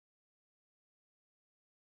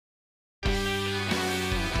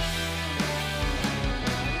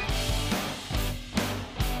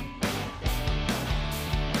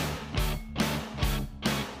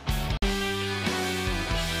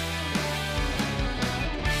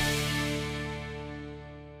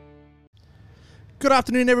Good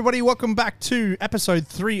afternoon, everybody. Welcome back to episode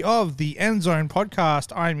 3 of the End Zone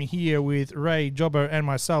podcast. I'm here with Ray, Jobbo, and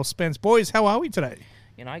myself, Spence. Boys, how are we today?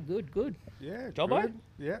 You know, good. Yeah, Jobbo? good.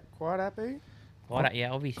 Yeah, quite happy.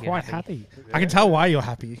 Yeah, obviously Quite you're happy. happy. I can tell why you're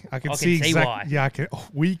happy. I can see why. Yeah,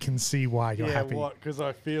 we can see why you're happy. What? Because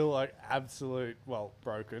I feel like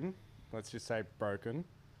broken. Let's just say broken.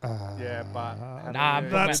 Yeah, but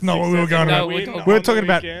That's not what we were going No, about. we're We're talking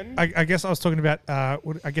about. weekend. I guess I was talking about.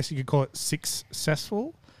 I guess you could call it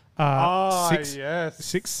successful. Yes.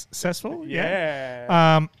 Successful.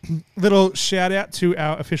 Yeah. Little shout out to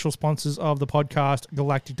our official sponsors of the podcast,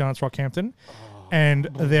 Galactic Donuts Rockhampton, and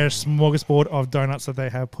their smorgasbord of donuts that they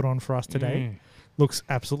have put on for us today. Looks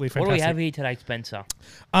absolutely fantastic. What do we have here today, Spencer?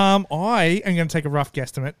 I am going to take a rough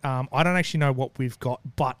guesstimate. I don't actually know what we've got,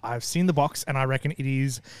 but I've seen the box and I reckon it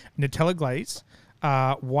is Nutella glaze,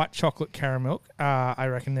 white chocolate caramel. I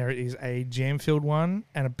reckon there is a jam-filled one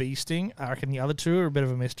and a bee sting. I reckon the other two are a bit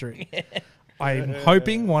of a mystery. I'm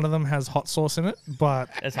hoping one of them has hot sauce in it, but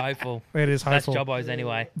That's hopeful. it is That's hopeful. Jobbo's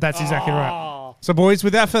anyway. That's exactly right. So, boys,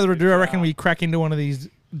 without further ado, I reckon we crack into one of these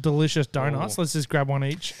delicious donuts. Let's just grab one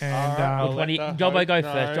each. And Alright, Which one let Jobbo the go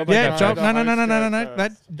host- first. no, Jobbo yeah, go Job. first. No.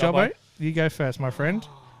 First. Jobbo, you go first, my friend.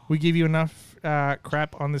 We give you enough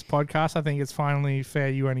crap on this podcast. I think it's finally fair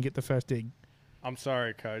you only get the first dig. I'm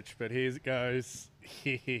sorry, Coach, but here it goes.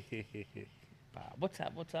 What's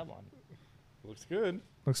that one? Looks good.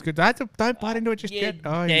 Looks good. Don't bite into it just yet.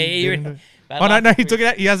 Oh, yeah, you you're bit into it. bad Oh no, luck. he took it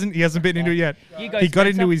out. He hasn't bitten into it yet. You go, He got Spencer.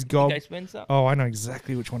 into his gob. You go, Spencer. Oh, I know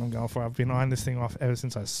exactly which one I'm going for. I've been eyeing this thing off ever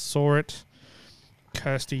since I saw it.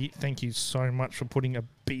 Kirsty, thank you so much for putting a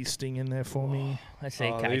bee sting in there for me. Let's see.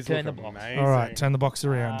 Oh, Okay, these turn the look box. amazing. All right, turn the box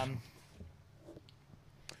around.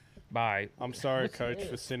 Bye. I'm sorry, What's Coach, this?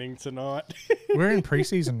 for sinning tonight. We're in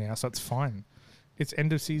preseason now, so it's fine. It's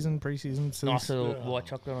end of season, preseason. So Nice little white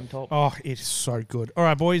chocolate on top. oh, it is so good. All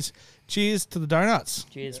right, boys. Cheers to the donuts.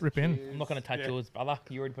 Cheers. Let's rip in. I'm not going to touch Yeah. yours, brother.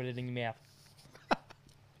 You already put it in your mouth.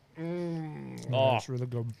 Oh, that's really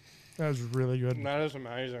good. That was really good. That is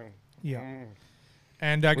amazing. Yeah.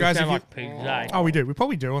 And We guys, if sound you, like poops, eh? oh, we do. We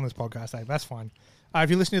probably do on this podcast. Eh? That's fine. If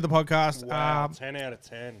you listen to the podcast, Wow, 10 out of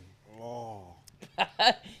 10. Oh.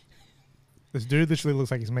 this dude literally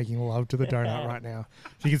looks like he's making love to the donut right now.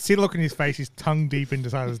 So you can see the look on his face. He's tongue deep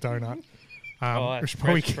inside his donut. Oh, we that's should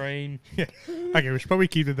probably fresh cream. okay. We should probably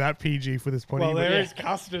keep it that PG for this point. Well, but- there is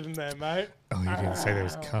custard in there, mate. oh, you didn't say there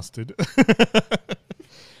was custard.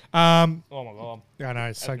 Oh, my God. I know,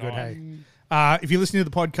 it's so That's good, nice. hey. If you're listening to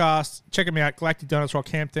the podcast, check them out. Galactic Donuts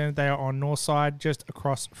Rockhampton. They are on Northside, just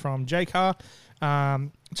across from JCar.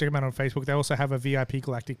 Check them out on Facebook. They also have a VIP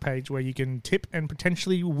Galactic page where you can tip and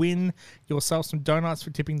potentially win yourself some donuts for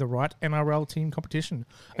tipping the right NRL team competition.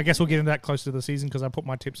 I guess we'll get into that closer to the season because I put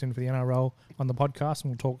my tips in for the NRL on the podcast,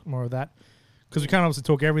 and we'll talk more of that. Because we can't obviously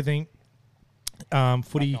talk everything.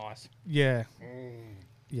 Footy, Nice. yeah.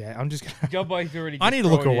 Yeah, I'm just gonna... Jobbo's already I need to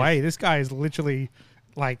look destroyed away. his. This guy is literally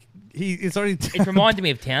like it's already. It reminded me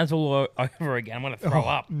of Townsville over again. I'm going to throw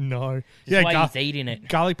up. No, Just yeah, the way he's eating it.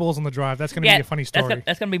 garlic balls on the drive. That's going to be a funny story.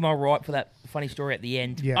 That's going to be my right for that funny story at the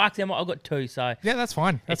end. Yeah. Actually, I've got two, so Yeah, that's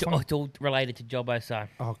fine. That's it's, fine. it's all related to Jobbo. So,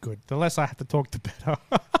 Oh, good. The less I have to talk, the better.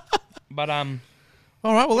 but All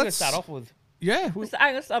right, well, let's let's start off with. Yeah, Let's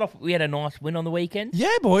start off. We had a nice win on the weekend.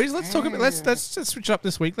 yeah, boys. Let's talk about. Let's just switch it up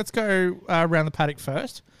this week. Let's go around the paddock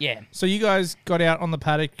first. Yeah. So you guys got out on the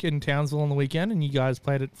paddock in Townsville on the weekend, and you guys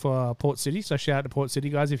played it for Port City. So shout out to Port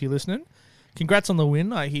City guys if you're listening. Congrats on the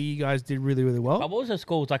win. I hear you guys did really, really well. What was the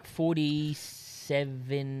score? It was like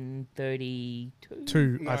 47-32.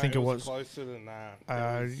 Two, No, I think it was. closer than that.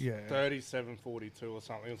 Yeah. 37-42 or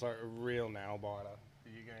something. It was like a real nail biter. Are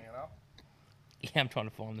you getting it up? Yeah, I'm trying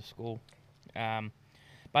to find the score.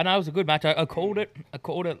 But no, it was a good match. I called it. I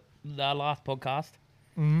called it the last podcast.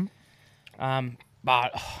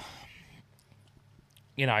 But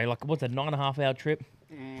you know, like what's a 9.5 hour trip?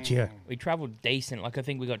 Yeah. We travelled decent. Like I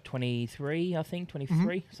think we got 23. I think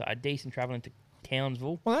 23. So a decent travelling to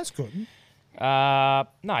Townsville. Well, that's good. No,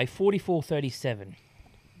 44-37.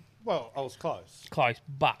 Well, I was close. Close,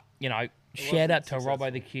 but you know, shout wasn't out to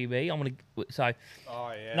Robbo the QB. I'm gonna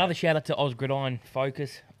Oh, yeah. another shout out to Oz Gridiron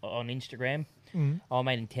Focus on Instagram. Our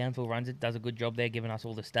mate in Townsville runs it, does a good job there, giving us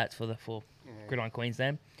all the stats for Gridiron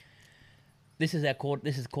Queensland. This is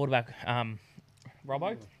quarterback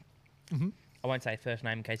Robbo. I won't say first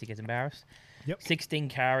name in case he gets embarrassed. Yep. 16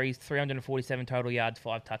 carries, 347 total yards,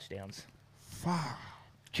 5 touchdowns. Fuck.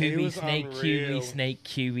 He QB was sneak, unreal.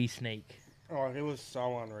 QB sneak. Oh, it was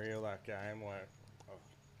so unreal that game. Like,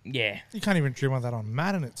 Yeah. You can't even dream of that on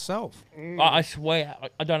Madden itself. I swear,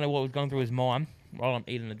 I don't know what was going through his mind while I'm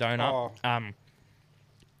eating the donut. Oh.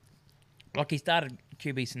 Like he started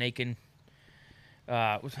QB sneaking.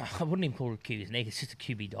 I wouldn't even call it QB sneak. It's just a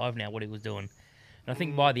QB dive now. What he was doing, and I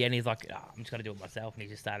think by the end he's like, I'm just gonna do it myself, and he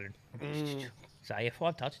just started. So yeah,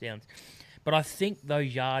 5 touchdowns. But I think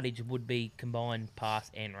those yardage would be combined pass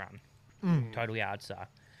and run, total yards. So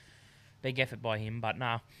big effort by him, but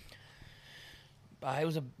nah. It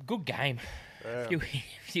was a good game. Yeah.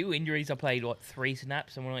 Few injuries. I played 3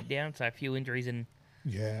 snaps and went down. So a few injuries and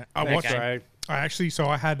I watched. Okay.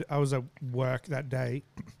 I was at work that day,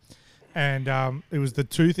 and it was the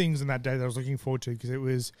 2 things in that day that I was looking forward to, because it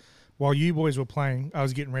was while you boys were playing, I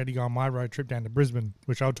was getting ready to go on my road trip down to Brisbane,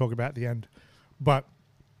 which I'll talk about at the end. But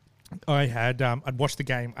I had I'd watched the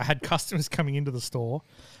game. I had customers coming into the store,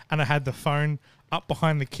 and I had the phone up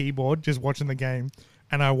behind the keyboard just watching the game,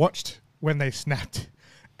 and I watched when they snapped,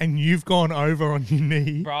 and you've gone over on your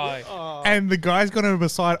knee. bro. And the guy's gone over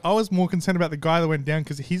beside. I was more concerned about the guy that went down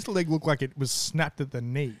because his leg looked like it was snapped at the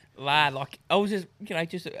knee. Lad, like I was just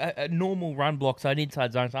a normal run block, so an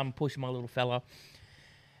inside zone. So I'm pushing my little fella,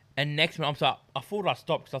 and next minute I thought I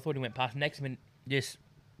stopped because I thought he went past. Next minute,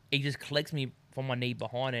 he just collects me from my knee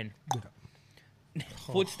behind, and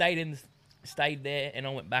foot stayed there, and I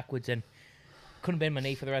went backwards and couldn't bend my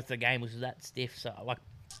knee for the rest of the game, which was that stiff. So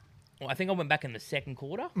I think I went back in the second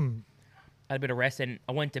quarter. Had a bit of rest, and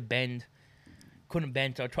I went to bend. Couldn't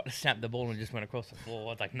bend, so I tried to snap the ball and just went across the floor. I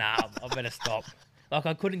was like, nah, I better stop. Like,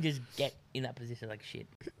 I couldn't just get in that position. Like, shit.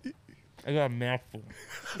 I got a mouthful.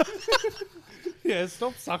 Yeah,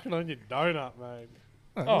 stop sucking on your donut, mate.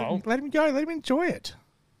 Let him go. Let him enjoy it.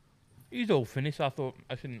 He's all finished. I thought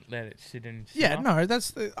I shouldn't let it sit in. Yeah, no,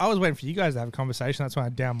 I was waiting for you guys to have a conversation. That's why I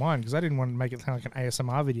down mine, because I didn't want to make it sound like an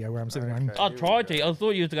ASMR video where I'm sitting going, I tried to. I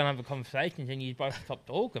thought you was going to have a conversation, and you both stopped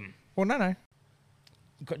talking. well, no.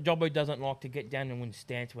 Jobbo doesn't like to get down and win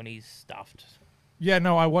stance when he's stuffed. Yeah,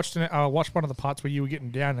 no, I watched one of the parts where you were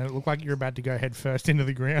getting down, and it looked like you were about to go head first into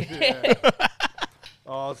the ground. Yeah.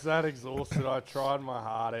 I was that exhausted. I tried my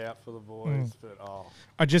heart out for the boys, but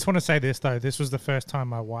I just want to say this, though. This was the first time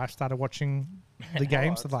my wife started watching the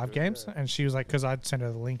games, the that's live good, games, yeah. and she was like, because I'd sent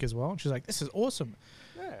her the link as well, and she's like, this is awesome.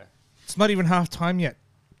 yeah. It's not even half time yet.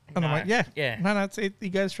 And I'm No, like, yeah. yeah. No, he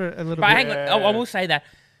goes for a little But bit. hang on, I will say that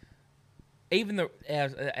even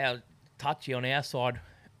our touchy on our side,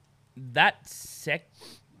 that second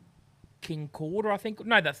quarter, I think,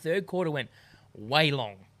 no, that third quarter went way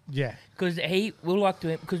long. Yeah. Because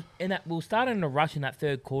we'll start in a rush in that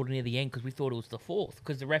third quarter near the end because we thought it was the fourth,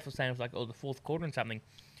 because the ref was saying it was like, the fourth quarter and something,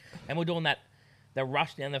 and we're doing the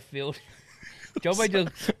rush down the field. Jobbo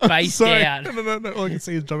just faced down. No. All I can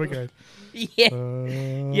see is Jobbo going.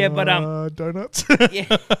 Yeah, but donuts.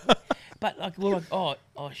 yeah. But like we're like, oh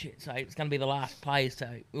shit! So it's gonna be the last play. So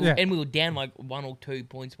and we were down like 1 or 2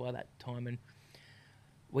 points by that time, and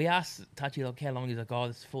we asked Touchy like how long. He's like,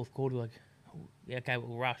 this is fourth quarter. We're like, oh, yeah, okay,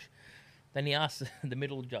 we'll rush. Then he asked the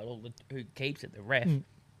middle judge, who keeps it, the ref.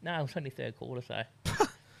 No, it was only third quarter. So.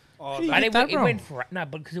 But it went for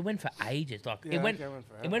because it went for ages. Like Yeah, it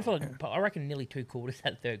went for like, I reckon nearly 2 quarters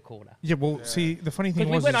that third quarter. Yeah, well, see, the funny thing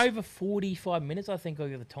Because was... we went over 45 minutes, I think,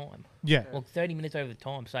 over the time. Yeah. Well, 30 minutes over the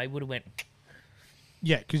time, so it would have went...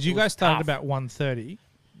 Yeah, because you It was guys started tough. about 1:30.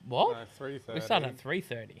 What? No, 3:30. We started at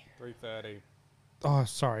 3:30. 3:30. Oh,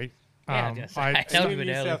 sorry. Yeah, I was gonna say, that was a bit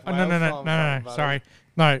New early. South Oh, no, Wales time, buddy. sorry.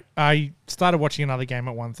 No, I started watching another game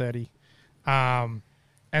at 1:30.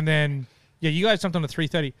 And then, yeah, you guys jumped on at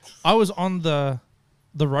 3:30. I was on the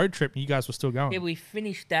road trip, and you guys were still going. Yeah, we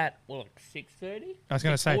finished at, like 6:30? I was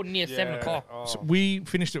going to say, Near 7 o'clock. Oh. so we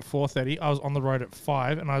finished at 4:30. I was on the road at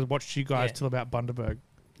 5, and I watched you guys Yeah. till about Bundaberg.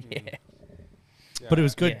 Yeah. But it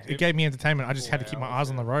was good. Yeah. It gave me entertainment. I just had to keep my eyes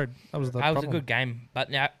on the road. That was the That was problem. a good game.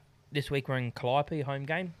 But now, this week we're in Calliope, home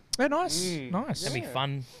game. Yeah, nice. Nice. It's going to be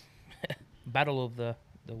fun. Battle of the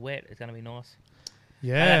wet is going to be nice.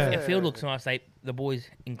 Yeah. The field looks nice. The boys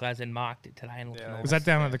in Glasgow marked it today and looks Yeah, nice. Was that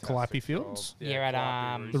down at the fantastic Calliope job. Fields? Yeah, at,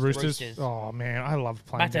 Calliope The Roosters? Roosters. Oh, man. I love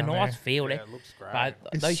playing But it's a down nice there. field. Yeah, eh? it looks great. But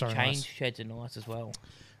It's those so change nice. sheds are nice as well.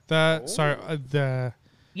 The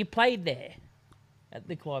You played there at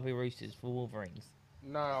the Calliope Roosters for Wolverines.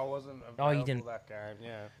 No, I wasn't Oh, you available didn't. that game.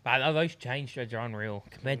 Yeah. But those change sheds are unreal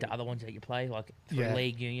compared to other ones that you play, like through Yeah.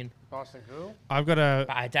 League Union. Nice and cool. I've got a...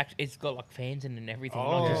 But it's got like fans in it and everything,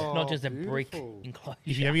 Oh, not just a brick beautiful. enclosure.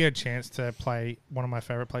 If you ever get a chance to play, one of my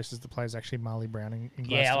favourite places to play is actually Marley Brown in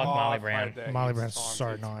Yeah, I Gladstone. like Marley I've Brown. played there Marley heaps Brown's of times. so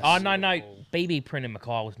It's nice. Oh, no. beautiful. BB Print and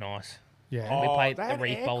Mackay was nice. Yeah. We played they the had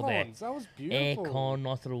Reef Bowl there. aircons. That was beautiful. Aircon,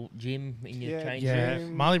 nice little gym in your Yeah, change Yeah. room.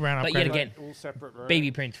 gym. Marley Brown But yet upgraded. again, All separate rooms.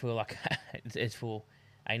 BB Print's for like it's for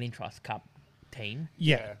an Intrust Cup team.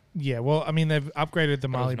 Yeah. Well, I mean, they've upgraded the That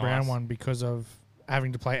was Marley Brown nice. one because of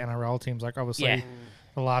having to play NRL teams. Like, obviously, Yeah.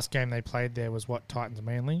 The last game they played there was what, Titans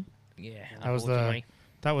Manly? Yeah, That was unfortunately.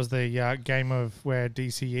 That was the game of where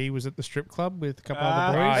DCE was at the strip club with a couple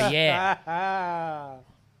other Ah. boys. Oh, yeah.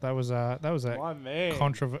 That was a My man.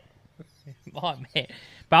 controversial. Oh, man.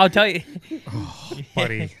 But I'll tell you.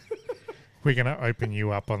 Buddy, we're gonna open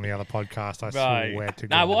you up on the other podcast. I swear to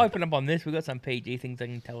God. No, we'll open up on this. We've got some PG things I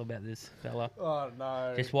can tell about this fella. Oh,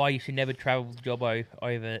 no. Just why you should never travel with Jobbo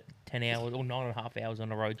over 10 hours or 9.5 hours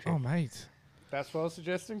on a road trip. Oh, mate. That's what I was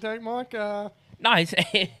suggesting. Take my car. No,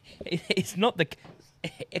 it's not the...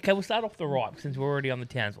 Okay, we'll start off the right since we're already on the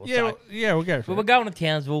Townsville. Yeah, So, we'll go for but we're it. going to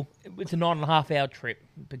Townsville. It's a 9.5 hour trip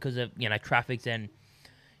because of, traffic and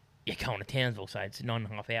you're going to Townsville, so it's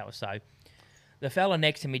 9.5 hours. So the fella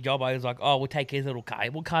next to me, Jobbo, was like, oh, we'll take his little car.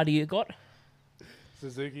 What car do you got?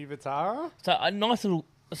 Suzuki Vitara. So a nice little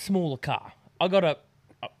smaller car. I got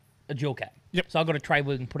a dual cab. Yep. So I got a tray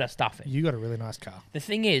where we can put our stuff in. You got a really nice car. The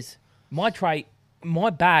thing is, my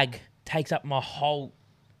bag takes up my whole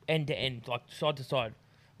end to end, like side to side.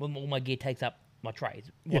 When all my gear takes up my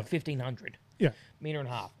trays. What, Yeah. 1,500? Yeah. Meter and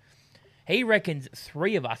a half. He reckons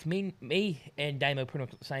three of us, me and Damo, put in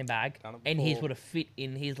the same bag, Done it and his before. would have fit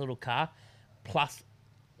in his little car. Plus,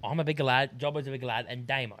 I'm a bigger lad, Jobbo's a bigger lad, and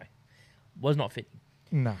Damo was not fitting.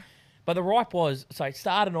 No. But the ripe was, so it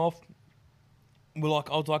started off, I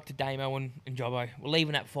was like to Damo and Jobbo, we're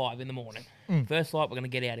leaving at 5 in the morning. First light, we're going to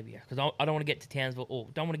get out of here. Because I don't want to get to Townsville, or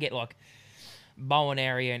don't want to get like Bowen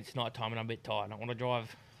area and it's night time and I'm a bit tired. I want to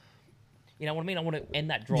drive, you know what I mean? I want to end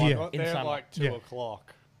that drive Yeah. Got in there at summer. like 2 Yeah.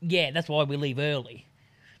 o'clock. Yeah, that's why we leave early.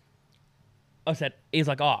 I said, he was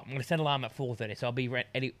like, oh, I'm going to set an alarm at 4:30, so I'll be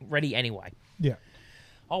ready anyway. Yeah.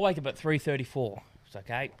 I wake up at 3:34. It's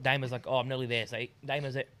okay. Damon's like, oh, I'm nearly there. So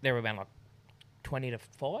Damon's there around like 20 to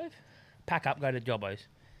 5. Pack up, go to Jobbo's.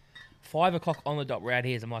 5 o'clock on the dot, we're out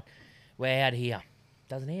here. So I'm like, we're out here.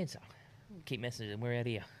 Doesn't answer. Keep messaging, we're out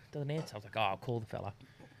here. Doesn't answer. I was like, oh, I'll call the fella.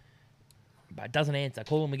 But it doesn't answer.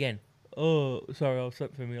 Call him again. Oh, sorry, I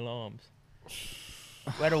slept through my alarms.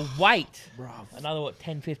 We had to wait another,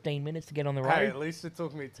 10, 15 minutes to get on the road. Hey, at least it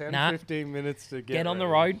took me 10, Nah. 15 minutes to Get on the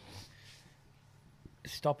ready. road.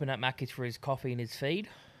 Stopping at Macca's for his coffee and his feed.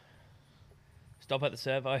 Stop at the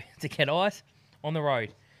servo to get ice. On the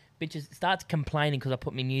road. Bitches starts complaining because I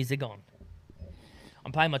put my music on.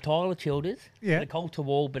 I'm playing my Tyler Childers. Yeah. Bit of Coulter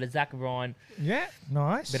Wall, bit of Zach Ryan, Yeah.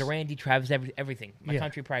 Nice. bit of Randy Travis, everything. My Yeah.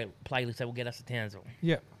 country playlist that will get us to Townsville.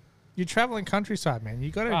 Yeah. You're traveling countryside, man. You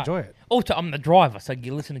got to Right. enjoy it. Also, I'm the driver, so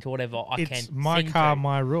you're listening to whatever I It's can. my sing car, to.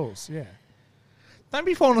 my rules. Yeah. Don't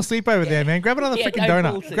be falling asleep over there, man. Grab another Yeah, freaking don't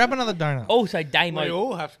donut. bullshit. Grab another donut. Also, We Damo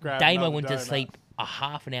all have to grab another went to donut. sleep a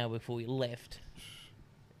half an hour before he left.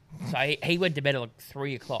 So he went to bed at like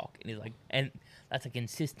 3 o'clock, and he's like, and that's a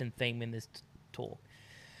consistent theme in this talk.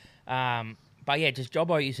 But yeah, just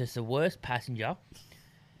Jobbo is just the worst passenger.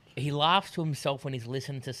 He laughs to himself when he's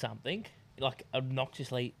listening to something, like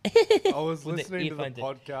obnoxiously. I was with the listening to the earphones in.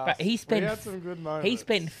 podcast. But he spent we had some good moments. He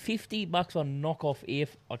spent $50 on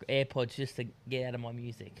knockoff AirPods just to get out of my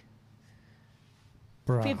music.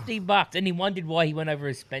 Bruh. $50, and he wondered why he went over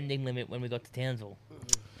his spending limit when we got to Townsville.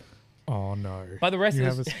 Oh, no. But the rest you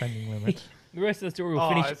of have the a spending limit. The rest of the story will Oh,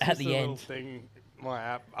 finish it's at just the a little end. thing. My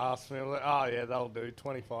app asked me, oh yeah, that'll do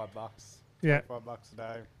 $25. Yeah. $25 a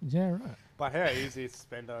day. Yeah, right. But how easy it's to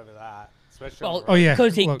spend over that, especially. Well, on the Oh, road. yeah.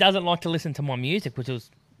 because he Look. doesn't like to listen to my music, which was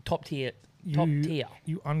top tier.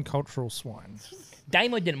 You uncultural swine.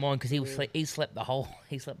 Damo didn't mind because he slept the whole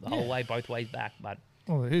way both ways back. But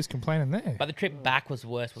Well, who's complaining there? the trip back was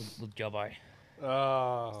worse with Jobbo.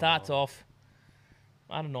 Oh. Starts off,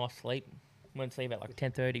 I had a nice sleep. Went to sleep at like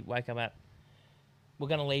 10:30. Wake up at. We're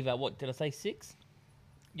gonna leave at what did I say 6?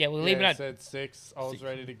 Yeah, we're leaving Yeah, at. said 6. I was 6.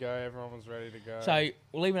 ready to go. Everyone was ready to go. So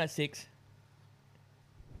we're leaving at 6.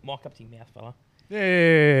 Mic up to your mouth, fella.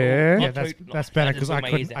 Yeah, Not that's too- that's I better just because put I my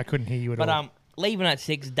couldn't ears I couldn't hear you at But all. leaving at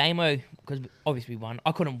 6, Damo, because obviously we won.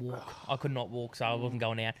 I couldn't walk. I could not walk, so I wasn't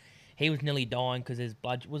going out. He was nearly dying because his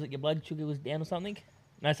blood. Was it your blood sugar was down or something?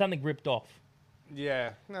 No, something ripped off.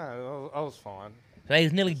 yeah, no, I was fine. So he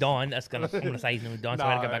was nearly dying. I'm gonna say he's nearly dying. So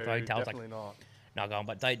I had to go back to the hotel. I was definitely like, not. no, going.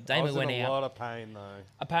 But I Damo was went in a out. lot of pain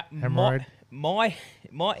though. Hemorrhoid.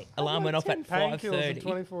 My alarm went off at 5:30. in 5:30.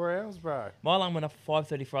 24 hours, bro. My alarm went off at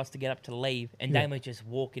 5:30 for us to get up to leave, and Yeah. Damo's just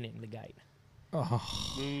walking in the gate.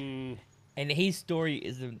 Oh, Mm. And his story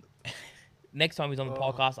is next time he's on the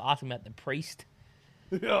podcast, ask him about the priest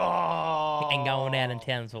Oh. and going out in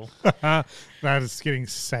Townsville. that is getting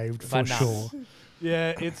saved for But no. sure.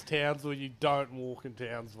 Yeah, it's Townsville. You don't walk in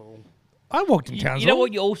Townsville. I walked in You Townsville. know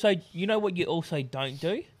what you also don't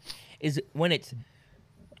do is when it's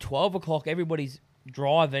 12 o'clock, everybody's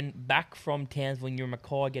driving back from Townsville and you're in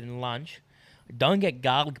Mackay getting lunch. don't get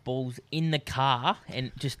garlic balls in the car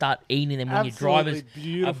and just start eating them when you're driving. Absolutely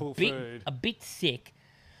beautiful a bit, food. A bit sick.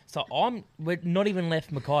 So we're not even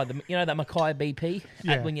left Mackay. You know that Mackay BP?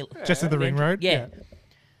 Yeah. When you, Just at the ring road? Yeah.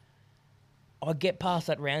 I get past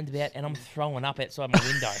that roundabout and I'm throwing up outside my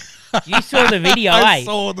window. You saw the video, I eh?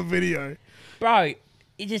 saw the video. Bro,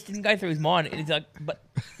 it just didn't go through his mind. It's like, but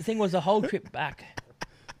the thing was, the whole trip back,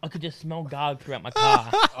 I could just smell garlic throughout my car.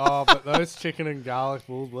 Oh, but those chicken and garlic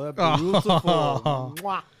balls were beautiful.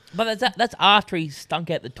 Mwah. But that's after he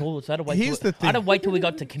stunk out the toilet. So I had to wait. Here's the thing. I had to wait till we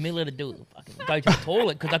got to Camilla to go to the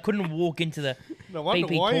toilet because I couldn't walk into the No wonder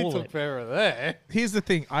BP why you toilet. took Farah there. Here's the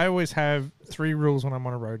thing. I always have 3 rules when I'm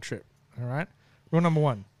on a road trip. All right? Rule number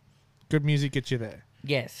 1, good music gets you there.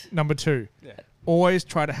 Yes. Number 2, Yeah. always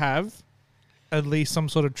try to have at least some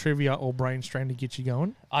sort of trivia or brain strain to get you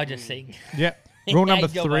going. I just sing. Yep. Rule number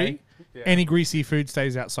Hey, Jobbo. 3, Yeah. any greasy food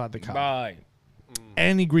stays outside the car. Bro.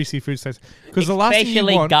 Any greasy food stays. Because the last thing you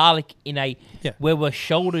Especially want... garlic in a Yeah. where we're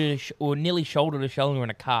or nearly shoulder to shoulder in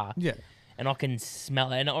a car, Yeah. and I can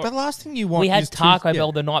smell it. And The last thing you want we had is Taco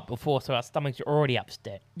Bell the night before, so our stomachs are already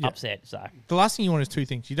upset. Yeah. So The last thing you want is 2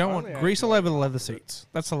 things. You don't want Only grease all actually over the leather seats.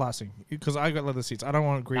 That's the last thing. Because I got leather seats. I don't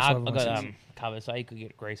want grease all I over my got seats. covered, so you could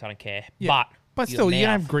get grease. I don't care. Yeah. But your still, you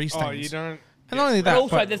don't mouth- have grease stains. Oh, you don't. And not only But that,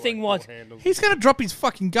 also but the thing was, he's going to drop his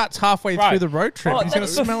fucking guts halfway Bro. through the road trip. Oh, He's going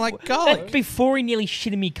to that's smell like That's garlic. before he nearly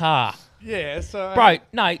shit in me car. Yeah, so. Bro,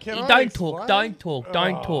 no, Can I don't talk, explain? don't talk,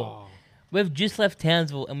 don't Oh. talk. We've just left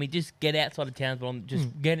Townsville and we just get outside of Townsville and Hmm.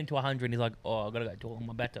 just get into 100 and he's like, oh, I gotta go talk. I'm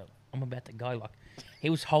about to go. Like, he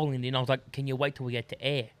was holding it in. I was like, can you wait till we get to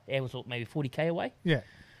Air? Air was maybe 40k away. Yeah.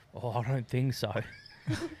 Oh, I don't think so.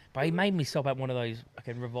 But he made me stop at one of those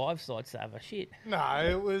fucking revive sites to have a shit. No,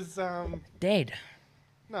 it was. Dead.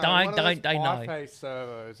 No, Don't- one of those don't know. pie face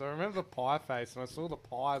servos. I remember pie face, and I saw the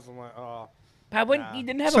pies. I'm like, oh, But when Nah. you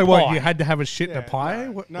didn't have So a what, pie. you had to have a shit in a yeah, pie?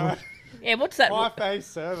 No, What- no. what- Yeah, what's that? Pie face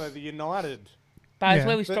servo, the United. But it's Yeah.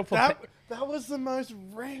 where we But stopped for. that was the most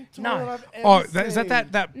ranked No. toilet I've ever Oh, seen. is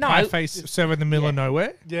that No. pie face server in the middle of Yeah.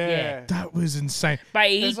 nowhere? Yeah. Yeah. That was insane. But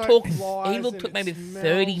he There's, like, took. He flies looked and took it maybe smells.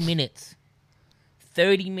 30 minutes.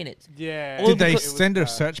 30 minutes. Yeah. All Did they because- It was send a bad.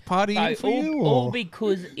 search party in for all, you? all Or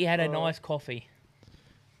because he had a nice coffee.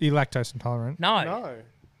 you lactose intolerant? No, No.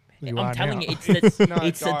 You I'm are telling now. you, it's the No,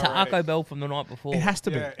 it's the diarrhea. Taco Bell from the night before. It has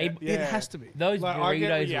to be. Yeah, It yeah. has to be. Those Like, I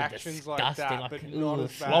get burritos were reactions like disgusting, that, like, but not ooh, as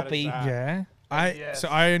bad as sloppy. that. Yeah. Yes. So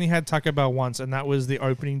I only had Taco Bell once, and that was the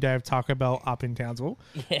opening day of Taco Bell up in Townsville.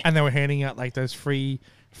 Yeah. And they were handing out like those free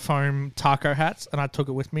foam taco hats, and I took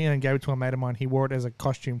it with me and gave it to a mate of mine. He wore it as a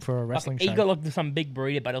costume for a wrestling He show. got like some big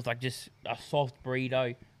burrito, but it was like just a soft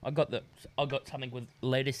burrito. I got something with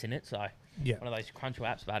lettuce in it, so Yeah. one of those crunch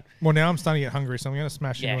wraps, but Well, now I'm starting to get hungry, so I'm going to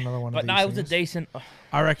smash yeah. into another one But of no, these it was a things. decent.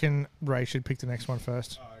 I reckon Ray should pick the next one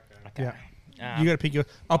first. Okay. Yeah. You got to pick your...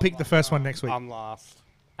 I'll pick the first one next week. I'm last.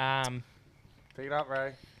 Pick it up,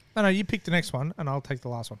 Ray. No, you pick the next one, and I'll take the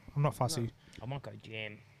last one. I'm not fussy. I might go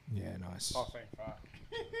jam. Yeah, nice. Oh, thank fuck.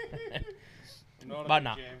 Not a But big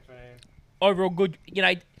no. jam fan. Overall, good. You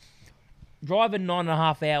know, driving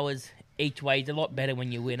 9.5 hours each way is a lot better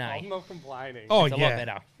when you win, eh? I'm not complaining. Oh, It's a yeah. lot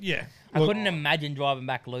better. Yeah. I Look, couldn't imagine driving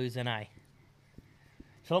back losing, eh?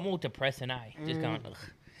 It's a lot more depressing, eh? Just going, ugh.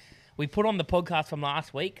 We put on the podcast from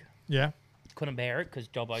last week. Yeah. Couldn't bear it because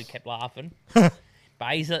Jobbo kept laughing.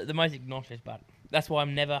 But he's the most obnoxious, but that's why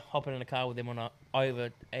I'm never hopping in a car with him on a over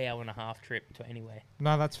an hour and a half trip to anywhere.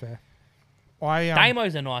 No, that's fair. I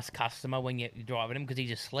Damo's a nice customer when you're driving him because he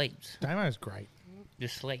just sleeps. Damo's great.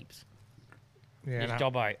 Just sleeps. Yeah. Just No.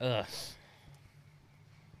 Jobbo, ugh.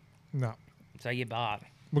 No. So you're barred.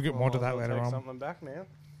 We'll get more to I'll that later take on. something back now.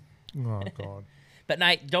 Oh, God. But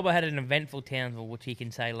Nate, Jobbo had an eventful Townsville, which he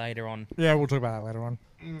can say later on. Yeah, we'll talk about that later on.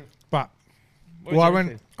 But, What well, did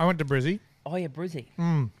you do? I went to Brizzy. Oh, yeah, Brizzy.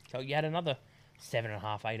 Mm. So you had another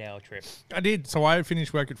 7.5, 8 hour trip. I did. So I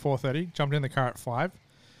finished work at 4:30, jumped in the car at 5,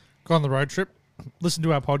 got on the road trip, listened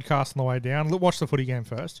to our podcast on the way down, watched the footy game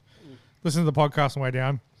first, listened to the podcast on the way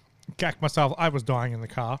down, gacked myself. I was dying in the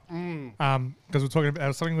car because we're talking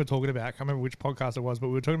about something we were talking about. I can't remember which podcast it was, but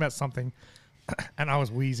we were talking about something, and I was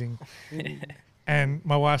wheezing. And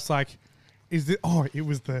my wife's like, "Is it? Oh, it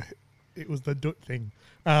was the doot thing."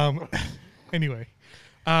 Anyway,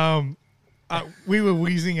 we were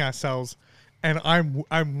wheezing ourselves, and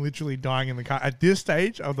I'm literally dying in the car. At this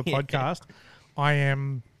stage of the podcast,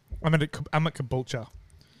 I'm at Caboolture,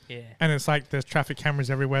 Yeah. and it's like there's traffic cameras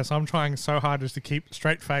everywhere. So I'm trying so hard just to keep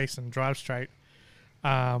straight face and drive straight.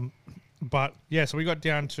 But yeah, so we got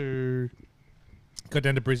down to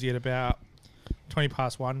Brizzy at about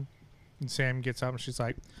 1:20, and Sam gets up and she's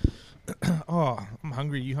like, "Oh, I'm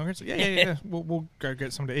hungry. You hungry?" So yeah. We'll go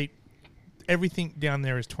get something to eat. everything down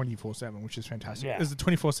there is 24/7, which is fantastic. Yeah. There's a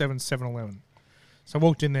 24/7 7-Eleven. So I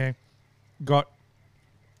walked in there, got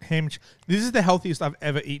ham. This is the healthiest I've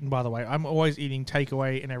ever eaten, by the way. I'm always eating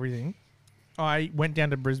takeaway and everything. I went down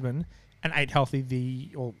to Brisbane and ate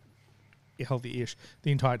healthy-ish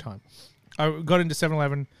the entire time. I got into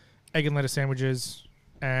 7-Eleven, egg and lettuce sandwiches,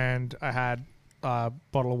 and I had a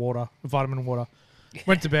bottle of water, vitamin water.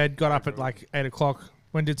 Went to bed, got up at like 8 o'clock,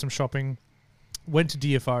 went and did some shopping, went to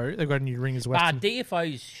DFO. They've got a new Ringers Western.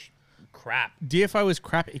 DFO's crap. DFO is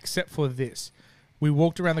crap except for this. We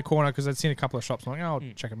walked around the corner because I'd seen a couple of shops. I'm like, I'll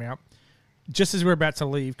check them out. Just as we were about to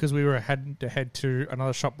leave, because we were had to head to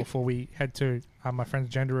another shop before we head to my friend's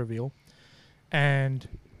gender reveal, and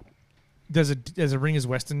there's a Ringers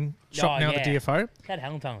Western shop now at the DFO. It's had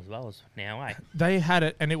Hellentime as well as now, eh? They had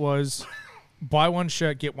it, and it was buy one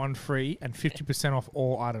shirt, get one free, and 50% off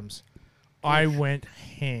all items. I went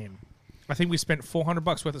ham. I think we spent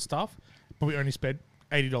 $400 worth of stuff, but we only spent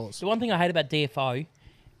 $80. The one thing I hate about DFO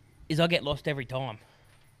is I get lost every time.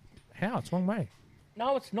 How? It's one way.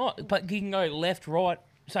 No, it's not. But you can go left, right.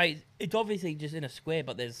 So it's obviously just in a square,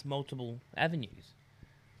 but there's multiple avenues.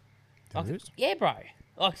 There is? Yeah, bro.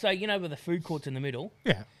 Like, so, you know, where the food court's in the middle,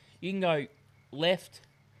 Yeah. you can go left,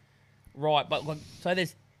 right, but like,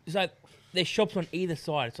 there's shops on either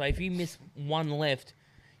side. So if you miss one left,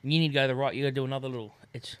 you need to go to the right. You got to do another little.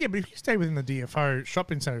 It's Yeah, but if you stay within the DFO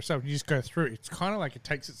shopping centre itself, you just go through. It's kind of like it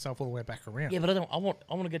takes itself all the way back around. yeah, but I want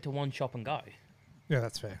to get to one shop and go. Yeah,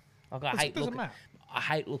 that's fair. Like It doesn't matter. I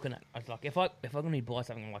hate looking at. It's like if I'm gonna buy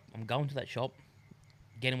something, I'm going to that shop,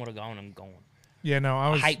 getting what I go, and I'm going. Yeah, no,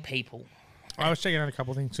 I hate people. I was checking out a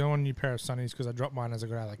couple of things. So I want a new pair of sunnies because I dropped mine as I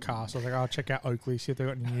got out of the car. So I was like, I'll check out Oakley, see if they've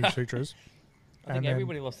got any new sutras. I think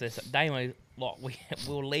everybody lost their. Damo, we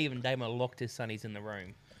were leaving. Damo locked his sunnies in the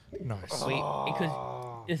room. Nice.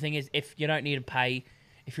 Because the thing is, if you don't need to pay,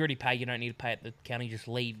 if you already pay, you don't need to pay at the counter. You just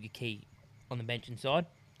leave your key on the bench inside,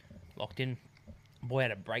 locked in. Boy had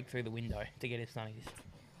to break through the window to get his sunnies.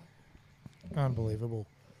 Unbelievable.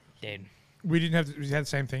 Dead. We didn't have. We had the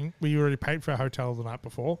same thing. We already paid for a hotel the night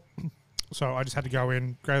before, so I just had to go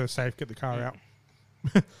in, go to the safe, get the car out.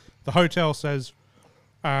 The hotel says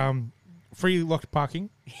free locked parking.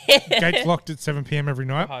 Gates locked at 7 p.m. every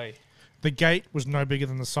night. Oh, The gate was no bigger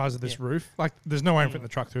than the size of this roof. Like, there's no way I'm putting the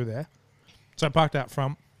truck through there. So I parked out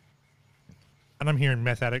front, and I'm hearing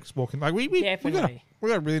meth addicts walking. Like we got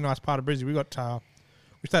a really nice part of Brizzy.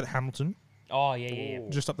 We stayed at Hamilton, oh yeah.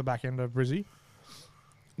 just up the back end of Brizzy.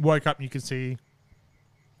 Woke up and you could see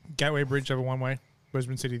Gateway Bridge over one way,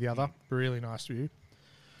 Brisbane City the other. Really nice view.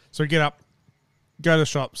 So we get up, go to the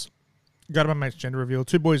shops, go to my mate's gender reveal.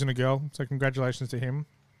 2 boys and a girl. So congratulations to him.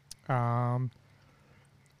 And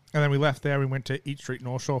then we left there. We went to Eat Street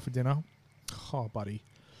North Shore for dinner. Oh, buddy.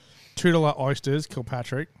 $2 oysters,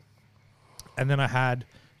 Kilpatrick. And then I had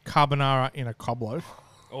carbonara in a cob loaf.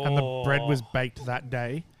 Oh, And the bread was baked that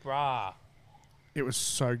day. brah. It was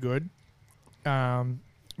so good.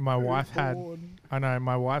 My wife had... I know,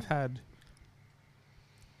 my wife had...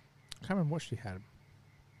 I can't remember what she had.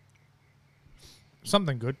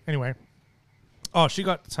 Something good. Anyway. Oh, she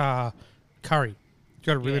got curry. She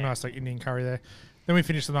got a really nice like Indian curry there. Then we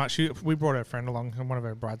finished the night. We brought her friend along, and one of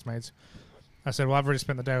her bridesmaids. I said, well, I've already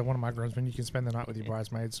spent the day with one of my groomsmen. You can spend the night with your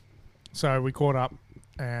bridesmaids. So we caught up,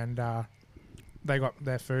 and they got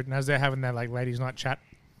their food. And as they're having their like ladies' night chat,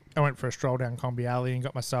 I went for a stroll down Combi Alley and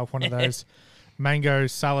got myself one of those mango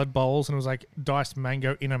salad bowls. And it was like diced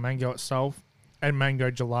mango in a mango itself and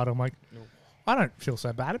mango gelato. I'm like, I don't feel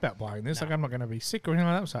so bad about buying this. No. Like, I'm not going to be sick or anything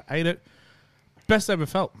like that. So I ate it. Best I ever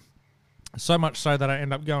felt. So much so that I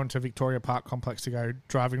ended up going to Victoria Park Complex to go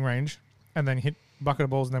driving range and then hit bucket of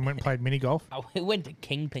balls and then went and played mini golf. We went to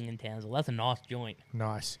Kingpin in Townsville. That's a nice joint.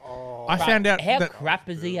 Nice. Oh, I found out how that... crap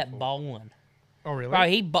is he at bowling? Oh, really? Bro,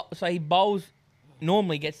 he bowls,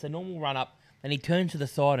 normally gets the normal run up, and he turns to the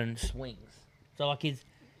side and swings. So like his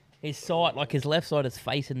side, like his left side is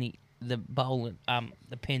facing the bowl,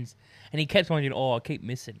 the pins, and he kept wondering, I keep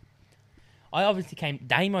missing. I obviously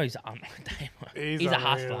Damo's he's a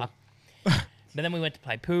hustler. But then we went to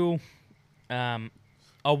play pool. I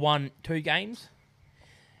won 2 games.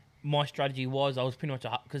 My strategy was I was pretty much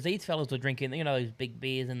because these fellas were drinking, you know, those big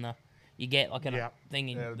beers and you get like a thing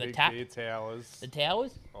in the big tap. beer towers. The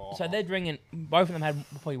towers. Oh. So they're drinking. Both of them had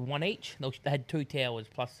probably one each. They had 2 towers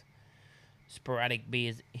plus sporadic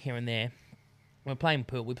beers here and there. We're playing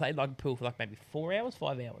pool. We played like pool for like maybe 4 hours,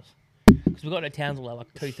 5 hours. Because we got to Townsville at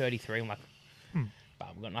like 2:33. I'm like,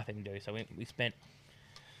 but we've got nothing to do. So we spent.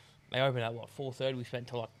 They opened at what 4:30. We spent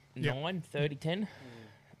till like 9:30, 10.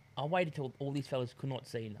 I waited till all these fellas could not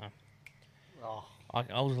see. No, Oh,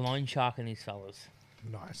 I was line sharking these fellas.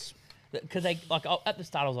 Nice. Because they like at the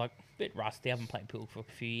start I was like a bit rusty. I haven't played pool for a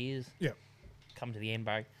few years. Yeah. Come to the end,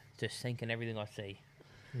 bro. Just sinking everything I see.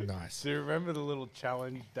 Nice. Do you remember the little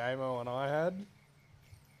challenge Damo and I had?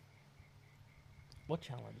 What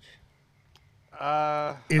challenge?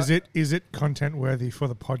 Is it content worthy for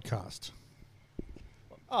the podcast?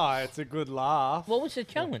 Oh, it's a good laugh. What was the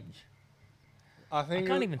challenge? I think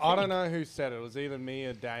can't even I don't think. know who said it. It was either me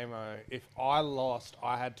or Damo. If I lost,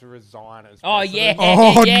 I had to resign as Oh president. yeah.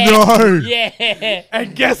 Oh, yeah, no. Yeah.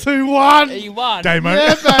 And guess who won? He won. Damo.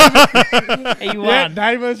 Yeah, baby. He Yeah, won.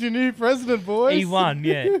 Damo's your new president, boys. He won.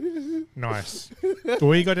 Yeah. Nice.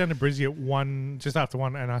 We got down to Brizzy at 1, just after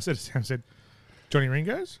 1, and I said to Sam, Johnny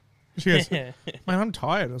Ringo's? She goes, man, I'm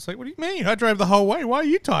tired. I was like, what do you mean? I drove the whole way. Why are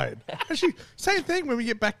you tired? Actually, same thing when we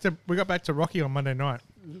got back to Rocky on Monday night.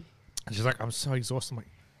 And she's like, I'm so exhausted. I'm like,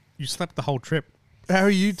 you slept the whole trip. How are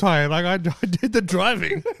you tired? Like, I did the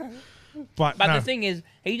driving. But no, the thing is,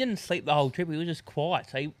 he didn't sleep the whole trip. He was just quiet.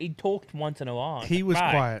 So he talked once in a while. he was Bro.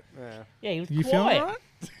 quiet. Yeah. Yeah, he was You feeling quiet. all right?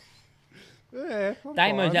 Yeah. I'm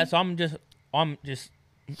Damo's fine. out, so I'm just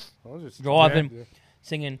I was just driving, Yeah.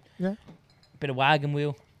 singing, Yeah. bit of wagon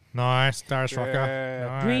wheel. Nice. Darius Rocker. Yeah.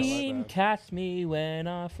 Nice. Dream that. catch me when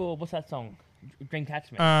I fall. What's that song? Dream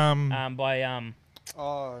catch me. By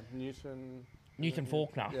Oh, Newton. Newton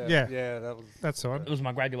Faulkner. Yeah. Yeah, that was. That's the one. It was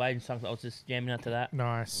my graduation song. So I was just jamming out to that.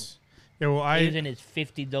 Nice. Yeah, well, He was I in his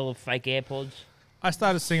 $50 fake AirPods.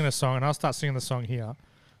 started singing a song, and I'll start singing the song here.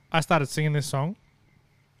 I started singing this song.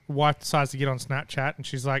 Wife decides to get on Snapchat, and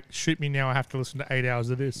she's like, shoot me now. I have to listen to 8 hours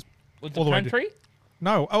of this. Was All the the way country?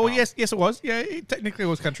 No. Oh, yes, it was. Yeah, technically it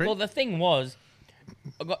was country. Well, the thing was,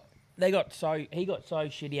 he got so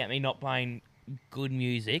shitty at me not playing good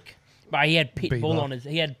music. But he had Pitbull Bieber. on his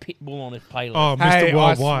playlist. Oh, Hey, Mr.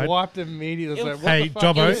 Worldwide. I swiped immediately. It I was was- like, what Hey, the fuck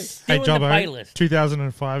Jobbo. is It's this? still Hey, in the Jobbo. playlist.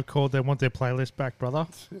 2005 called. They want their playlist back, brother.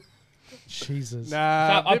 Jesus.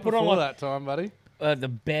 Nah, So I bit put on before like- that time, buddy. The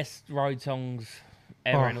best road songs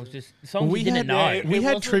ever, Oh. and it was just songs We you didn't had- know. it We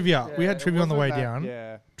had wasn't- trivia. We had it trivia on the wasn't way that- down.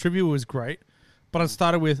 Yeah. Trivia was great. But I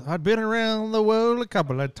started with, I'd been around the world a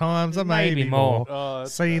couple of times, or maybe Maybe more. more. Oh,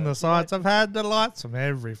 that's Seen bad. the sights, I've had the lights from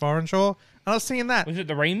every foreign shore. And I was singing that. Was it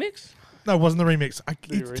the remix? No, it wasn't the remix. It's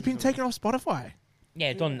been original. taken off Spotify. Yeah,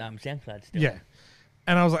 it's on SoundCloud still. Yeah.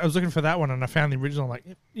 And I was looking for that one, and I found the original. I'm like,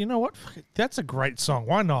 you know what? Fuck it. That's a great song.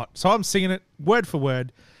 Why not? So I'm singing it word for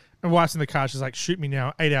word. And wife's in the car. She's like, shoot me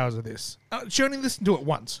now. 8 hours of this. She only listened to it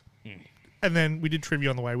once. And then we did trivia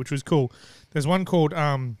on the way, which was cool. There's one called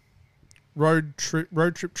Road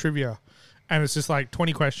Trip Trivia. And it's just like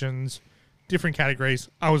 20 questions, different categories.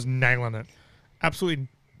 I was nailing it. Absolutely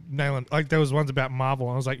nailing it. Like, there was ones about Marvel.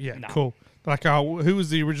 And I was like, yeah, No. cool. Like, who was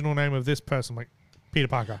the original name of this person? I'm like, Peter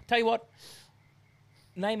Parker. Tell you what,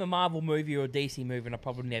 name a Marvel movie or a DC movie, and I've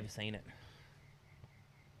probably never seen it.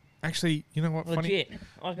 Actually, you know what? Funny. Legit.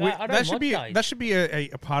 Like, We- I don't that should watch be those. that should be a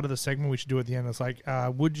part of the segment we should do at the end. It's like,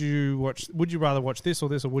 would you rather watch this or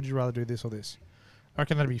this, or would you rather do this or this? I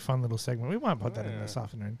reckon that'd be a fun little segment. We might put that in this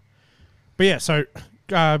afternoon. But yeah, so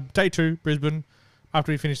day 2, Brisbane.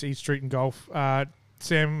 After we finished East Street and golf,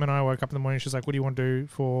 Sam and I woke up in the morning. She's like, "What do you want to do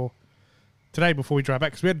for today before we drive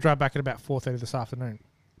back?" Because we had to drive back at about 4:30 this afternoon.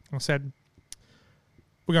 I said,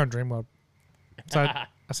 "We're going Dreamworld." So I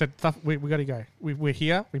said, we got to go. We're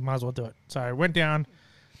here. We might as well do it. So I went down,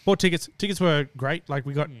 bought tickets. Tickets were great. Like,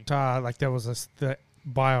 we got, like, there was the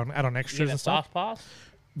buy on, add on You extras get a and stuff. fast pass?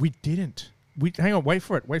 We didn't. Hang on, wait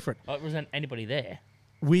for it. Oh, it wasn't anybody there.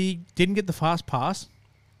 We didn't get the fast pass.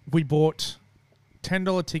 We bought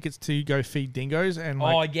 $10 tickets to go feed dingoes and,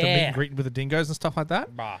 like, the meet yeah. and greet with the dingoes and stuff like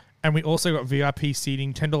that. Bruh. And we also got VIP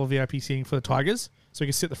seating, $10 VIP seating for the tigers. So you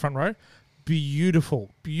can sit the front row. Beautiful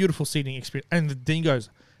seating experience. And the dingoes,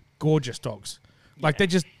 gorgeous dogs. Like, they're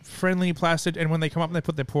just friendly, placid. And when they come up and they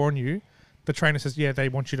put their paw on you, the trainer says, yeah, they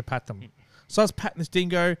want you to pat them. So I was patting this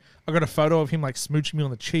dingo. I got a photo of him, like, smooching me on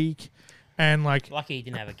the cheek. And, like, Lucky he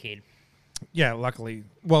didn't have a kid. yeah, luckily.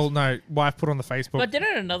 Well, no, wife put on the Facebook. But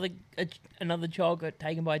didn't another child got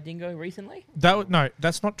taken by a dingo recently? No,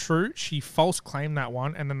 that's not true. She false claimed that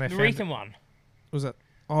one. And then they The found recent one. was it?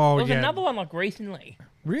 Oh, There was yeah. another one, like, recently.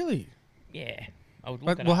 Really? Yeah. I would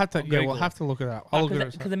look But it we'll up. have to. I'll Yeah, we'll Google have it. to look it up. I'll look it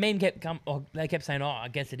up. Because the meme they kept saying, I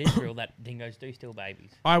guess it is real that dingoes do steal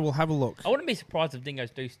babies. I will have a look. I wouldn't be surprised if dingoes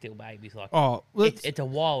do steal babies. Like, Oh, it's a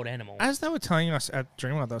wild animal. as they were telling us at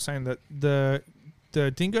Dreamland, they were saying that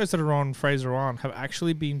the dingoes that are on Fraser Island have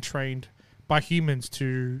actually been trained by humans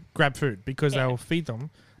to grab food because Yeah. they'll feed them.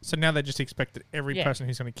 So now they just expect that every Yeah. person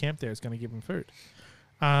who's going to camp there is going to give them food.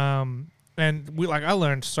 And I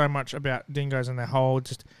learned so much about dingoes and their whole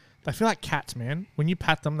they feel like cats, man. When you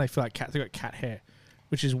pat them, they feel like cats. They got cat hair.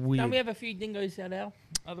 which is weird. Don't we have a few dingoes at our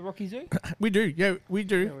other Rocky Zoo? We do, yeah, we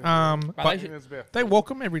do. Yeah, we do. But But they There's about they walk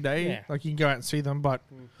them every day. Yeah. Like you can go out and see them, but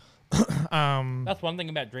That's one thing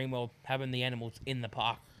about Dreamworld, having the animals in the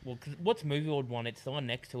park. Well, 'cause what's Movie World one? It's the one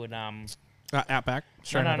next to it. Outback. No,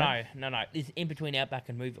 Australian no, Outback. no, no, no. It's in between Outback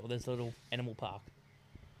and Movie World. There's a little animal park.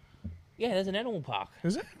 Yeah, there's an animal park.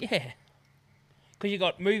 Is it? Yeah. Because you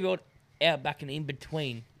got Movie World, Outback, and in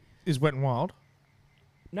between. Is Wet and Wild?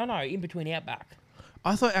 No, in between Outback.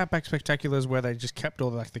 I thought Outback Spectacular is where they just kept all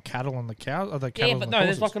the cattle and the cows, or the cattle Yeah, and but the no,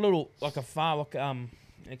 there's horses. like a little,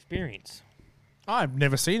 experience. I've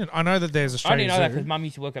never seen it. I know that there's I Australian only know that Zoo. because Mum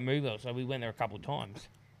used to work at Movie World, so we went there a couple of times.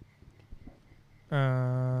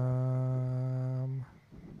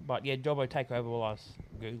 But yeah, Jobbo, take over while I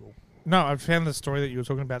Google. No, I found the story that you were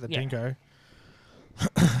talking about, the Yeah. dingo.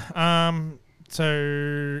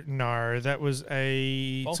 So no, that was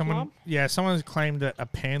a False someone. alarm? Yeah, someone claimed that a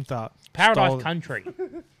panther. Paradise stole- Country.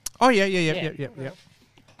 Oh yeah. Yeah.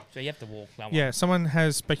 So you have to walk that one. Yeah, someone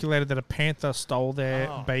has speculated that a panther stole their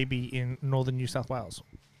Oh. baby in northern New South Wales.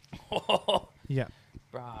 Yeah.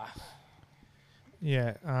 Bruh.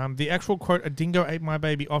 Yeah, the actual quote, "A dingo ate my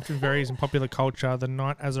baby," often varies in popular culture. The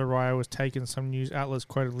night Azariah was taken, some news outlets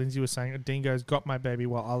quoted Lindsay was saying, "A dingo's got my baby,"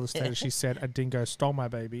 while others stated she said, "A dingo stole my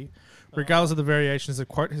baby." Regardless of the variations, the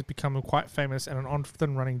quote has become quite famous and an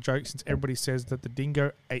often running joke since everybody says that the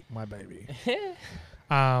dingo ate my baby.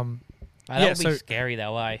 That Yeah, would be so- scary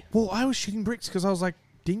that way. Well, I was shooting bricks because I was like,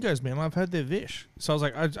 dingoes, man, I've heard they're vish. So I was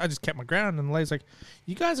like, I just kept my ground, and the lady's like,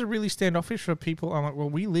 "You guys are really standoffish for people." I'm like,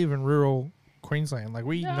 "Well, we live in rural Queensland. Like,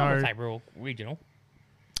 we No, I know." would say rural, regional.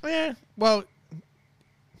 Yeah, well,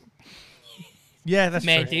 yeah, that's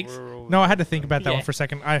true. Semantics. No, I had to think about that Yeah. one for a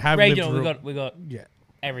second. I have Regional, lived we got yeah,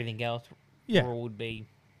 everything else. yeah, Rural would be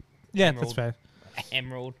yeah. Emerald. That's fair.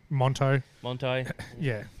 Emerald, Monto, Monto.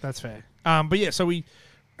 yeah, that's fair. But yeah, so we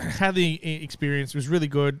had the experience. It was really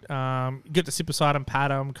good. Get to sit beside him, pat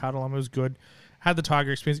him, cuddle him. It was good. Had the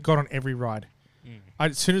tiger experience. Got on every ride.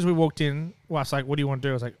 As soon as we walked in, well, I was like, "What do you want to do?"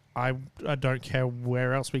 I was like, I don't care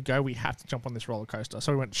where else we go. We have to jump on this roller coaster."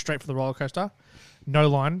 So we went straight for the roller coaster. No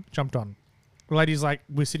line, jumped on. The lady's like,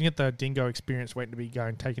 "We're sitting at the dingo experience waiting to be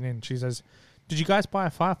taken in." She says, "Did you guys buy a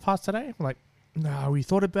 5 pass today?" We're like, "No, we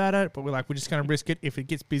thought about it, but we're like, we're just going to risk it. If it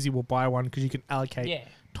gets busy, we'll buy one because you can allocate Yeah.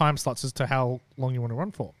 time slots as to how long you want to run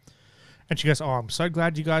for." And she goes, "Oh, I'm so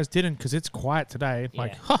glad you guys didn't because it's quiet today." I'm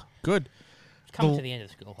like, Yeah. "Huh, good." It's coming The- to the end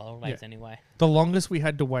of school holidays Yeah. anyway. The longest we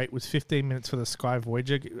had to wait was 15 minutes for the Sky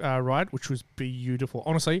Voyager ride, which was beautiful.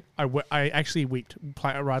 Honestly, I actually wept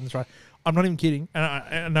riding this ride. I'm not even kidding. And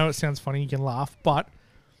I know it sounds funny, you can laugh, but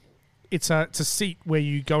it's a seat where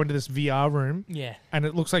you go into this VR room Yeah. and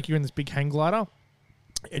it looks like you're in this big hang glider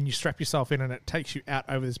and you strap yourself in and it takes you out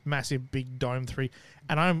over this massive big dome 3.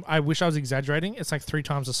 And I wish I was exaggerating. It's like 3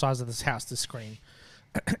 times the size of this house, this screen.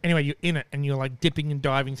 Anyway, you're in it and you're like dipping and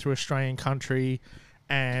diving through Australian country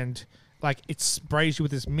and like it sprays you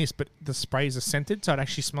with this mist, but the sprays are scented, so it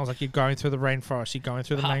actually smells like you're going through the rainforest, you're going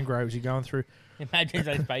through the mangroves, you're going through Imagine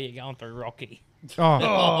those baby going through Rocky.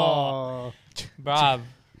 oh, Bruv.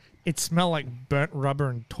 it smelled like burnt rubber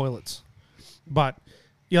and toilets. But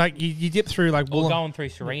you like you dip through like Or Wollum- going through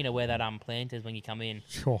Serena where that plant is when you come in.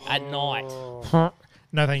 Sure. At night.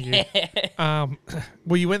 No, thank you.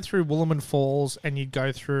 Well, you went through Wooloman Falls and you'd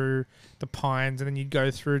go through the Pines and then you'd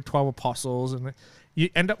go through 12 Apostles and you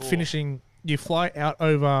end up finishing, you fly out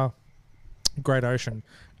over Great Ocean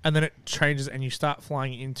and then it changes and you start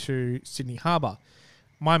flying into Sydney Harbour.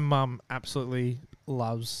 My mum absolutely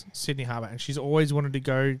loves Sydney Harbour and she's always wanted to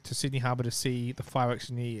go to Sydney Harbour to see the fireworks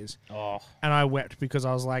in New Year's. Oh. And I wept because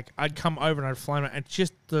I was like, I'd come over and I'd fly and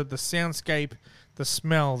just the soundscape, the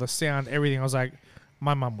smell, the sound, everything. I was like,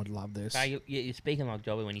 my mum would love this. So you're speaking like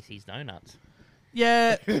Jobby when he sees donuts.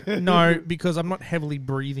 Yeah, no, because I'm not heavily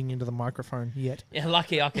breathing into the microphone yet. Yeah,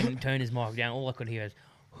 lucky I can turn his mic down. All I could hear is,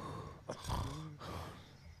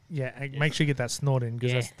 Yeah, and make sure you get that snort in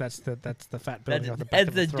because Yeah. that's the fat building that's, off the back that's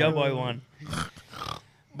of the the throat. Jobbo one.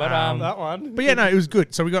 But That one. But yeah, no, it was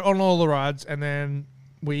good. So we got on all the rides and then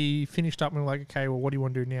we finished up and we were like, okay, well, what do you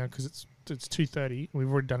want to do now? Because it's 2:30. We've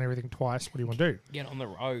already done everything twice. What do you want to do? get on the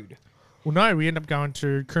road. Well, no, we end up going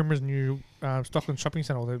to Coomera's new Stockland shopping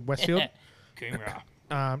centre, or the Westfield. Coomera.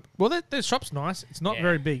 Well, the shop's nice. It's not Yeah.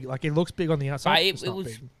 very big. Like it looks big on the outside. But It's it not was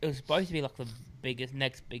big. it was supposed to be like the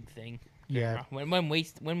next big thing. Yeah. When we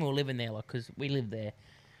were living there, like, because we lived there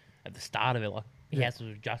at the start of it, like the Yeah. house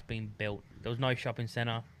was just being built. There was no shopping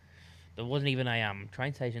centre. There wasn't even a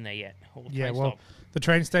train station there yet. Or Yeah, train well, stop. the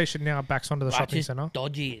train station now backs onto the Like, shopping just centre.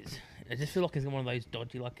 dodgy is. I just feel like it's one of those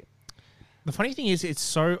dodgy, like The funny thing is, it's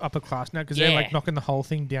so upper class now because they're like Yeah. knocking the whole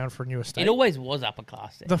thing down for a new estate. It always was upper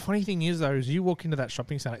class there. The funny thing is, though, is you walk into that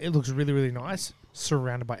shopping centre, it looks really, really nice,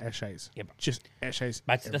 surrounded by Eshays. Yeah, but- Just Eshays.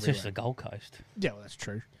 But that's just everywhere. the Gold Coast. Yeah, well, that's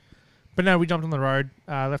true. But no, we jumped on the road,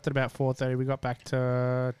 left at about 4:30. We got back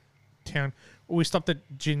to town. We stopped at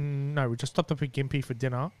we just stopped up at Gympie for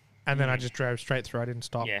dinner, and then I just drove straight through. I didn't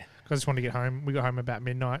stop Yeah. because I just wanted to get home. We got home about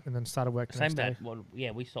midnight and then started work the Same next day. that. Well, yeah,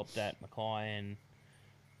 we stopped at Mackay and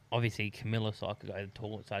obviously Camilla, so I could go to the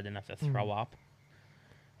toilet, so I didn't have to throw up.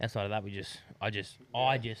 Outside of that, I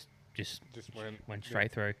just Just went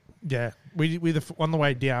straight through. Yeah, on the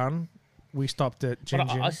way down, we stopped at Gin But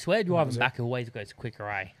Gin. I swear, was driving it? back always goes quicker,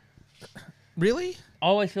 eh? Really? I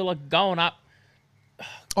always feel like going up.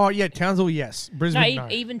 Oh yeah, Townsville, yes. Brisbane, no.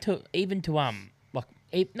 Even to even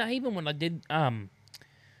when I did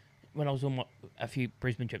when I was on a few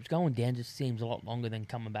Brisbane trips, going down just seems a lot longer than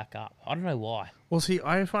coming back up. I don't know why. Well, see,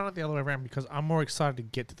 I find it the other way around because I'm more excited to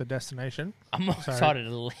get to the destination. I'm more Sorry. excited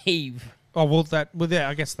to leave. Oh well, yeah,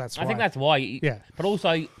 I guess that's why. I think that's why. Yeah. But also,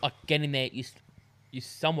 like getting there, you're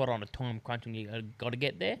somewhat on a time crunch when you got to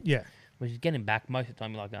get there. Yeah, Which is getting back most of the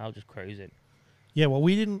time. You're like, I'll just cruise it. yeah. Well,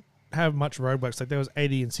 we didn't have much roadworks. Like there was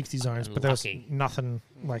 80 and 60 zones, but there was Lucky. nothing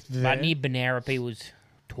like there. But near Banarapi was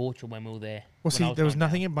torture when we were there. Well, when see, I there was going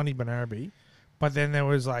nothing in Bundy Banarabi, but then there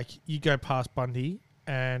was like, you go past Bundy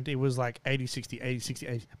and it was like 80, 60, 80, 60,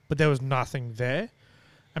 80, but there was nothing there.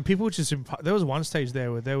 And people were just, there was one stage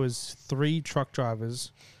there where there was 3 truck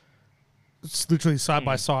drivers, literally side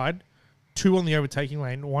by side, 2 on the overtaking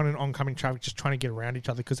lane, 1 in oncoming traffic, just trying to get around each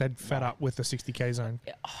other because they'd fed up with the 60k zone.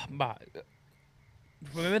 down. But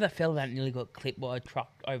remember that fella that nearly got clipped by a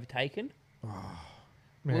truck overtaken? Man.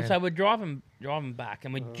 Well, so we're driving back,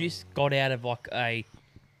 and we just got out of like a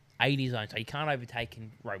 80 zone, so you can't overtake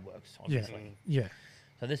in roadworks, yeah, obviously. yeah,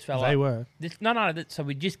 So this fella, they were. so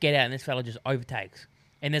we just get out, and this fella just overtakes,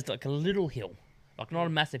 and there's like a little hill, like not a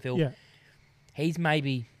massive hill. Yeah, He's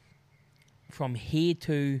maybe from here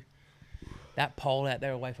to that pole out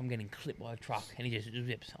there away from getting clipped by a truck, and he just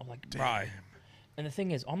zips. I'm like, bro. And the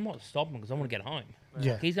thing is, I'm not stopping because I want to get home.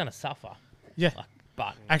 yeah, Like, he's gonna suffer. yeah. Like,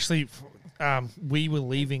 but Actually, we were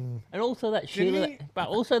leaving. and also that Sheila,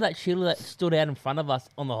 that stood out in front of us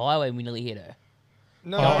on the highway, and we nearly hit her.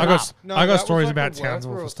 No, Oh, I got that was stories like about a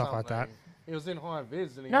Townsville worker for or stuff like that. something. He was in high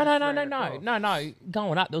vis. And he No, just no. ran across. No.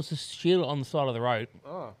 Going up, there was a Sheila on the side of the road.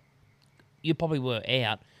 Oh. You probably were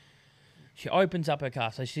out. She opens up her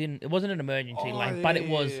car, so she didn't. It wasn't an emergency lane, but it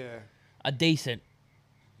was a decent,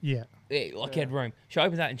 Yeah, had room. She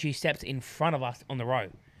opens that and she steps in front of us on the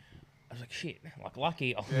road. I was like, shit. Like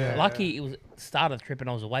lucky it was the start of the trip and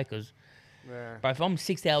I was awake. Cause, Yeah. but if I'm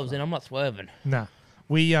 6 hours in, I'm not swerving. nah.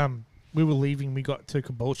 We were leaving. We got to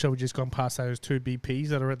Caboolture. We'd just gone past those 2 BPs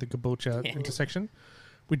that are at the Caboolture intersection.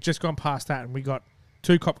 We'd just gone past that, and we got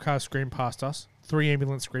 2 cop cars screamed past us, 3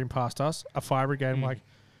 ambulance screamed past us, a fire brigade. I'm like,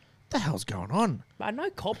 the hell's going on? But no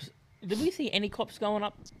cops. Did we see any cops going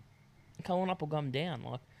up or going down?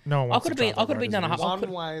 Like No one wants I could to have drive been that road, done is it?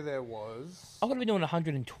 One way there was. I could be doing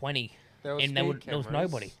 120, There was and there was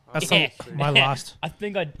nobody. That's Yeah. my last. I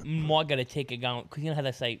think I might get a ticket going because you know how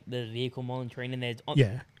they say there's vehicle monitoring and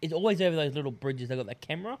Yeah, it's always over those little bridges. They got that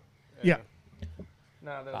camera. yeah.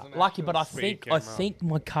 No, there was an Lucky, actual but I speed think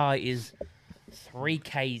camera. my car is 3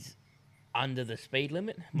 k's under the speed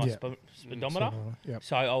limit, my Yeah. speedometer. Yep.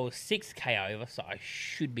 So I was 6k over, so I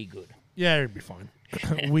should be good. Yeah, it'd be fine.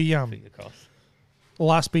 We Fingers crossed. the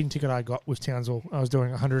last speeding ticket I got was Townsville. I was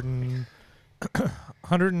doing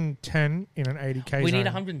 110 in an 80k We zone. need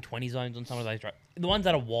 120 zones on some of those roads. The ones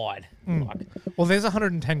that are wide. Like, Well, there's a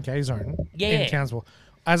 110k zone Yeah. in Townsville.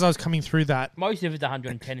 As I was coming through that, most of it's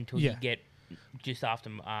 110 until Yeah. you get just after.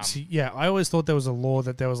 see, yeah, I always thought there was a law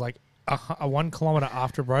that there was like a 1 kilometer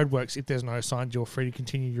after roadworks, if there's no signs, you're free to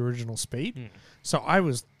continue your original speed. So I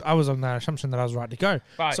was on that assumption that I was right to go.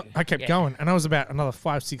 Right, So I kept yeah. going, and I was about another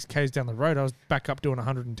 5-6 k's down the road. I was back up doing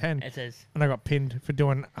 110, It says, and I got pinned for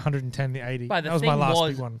doing 110 the 80. But the that was my thing last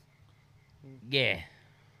was- big one. yeah.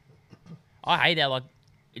 I hate that. Like,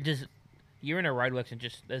 it just you're in a roadworks and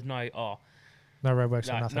just there's no No roadworks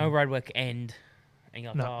or no, nothing. no roadwork end, and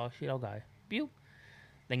you're like, No. oh shit, I'll go. Pew.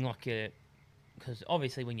 Then like because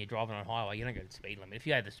obviously when you're driving on a highway, you don't go to the speed limit. If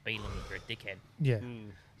you go to the speed limit, you're a dickhead. Yeah,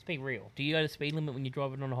 Let's be real. Do you go to the speed limit when you're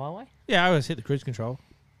driving on a highway? yeah. I always hit the cruise control.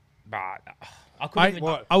 But I couldn't even.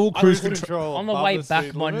 What? I will cruise control. control On the above way the back,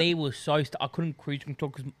 speed my limit? knee was so I couldn't cruise control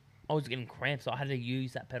because I was getting cramps. So I had to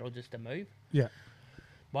use that pedal just to move. Yeah,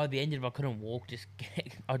 By the end of it, I couldn't walk.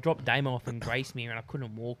 I dropped Damo off in Gracemere and I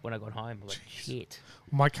couldn't walk when I got home. I was like, shit.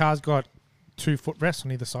 my car's got 2 footrests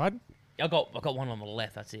on either side, I got one on the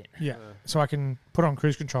left. That's it. Yeah. So I can put on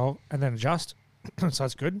cruise control and then adjust. So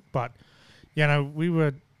that's good. But, you know, we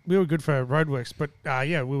were good for roadworks. But,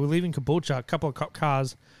 yeah, we were leaving Caboolture, a couple of cop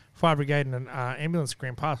cars, fire brigade and an ambulance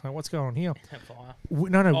ran past. Like, what's going on here? Fire.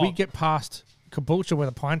 We get past Caboolture where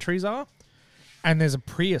the pine trees are, and there's a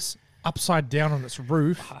Prius upside down on its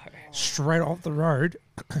roof, straight off the road,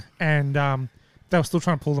 and they were still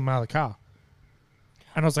trying to pull them out of the car.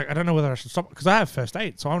 And I was like, I don't know whether I should stop, because I have first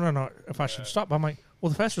aid, so I don't know if I should stop. I'm like, well,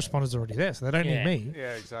 the first responder's already there, so they don't need me.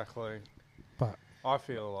 Yeah, exactly. But I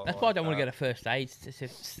feel a lot. That's like why I don't want to that. get a first aid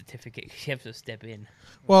certificate. 'Cause you have to step in.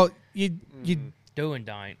 well, you Do and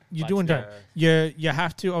don't. you but do and still. don't. You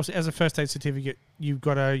have to. Obviously, as a first aid certificate, you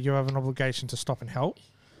have an obligation to stop and help.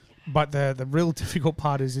 But the real difficult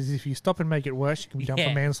part is if you stop and make it worse, you can be done for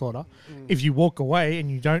Yeah. manslaughter. If you walk away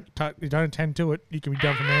and you don't attend to it, you can be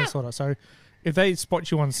done for manslaughter. So if they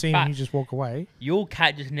spot you on scene and But- you just walk away, Your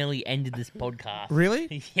cat just nearly ended this podcast.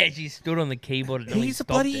 really? Yeah, she stood on the keyboard and nearly He's a stopped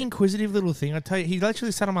bloody it. inquisitive little thing. I tell you, he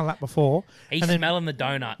literally sat on my lap before. He's and then- smelling the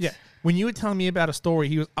donuts. Yeah, when you were telling me about a story,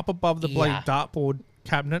 he was up above the bloody Yeah. dartboard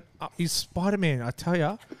cabinet. He's Spider-Man. I tell you,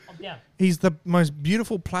 I'm down. he's the most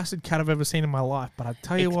beautiful placid cat I've ever seen in my life. But I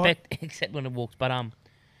tell you what, Except when it walks. But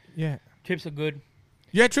yeah, trips are good.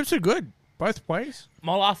 yeah, trips are good both ways.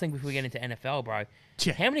 My last thing before we get into NFL, bro.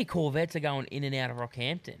 Yeah. How many Corvettes are going in and out of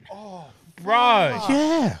Rockhampton? Oh, bro.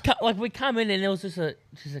 Yeah, Like we come in and there was just a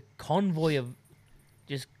convoy of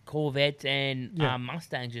just Corvettes and Yeah.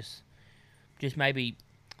 Mustangs just maybe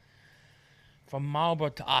from Marlborough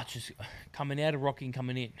to Arches coming out of Rocky and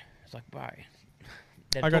coming in. It's like, bro,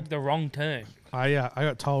 they I took got- the wrong turn. I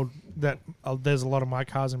got told that there's a lot of my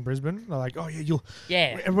cars in Brisbane. They're like, oh yeah, you'll.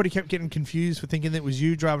 Yeah. Everybody kept getting confused for thinking that it was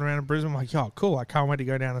you driving around in Brisbane. I'm like, oh, cool. I can't wait to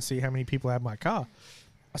go down and see how many people had my car.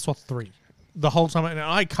 I saw 3 the whole time, and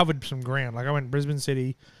I covered some ground. Like I went Brisbane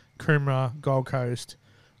City, Coomera, Gold Coast,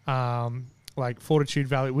 like Fortitude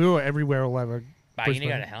Valley. We were everywhere all over. But you need to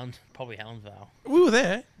go Brisbane. to probably Helensvale. We were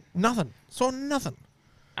there. Nothing. Saw nothing.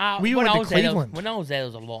 We when went I to was there, Cleveland. when I was there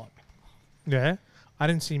was a lot. Yeah. I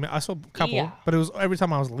didn't see. I saw a couple, Yeah. but it was every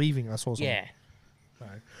time I was leaving, I saw something. Yeah.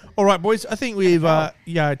 All right, boys. I think we've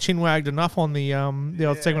chin wagged enough on the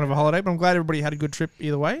old segment of a holiday, but I'm glad everybody had a good trip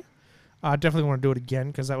either way. I definitely want to do it again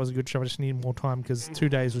because that was a good trip. I just needed more time because 2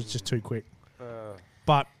 days was just too quick.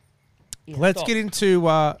 But Yeah, let's stop. get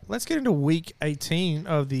into week 18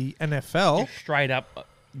 of the NFL. Just straight up,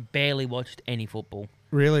 barely watched any football.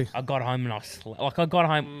 Really? I got home and I slept. Like I got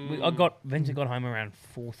home, Vincent got home around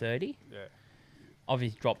 4:30. Yeah.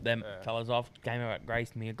 Obviously dropped them fellas off. Came out,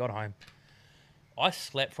 graced me. I got home. I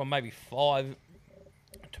slept from maybe 5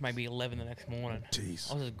 to maybe 11 the next morning. Jeez.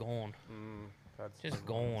 I was just gone, That's just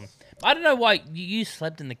gone. I don't know why you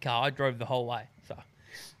slept in the car. I drove the whole way. So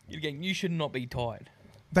again, you should not be tired.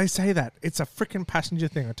 They say that it's a freaking passenger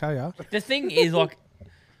thing. I tell you. The thing is, like,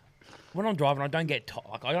 when I'm driving, I don't get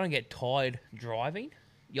I don't get tired driving.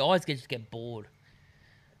 Your eyes just get bored.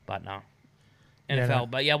 But no, Yeah, NFL. no.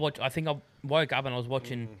 But yeah, I think I woke up and I was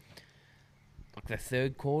watching like the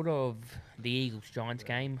third quarter of the Eagles Giants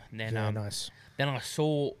game. And then Yeah, nice. then I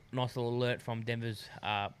saw a nice little alert from Denver's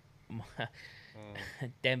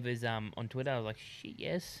Denver's on Twitter. I was like, shit,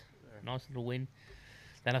 yes, nice little win.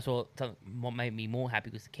 Then I saw what made me more happy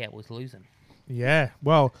was the Cowboys losing. Yeah.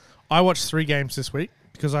 Well, I watched 3 games this week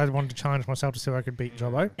because I wanted to challenge myself to see if I could beat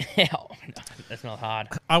Jobbo. Oh, no, that's not hard.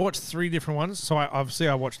 I watched 3 different ones. So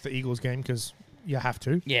I watched the Eagles game because you have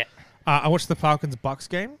to. Yeah. I watched the Falcons-Bucks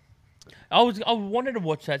game. I wanted to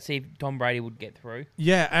watch that, see if Tom Brady would get through.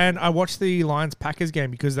 Yeah, and I watched the Lions-Packers game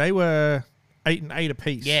because they were 8-8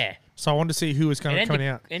 apiece. Yeah. So I wanted to see who was It going to come ended,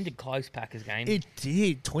 out. ended close Packers game. It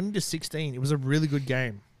did, 20-16. It was a really good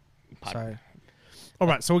game. But So, all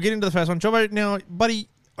right, so we'll get into the first one. Jobbo, now, buddy,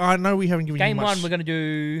 I know we haven't given game you much. 1, we're going to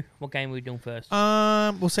do... What game are we doing first?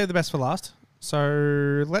 We'll save the best for last.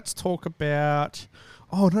 So let's talk about...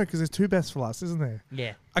 Oh, no, because there's 2 best for last, isn't there?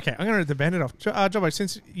 Yeah. Okay, I'm going to band it off. Jobbo,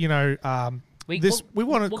 since, we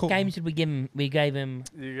want to What call... games did we give him? We gave him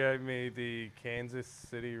You gave me the Kansas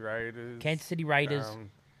City Raiders. Kansas City Raiders,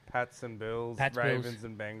 Pats and Bills, Pats, Ravens Bills.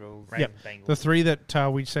 and Bengals. Ravens, Bengals. The 3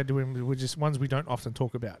 that we said to him were just ones we don't often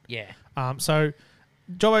talk about. Yeah. So,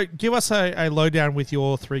 Jobbo, give us a lowdown with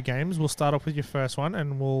your 3 games. We'll start off with your first one,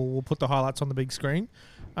 and we'll put the highlights on the big screen.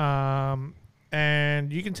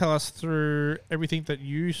 And you can tell us through everything that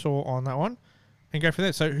you saw on that one, and go for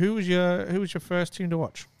that. So, who was your first team to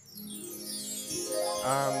watch?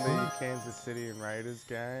 The Kansas City and Raiders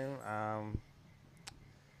game.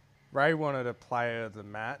 Ray wanted a player of the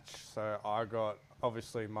match, so I got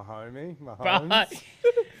obviously Mahomes. Right.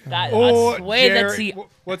 I Or swear that's Jarek- the...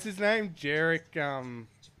 what's his name? Jarek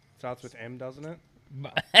Starts with M, doesn't it?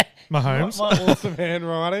 Mahomes. My awesome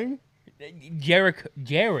handwriting.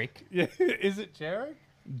 Jarek. Yeah, is it Jarek?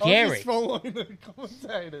 I was Jarek. just following the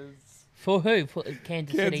commentators. For who? For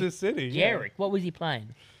Kansas City. Kansas City. Yeah. Jarek. What was he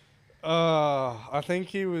playing? I think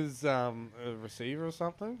he was a receiver or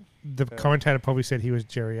something. The commentator probably said he was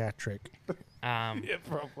geriatric. Yeah, Who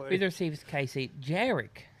probably. the receivers KC? Jarek.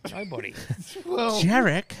 Nobody. Well,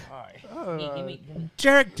 Jarek? Give me.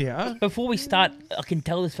 Jarek, dear. Before we start, I can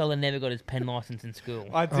tell this fella never got his pen license in school.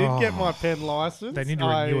 I did get my pen license. They need to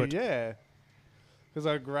renew it. Yeah. Because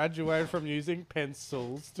I graduated from using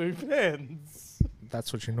pencils to pens.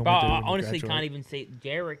 That's what you But normally do. I when you honestly graduate. can't even see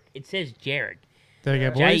Jarek. It says Jarek. There you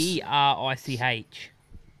go, boys. Jerich.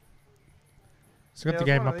 So got Yeah, the it was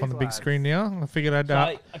game one of up on the these big lads. screen now. I figured I'd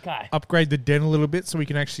So, okay. upgrade the den a little bit so we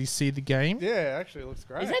can actually see the game. Yeah, actually, it looks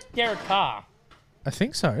great. Is that Derek Carr? I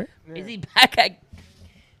think so. Yeah. Is he back at...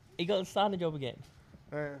 He got starting the job again.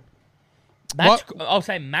 Yeah. I'll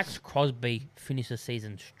say Max Crosby finished the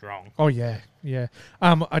season strong. Oh yeah, yeah.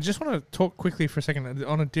 I just want to talk quickly for a second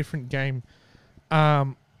on a different game.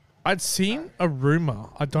 I'd seen a rumor.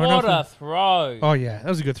 I don't know. What a If throw. oh yeah, that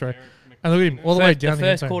was a good throw. And look at him all the way down the the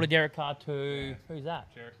end first zone. quarter, Derek Carr to... Who's that?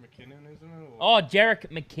 Jarek McKinnon, isn't it? Oh,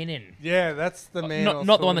 Jarek McKinnon. Yeah, that's the man. I was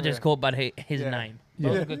Not the one that talking just about. called, but his Yeah. name. Yeah.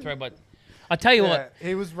 That was a good throw, but... I tell you what,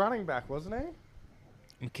 He was running back, wasn't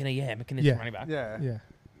he? McKinnon's Yeah. running back. Yeah. Yeah,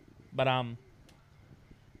 But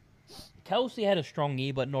Kelsey had a strong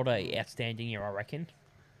year, but not a outstanding year, I reckon.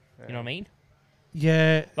 You know what I mean?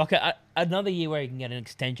 yeah. Like another year where he can get an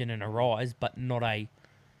extension and a rise, but not a.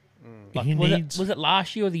 Like, He was, needs was it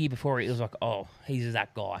last year or the year before? It was like, oh, he's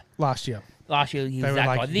that guy. last year. Last year he They was were that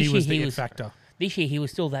like guy. he was the it factor. This year he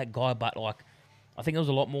was still that guy, but like, I think it was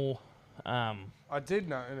a lot more. I did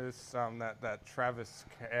notice that Travis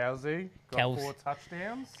Kelce got Kels. 4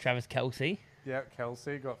 touchdowns. Travis Kelsey. Yeah,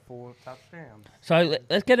 Kelsey got 4 touchdowns. So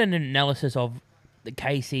let's get an analysis of the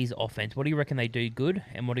KC's offense. What do you reckon they do good,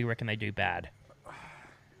 and what do you reckon they do bad?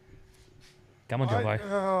 Come on,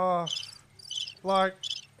 Jumbo. Like,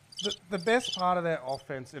 the best part of their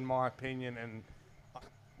offense, in my opinion, and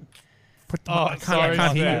I sorry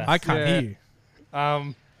can't hear you. about I can't that. hear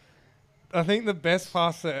you. I think the best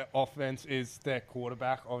part of their offense is their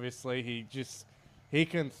quarterback. Obviously, he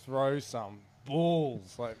can throw some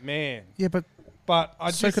balls, like, man. Yeah, but But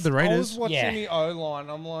So could the I Raiders. was watching Yeah. the O line.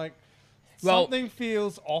 I'm like, Well- something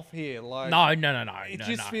feels off here. Like, No. it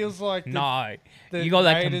just feels like no. the You got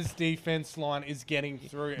that Raiders defense line is getting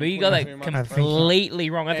through. But you got that too much completely pressure. completely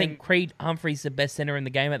wrong. I think And- Creed Humphrey's the best center in the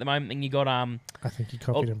game at the moment. And you got I think you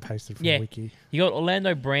copied Oh, and pasted from yeah. Wiki. you got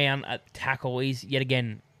Orlando Brown at tackle. He's yet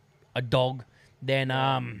again a dog. Then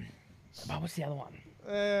what's the other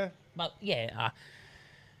one? But yeah,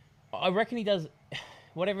 I reckon he does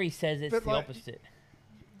whatever he says. It's But, the like, opposite.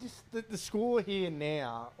 Just the score here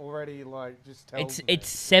now already like just tells me. It's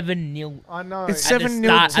 7-0. I know. It's At the 7-0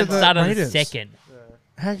 start, to at the the start of the Raiders. second.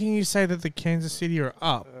 How can you say that the Kansas City are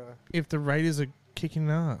up if the Raiders are kicking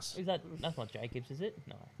ass? Is that's not Jacobs, is it?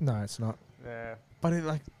 No. No, it's not. Yeah. But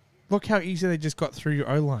look how easy they just got through your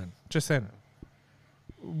O line just then.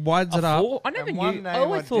 Widens it A up. four? I never And one knew. name I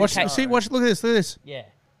always I thought. did Watch, know. see, watch. Look at this. Look at this. Yeah.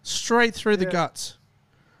 Straight through the Yeah. guts.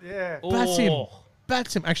 Yeah. Bats him. Oh.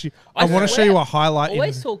 Bats him. Actually, I I want to show swear- you a highlight.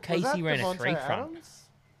 Always saw Was Casey that ran a Devontae 3 front. Adams?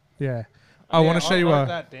 Yeah. I want to show you wrote a.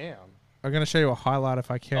 that down. I'm going to show you a highlight if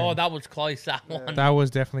I can. Oh, that was close. That one. That was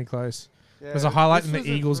definitely close. Yeah, There's a highlight this in the was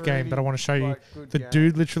a Eagles game that I really, want to show you. like, good The game.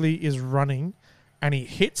 dude literally is running, and he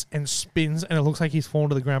hits and spins, and it looks like he's fallen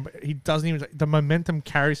to the ground, but he doesn't even. The momentum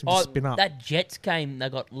carries him to spin up. That Jets game, they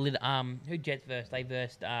got lit. Who Jets versed?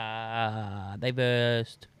 They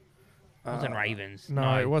versed. Wasn't Ravens.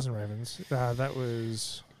 No, it wasn't Ravens. That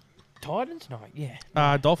was Titans. No,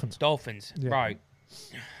 yeah. Dolphins. Dolphins, Yeah. bro.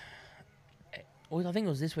 Well, I think it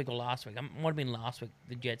was this week or last week. It might have been last week.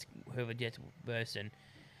 The Jets, whoever Jets versed, and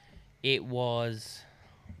it was,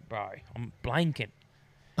 bro. I'm blanking.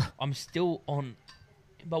 I'm still on,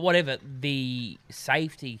 but whatever. The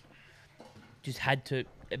safety just had to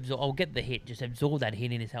absorb. I'll get the hit. Just absorb that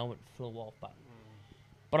hit, and his helmet flew off.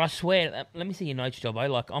 But I swear, let me see your notes, Jobbo.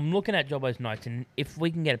 Like, I'm looking at Jobbo's notes, and if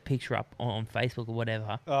we can get a picture up on Facebook or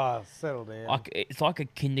whatever, Oh, settle down. like it's like a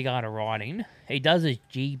kindergarten writing. He does his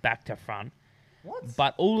G back to front, What?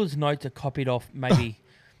 but all his notes are copied off maybe,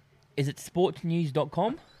 is it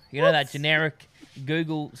sportsnews.com? You know, that generic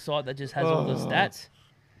Google site that just has all the stats?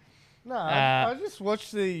 No, I just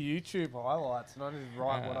watched the YouTube highlights and I just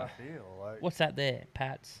write what I feel. Like, What's that there?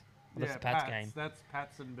 Pats? That's the Pats game. That's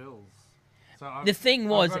Pats and Bills. So The thing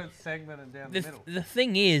was- I've got it segmented down the middle. The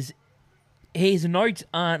thing is, his notes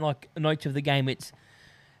aren't like notes of the game. It's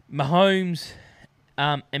Mahomes,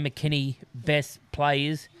 and McKinney best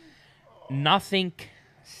players. Nothing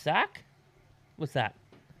sack? What's that?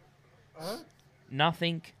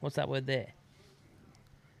 Nothing. What's that word there?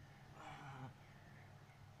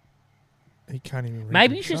 He can't even read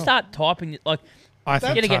Maybe you should himself. start typing it. Like, I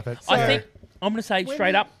think gonna type get, it. I So- think I'm gonna say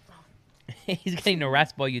straight up. He's getting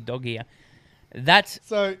harassed by your dog here. That's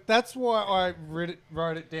So that's why I wrote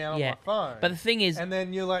it down yeah. on my phone. But the thing is, And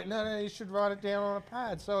then you're like, no, you should write it down on a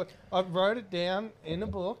pad. So I wrote it down in a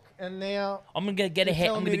book, and now I'm gonna get You're ahead.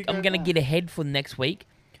 telling me to I'm go gonna back. get ahead for next week.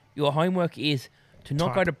 Your homework is to not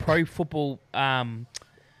go Type. to Pro Football.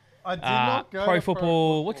 I did not go Pro to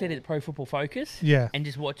Football. What's it? Pro Football Focus. Yeah. And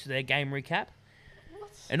just watch their game recap.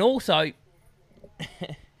 And also,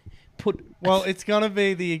 put. Well, it's gonna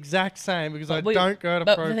be the exact same because I But don't go to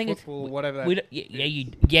but pro the thing is, football or whatever. We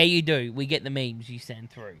yeah, you do. We get the memes you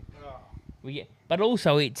send through. But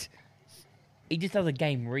also, he just does a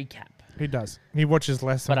game recap. He does. He watches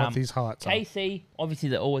less than But, what these highlights are. KC, obviously,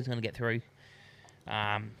 they're always going to get through.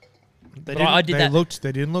 They, but I did that.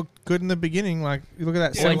 They didn't look good in the beginning. Like you look at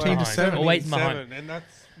that, Always 17 to behind. 7. Always behind. and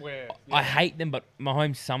that's where I hate them, but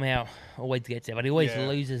Mahomes somehow always gets there. But he always Yeah.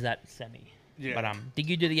 loses that semi. Yeah. But did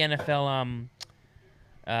you do the NFL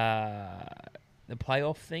the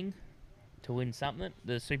playoff thing to win something?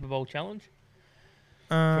 The Super Bowl challenge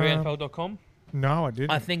through NFL.com. No, I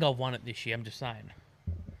didn't. I think I've won it this year. I'm just saying.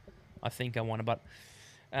 I think I won it, but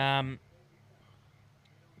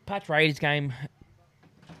Pats Raiders game.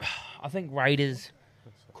 I think Raiders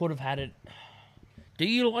could have had it. Do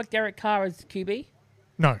you like Derek Carr as QB?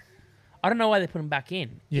 no, I don't know why they put him back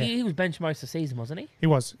in. Yeah. He was benched most of the season, wasn't he? he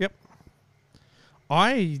was. Yep.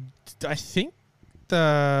 I think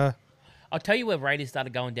the I'll tell you where Raiders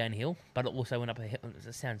started going downhill, but it also went up a hill.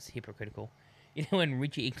 It sounds hypocritical. You know when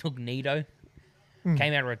Richie Incognito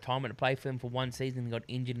came out of retirement to play for them for one season and got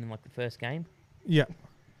injured in like the first game? yeah.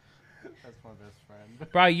 That's my best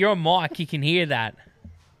friend. Bro, you're on mic. You can hear that.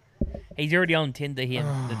 He's already on Tinder here,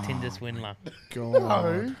 the Tinder swindler.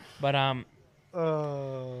 God. But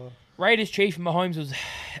Raiders chief Mahomes was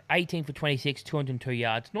 18 for 26, 202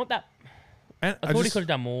 yards. Not that. And I thought he could have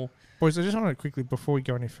done more. boys, I just want to quickly before we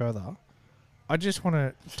go any further, I just want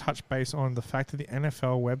to touch base on the fact that the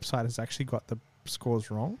NFL website has actually got the scores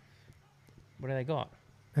wrong. What do they got?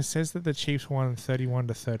 It says that the Chiefs won 31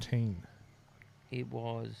 to 13. It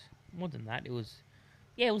was more than that. It was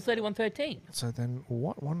 31-13. So then,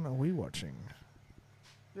 what one are we watching?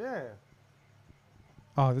 Yeah.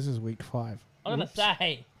 Oh, this is week 5. I'm gonna Whoops.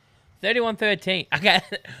 say 31-13. Okay,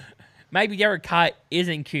 maybe Derek Carr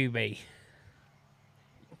isn't QB.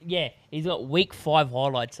 Yeah, he's got week 5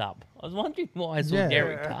 highlights up. I was wondering why I saw Yeah.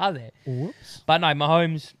 Derek Carr there. Whoops. But no,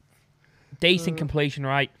 Mahomes, decent completion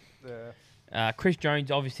rate. Yeah. Chris Jones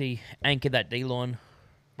obviously anchored that D-line.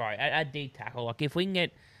 Right, at D tackle. Like, if we can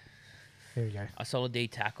get Here we go. a solid D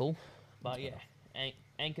tackle. But yeah,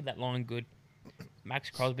 anchored that line good. Max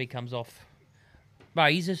Crosby comes off. Bro,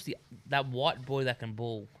 he's just that white boy that can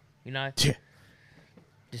ball. You know? Yeah.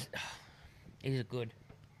 Just, he's good.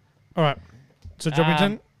 All right. So,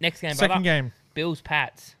 Jobbington, Next game, second brother. game. Bills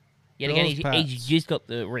Pats. Yet again, Bills, he's Pats. just got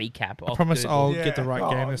the recap. I promise I'll get the right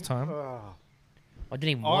game Oh, this time. I didn't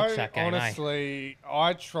even watch I that game, honestly,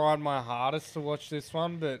 I tried my hardest to watch this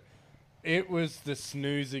one, but it was the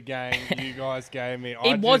snoozer game you guys gave me.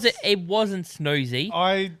 It wasn't snoozy.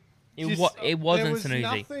 It wasn't there was snoozy.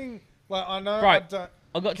 Nothing, like, I know Right. I don't,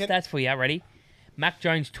 I've got stats for you. Ready? Mac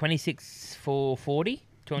Jones, 26 for 40,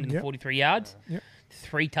 243 yards. Yep.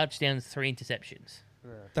 3 touchdowns, 3 interceptions.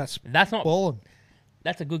 That's That's not. balling.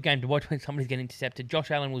 That's a good game to watch when somebody's getting intercepted.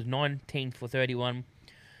 Josh Allen was 19 for 31,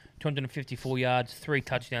 254 yards, 3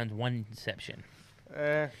 touchdowns, 1 interception.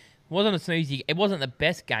 Wasn't a snoozy. It wasn't the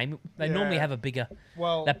best game. They normally Yeah. have a bigger.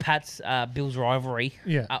 well, That Pats Bills rivalry.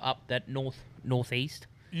 Yeah. Up that northeast.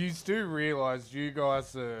 you do realise you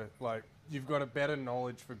guys are, like, you've got a better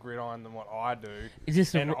knowledge for gridiron than what I do. Is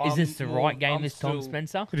this And the I'm right game I'm this time, still-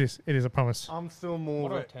 Spencer? It is. It is, I promise. I'm still more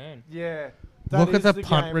What of a a return. Yeah. Look that at is the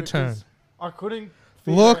punt game return. because I couldn't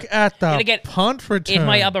figure Look out- at the Gonna get- punt return. Is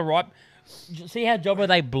my other right? See how Jobber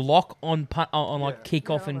they block on punt, on like Yeah.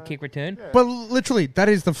 kickoff Yeah, I and know. kick return? Yeah. But literally, that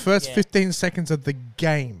is the first Yeah. 15 seconds of the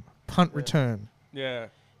game. Punt return. Yeah.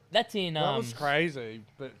 That's in That was crazy,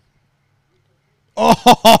 but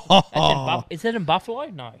Oh, is it in Buffalo?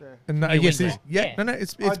 No. and no, New yes, it is. England. Yeah, Yeah. no, no,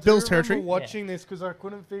 it's I Bill's do remember territory. watching this because I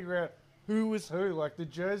couldn't figure out who was who. Like the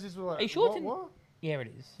jerseys were like, Are you sure it's what? in- what? Yeah,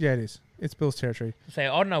 it is. Yeah, it is. It's Bill's territory. So I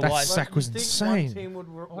don't know That's why. Sack you was think insane. One team would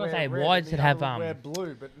gonna wear say, red why and does the it have, other would wear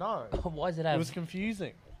blue, but no, Why is it it have was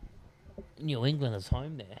confusing. New England as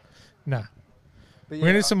home there? Nah. But We're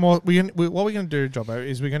gonna do some more. What we're gonna do, Jobbo,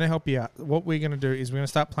 is we're gonna help you out. What we're gonna do is we're gonna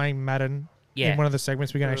start playing Madden. Yeah. In one of the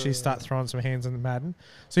segments, we're gonna actually start throwing some hands in the Madden,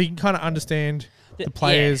 so you can kind of understand Yeah. the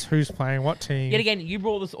players, who's playing, what team. Yet again, you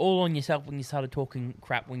brought this all on yourself when you started talking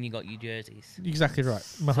crap when you got your jerseys. Exactly right.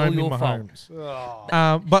 all Mahomes, your fault. Mahomes.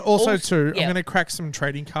 Oh. But also, Also- too, yeah. I'm going to crack some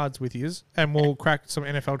trading cards with yous, and we'll crack some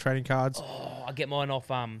NFL trading cards. Oh, I get mine off.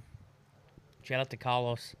 Shout out to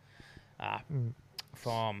Carlos,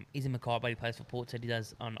 from Izzy Mackay, but he plays for Port. Said he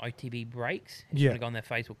does on OTB breaks. If you Yeah. want to go on their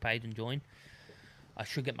Facebook page and join. I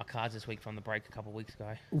should get my cards this week from the break a couple of weeks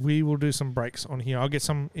ago. We will do some breaks on here. I'll get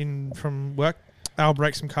some in from work. I'll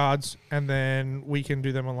break some cards, and then we can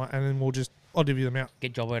do them online, and then I'll divvy them out.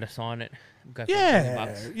 Get Jobbo to sign it. Go for Yeah,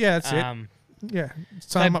 $20. yeah, that's it. Yeah,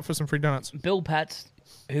 sign them so- up for some free donuts. Bill Pats,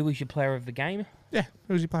 who was your player of the game? Yeah,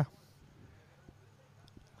 who's your player?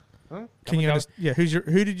 Huh? Can you go-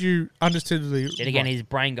 who did you understandably? Yet again, like? his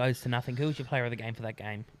brain goes to nothing. Who was your player of the game for that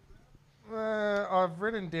game? I've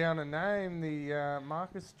written down a name, the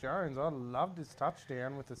Marcus Jones. I loved his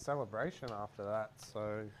touchdown with the celebration after that.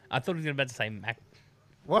 So I thought he was about to say Mac.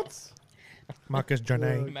 what? Marcus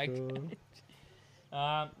Johnny. Mac.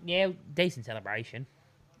 Yeah, decent celebration.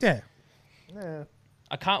 Yeah, Yeah.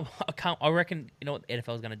 I reckon, you know what the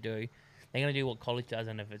NFL is going to do? They're going to do what college does,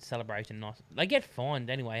 and if it's celebration, nice. They get fined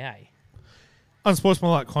anyway, hey?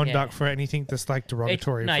 unsportsmanlike conduct Yeah. for anything that's like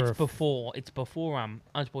derogatory. It's before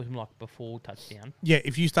unsportsmanlike before touchdown. Yeah,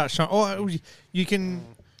 if you start showing, you can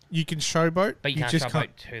showboat, But you can't just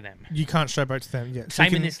showboat to them. You can't showboat to them. Yeah, So you Same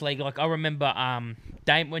in can- this league. Like I remember,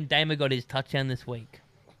 when Damer got his touchdown this week,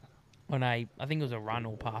 on I think it was a run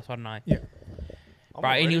or pass. I don't know. Yeah,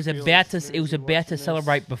 Right, and he was about to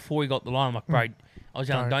celebrate before he got the line. I'm like, bro, I was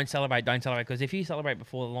yelling, don't celebrate, because if you celebrate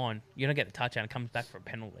before the line, you don't get the touchdown. It comes back for a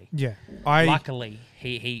penalty. yeah. Luckily,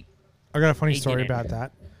 he I got a funny He story didn't. about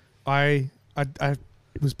that. I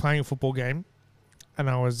was playing a football game, and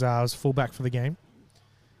I was fullback for the game,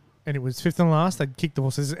 and it was fifth and last. They kicked the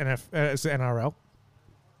ball. So this is it's the NRL.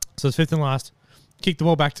 So it's fifth and last. Kicked the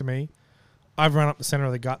ball back to me. I've run up the center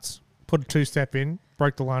of the guts, put a two-step in,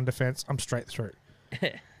 broke the line of defense. I'm straight through.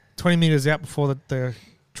 20 meters out before the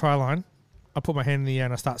try line, I put my hand in the air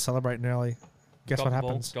and I start celebrating early. Guess Drop what the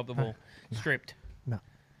happens? Ball, drop the ball. Stripped. No.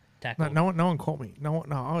 Tackled. No one caught me. No,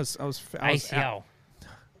 I was out. ACL.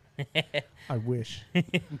 I wish.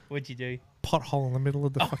 What'd you do? Pothole in the middle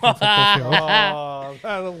of the fucking football field. Oh,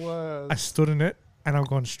 that the worst. I stood in it and I've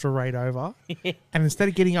gone straight over. And instead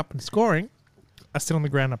of getting up and scoring, I sit on the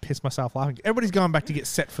ground and I piss myself laughing. Everybody's going back to get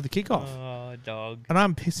set for the kickoff. Oh, dog. And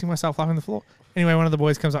I'm pissing myself laughing on the floor. Anyway, one of the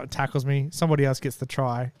boys comes up and tackles me. Somebody else gets the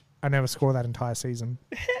try. I never score that entire season.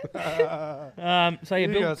 So yeah, You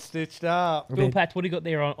Bill, got stitched up. Bill Pats, what do you got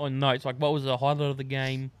there on notes? Like, what was the highlight of the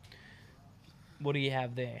game? What do you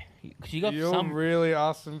have there? Because you got You're some, really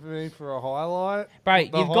asking me for a highlight? bro. The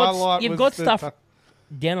You've highlight got was got the stuff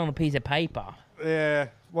down on a piece of paper. Yeah.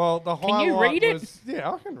 Well, the Can highlight you read it? was...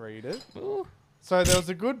 Yeah, I can read it. Ooh. So there was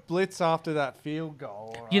a good blitz after that field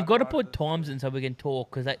goal. You've right? got to Like, put times in so we can talk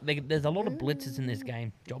because there's a lot of blitzes in this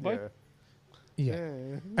game, Jobbo. Yeah. Yeah.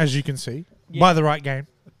 Yeah. As you can see. Yeah. By the right game.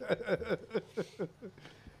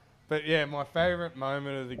 But yeah, my favourite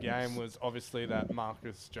moment of the game was obviously that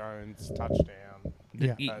Marcus Jones touchdown.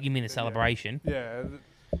 Yeah. You mean a celebration? Yeah,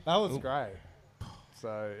 that was great.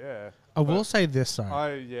 So yeah, I will But say this, though.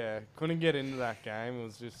 I couldn't get into that game. It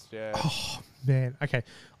was just Man, okay.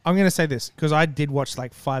 I'm going to say this because I did watch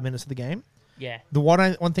like 5 minutes of the game. Yeah. The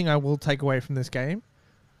one thing I will take away from this game,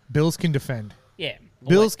 Bills can defend. Yeah.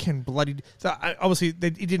 Bills can bloody... So obviously, it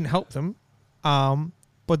didn't help them,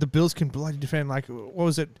 but the Bills can bloody defend. Like, what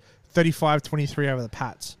was it? 35-23 over the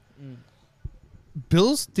Pats.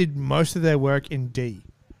 Bills did most of their work in D.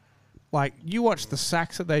 Like, you watch the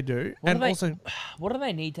sacks that they do, What and do they- also... What do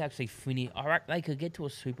they need to actually finish? I reckon they could get to a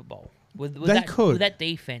Super Bowl with They that, could. with that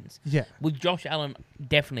defense. Yeah. With Josh Allen,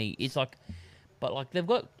 definitely. It's like, but like they've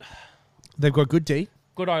got They've got good D,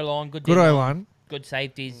 good O-line, good good D-line, O-line, good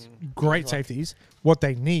safeties. great Like- safeties. What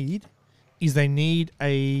they need is they need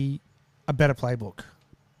a better playbook.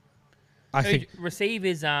 I think... Receive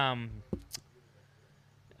is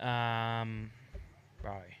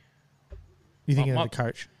bro. You thinking my- of the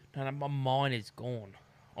coach? No, my mind is gone.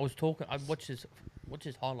 I watched his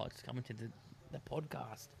highlights coming to the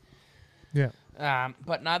podcast. Yeah.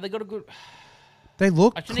 But no, they got a good. They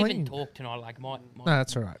look I shouldn't clean. even talk tonight. Like my No,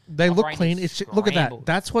 that's all right. They My look brain clean. is Look at that. scrambled.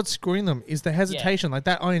 That's what's screwing them is the hesitation. Like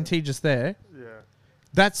that INT just there. yeah.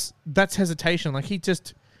 That's hesitation. Like he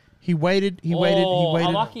waited. He Oh, waited.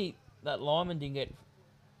 I'm lucky that lineman didn't get.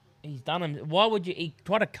 He's done him. Why would you? He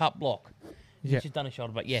tried a cut block. Yeah. He's just done a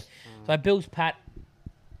shot, but yeah. So Bill's Pat.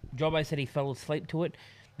 Jobbo said he fell asleep to it.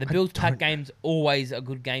 The Bills-Pack game's always a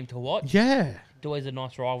good game to watch. Yeah. It's always a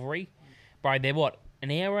nice rivalry. Bro, they're what? An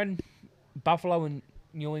hour and Buffalo and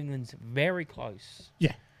New England's very close.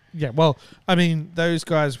 Yeah. Yeah. Well, I mean, those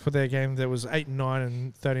guys for their game, there was 8-9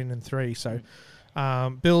 and 13-3. So,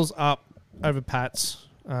 Bills up over Pats,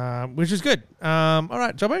 which is good. All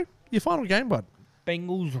right, Jobbo, your final game, bud.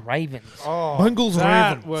 Bengals-Ravens. Oh, Bengals that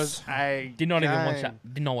Ravens. was a Did not even watch game.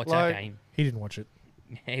 that. Did not watch Like- that game. He didn't watch it.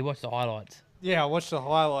 He watched the highlights. Yeah, I watched the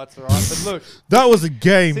highlights, all right. But look, That was a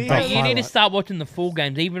game. See, but Hey, You need to highlight. start watching the full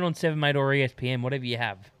games, even on 7 Mate or ESPN, whatever you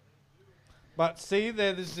have. but see,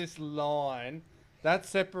 there's this line that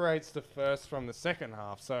separates the first from the second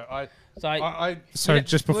half. So I So yeah,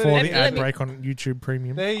 just before let the me- ad me- break on YouTube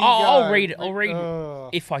Premium. there you I'll go. read it. I'll read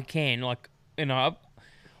Oh. if I can. Like, you know,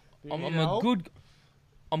 Do I'm you a need help? good.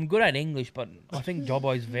 I'm good at English, but I think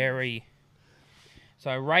Jobbo's very.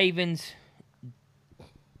 So Ravens,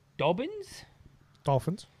 Dobbins?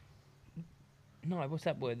 Dolphins. No, what's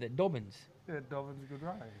that word? That Dobbins. Yeah, Dobbins good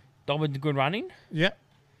running. Dobbins good running. Yep.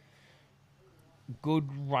 Good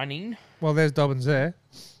running. Well, there's Dobbins there.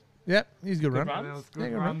 Yep, he's a good Good runner. run. There was Yeah, good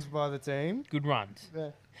good runs by the team. Good runs.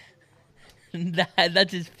 Yeah.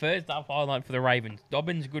 That's his first up highlight for the Ravens.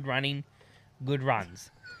 Dobbins good running, good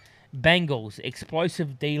runs. Bengals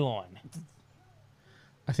explosive D line.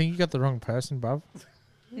 I think you got the wrong person, bruv.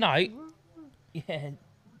 No. Yeah.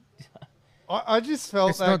 I just felt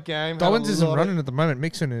It's that not- game. Dobbins had a isn't lot running at the moment.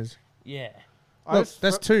 Mixon is. Yeah. I Look, just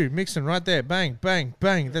that's fe- two. Mixon right there. Bang, bang,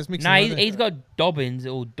 bang. There's Mixon No, right he's, there. he's got Dobbins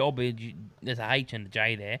or Dobbage. There's a H and a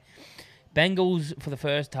J there. Bengals for the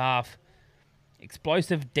first half.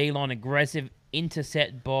 Explosive D line, aggressive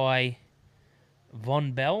intercept by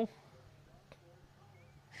Von Bell.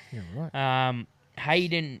 Yeah, right.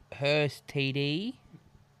 Hayden Hurst TD.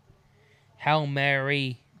 Hail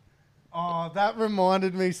Mary. Oh, that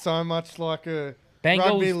reminded me so much like a Bengals.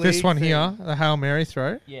 rugby league This one thing. here, the Hail Mary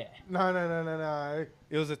throw. Yeah. No.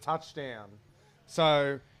 It was a touchdown.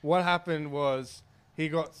 So what happened was he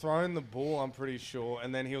got thrown the ball, I'm pretty sure,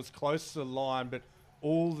 and then he was close to the line, but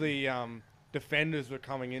all the defenders were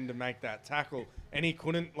coming in to make that tackle, and he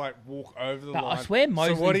couldn't like walk over the But I line. swear so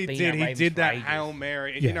Mosley's what he been did, at he Ravens did for that ages. Hail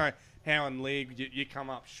Mary. And Yeah. you know how in league you come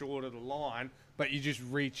up short of the line, but you just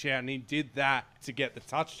reach out, and he did that to get the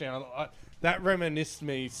touchdown. That reminisced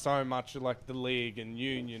me so much of like the league and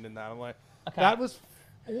union and that. I'm like, Okay. that was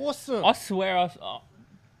awesome. I swear, Joe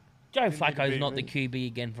Didn't need to Flacco's beat not me. the QB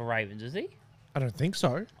again for Ravens, is he? I don't think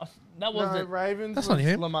so. That was No, it. Ravens That's was not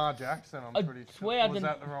him. Lamar Jackson, I I'm pretty sure. swear I Or was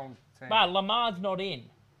didn't- that the wrong team? But Lamar's not in.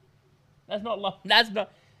 That's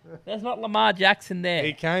not Lamar Jackson there.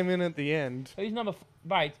 He came in at the end. Who's number?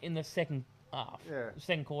 Right in the second half. Yeah.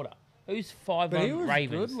 Second quarter. Who's 5 But he on was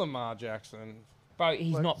Ravens? good, Lamar Jackson. Bro,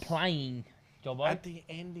 he's Like- not playing. Jobbo. At the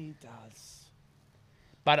end, he does.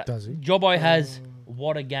 But Does he? Jobbo has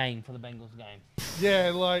what a game for the Bengals game.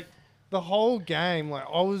 Yeah, like the whole game, like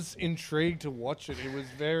I was intrigued to watch it. It was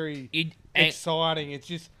very And exciting. It's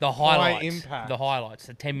just the high highlights. impact. The highlights.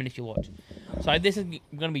 The 10 minutes you watch. So this is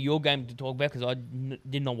going to be your game to talk about because I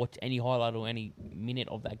did not watch any highlight or any minute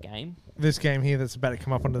of that game. This game here that's about to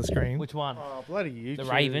come up onto the screen. Which one? Oh, bloody YouTube. The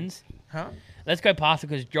Ravens. Huh? Let's go past it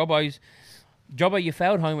because Jobbo, you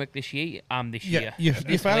failed homework this year. This Yeah, year. you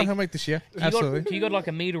This failed week. homework this year. You Absolutely. Got, you got like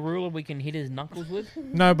a meter ruler we can hit his knuckles with?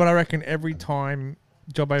 No, but I reckon every time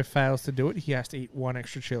Jobbo fails to do it, he has to eat one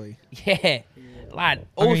extra chili. Yeah. Lad,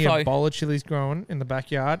 I'm gonna get also, a bowl of chilies growing in the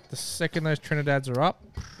backyard. The second those Trinidad's are up,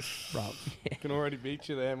 rub. Can already beat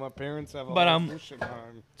you there. My parents have a But, lot of bush at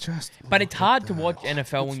home. Just. but it's hard to watch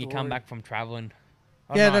NFL when you story. come back from traveling.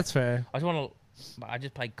 I don't Yeah, know. that's fair. I just want to. I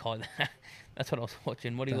just played COD. That's what I was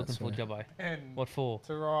watching. What are you That's looking for, fair. Jobbo? And What for?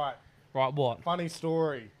 to right, Right, what? funny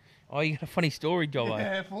story. Oh, you got a funny story, Jobbo.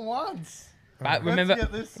 Yeah, for once. But Let's remember,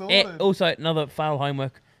 get this sorted. also another fail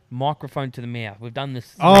homework. Microphone to the mouth. We've done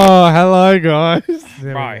this. Oh, hello, guys.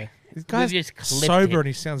 There Bro, we go. This guy's just clipped sober him. and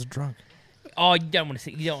he sounds drunk. Oh, you don't want to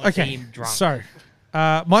see. You don't want to see Okay, him drunk. so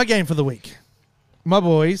my game for the week, my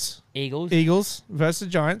boys, Eagles Eagles versus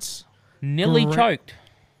Giants, nearly Great. choked.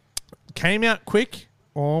 came out quick,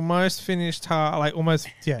 almost finished hard, like almost,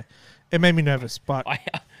 yeah. It made me nervous, but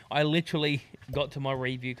I literally got to my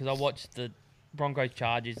review because I watched the Broncos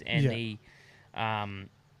Chargers and Yeah. the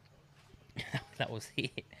that was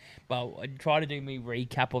it. But I tried to do me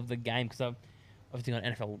recap of the game because I'm obviously on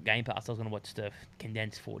NFL Game Pass. I was going to watch the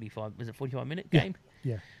condensed 45-minute Yeah. game?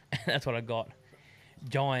 yeah. That's what I got.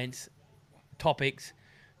 Giants topics.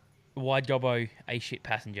 Why Jobbo a shit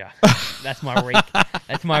passenger? That's my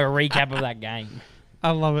that's my recap of that game.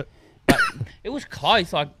 I love it. It was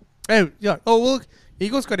close. Like Oh, yeah. Oh, well, look,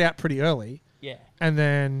 Eagles got out pretty early, Yeah. And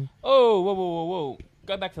then Oh, whoa.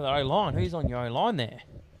 Go back to the O-line. Who's on your O-line there?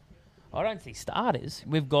 I don't see starters.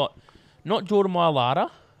 We've got not Jordan Mailata,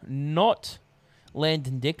 not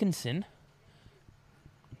Landon Dickinson,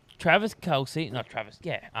 Travis Kelce. Not Travis,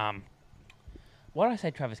 yeah. Why did I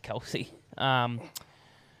say Travis Kelce?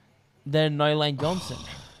 Then no Lane Johnson.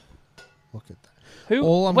 look at that. Who?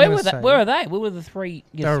 All I'm where gonna were they? say- Where are they? Where were the three?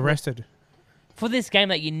 They're arrested. For this game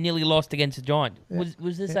that you nearly lost against the Giants. Yeah.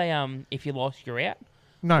 Was this a if you lost you're out?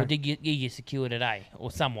 No, Or did you secure today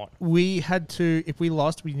or somewhat? we had to. If we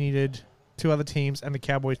lost, we needed 2 other teams and the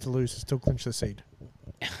Cowboys to lose to still clinch the seed.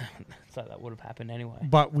 So that would have happened anyway.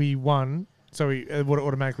 But we won, so it would have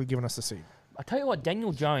automatically given us the seed. I tell you what,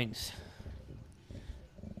 Daniel Jones.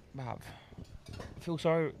 Bruv, I feel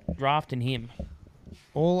so drafting him.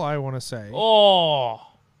 All I want to say. Oh,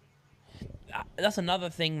 that's another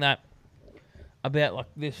thing that about like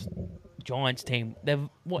this Giants team. They've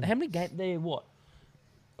what? How many games? They're what?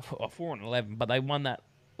 4-11, but they won that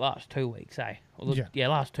last 2 weeks, eh? Or Yeah.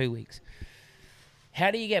 Last 2 weeks. How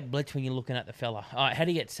do you get blitzed when you're looking at the fella? How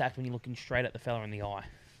do you get sacked when you're looking straight at the fella in the eye?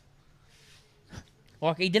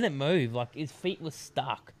 Like, he didn't move. Like, his feet were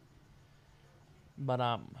stuck. But,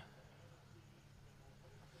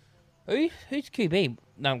 who's QB?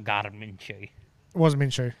 No, Gardner Minshew. It wasn't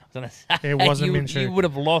Minshew. I was gonna say, It wasn't Minshew. You would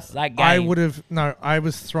have lost that game. I would have. No, I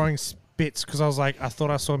was throwing spits because I was like, I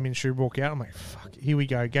thought I saw Minshew walk out. I'm like, fuck, here we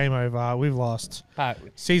go. Game over. We've lost. Can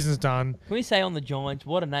Season's done. we say on the Giants,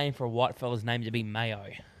 what a name for a white fella's name to be Mayo.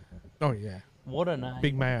 Oh, yeah. What a name.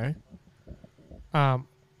 Big Mayo.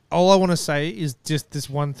 All I want to say is just this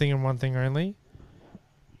one thing and one thing only.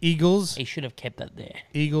 Eagles He should have kept that there.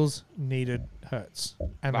 Eagles needed Hurts,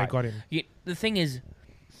 and Right. they got him. The thing is,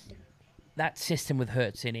 that system with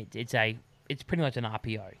Hurts in it, it's pretty much an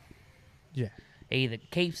RPO. Yeah. He either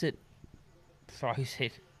keeps it, throws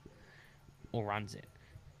it, or runs it.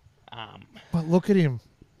 But look at him.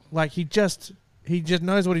 Like, he just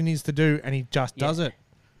knows what he needs to do, and he just does Yeah. it.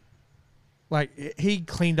 Like, he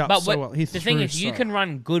cleaned up But so well. He the thing threw is, you so- can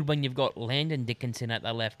run good when you've got Landon Dickinson at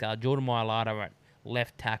the left guard, Jordan Mailata at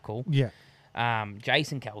left tackle, Yeah.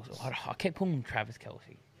 Jason Kelce. I kept calling him Travis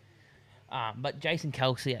Kelce. But Jason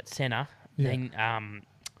Kelce at centre. Yeah. Then,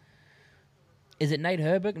 is it Nate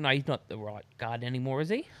Herbert? No, he's not the right guard anymore, is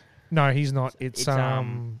he? No, he's not. It's It's, I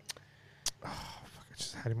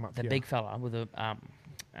just had him up The here. big fella with a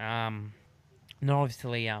no,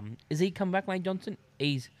 obviously is he come back, Lane Johnson?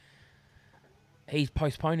 He's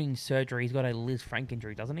postponing surgery. He's got a Liz Frank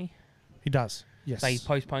injury, doesn't he? He does. Yes. So he's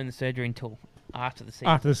postponed the surgery until after the season,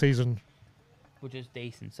 After the season. which is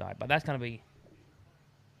decent side. But that's gonna be.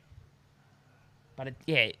 But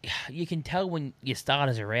you can tell when your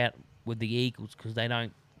starters are out with the Eagles because they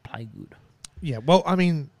don't play good. Yeah. Well, I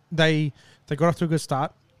mean, they got off to a good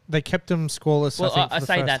start. They kept them scoreless. Well, I think I for the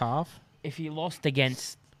say first that- half. If you lost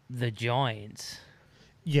against the Giants,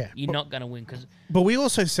 Yeah. you're but, not gonna win because but we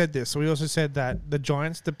also said this. We also said that the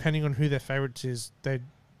Giants, depending on who their favorites is, they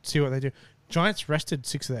see what they do. Giants rested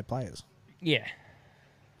 6 of their players, yeah.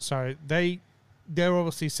 so they're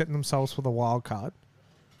obviously setting themselves for the wild card.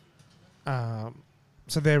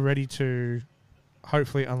 So they're ready to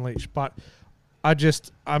hopefully unleash. But I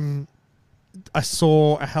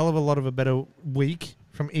saw a hell of a lot of a better week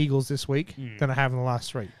from Eagles this week than I have in the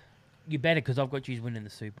last 3. You better because I've got you winning the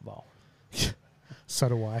Super Bowl. So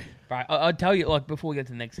do I. Right, I'll tell you, like, before we get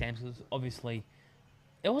to the next game, because obviously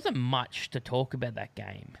there wasn't much to talk about that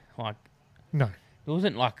game. Like, No. there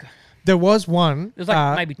wasn't, like, There was one. there's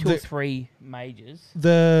like maybe 2 or the, 3 majors.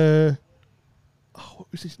 what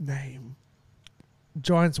was his name?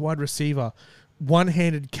 Giants wide receiver,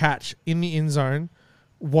 one-handed catch in the end zone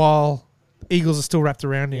while Eagles are still wrapped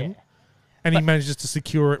around him, Yeah. and he But- manages to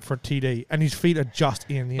secure it for a TD, and his feet are just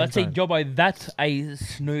in the But end see, zone. Jobbo, that's a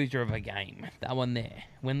snoozer of a game. That one there.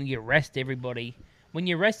 When you rest everybody. When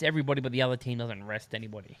you rest everybody, but the other team doesn't rest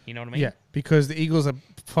anybody. You know what I mean? Yeah, because the Eagles are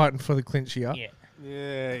fighting for the clinch here. Yeah.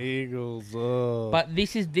 Yeah, Eagles. Oh. But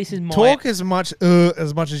this is my Talk as much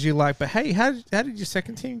as you like, but hey, how did your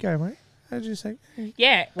second team go, mate? How did you say?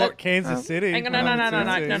 yeah. What, Kansas City? Hang on,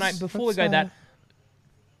 no. Before we go that,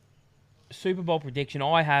 Super Bowl prediction.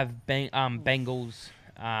 I have Bengals,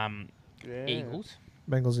 Eagles.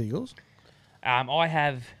 Bengals, Eagles. I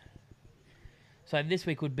have. So this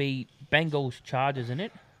week would be Bengals, Chargers, isn't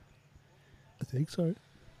it? I think so.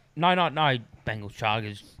 No. Bengals,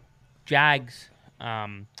 Chargers, Jags,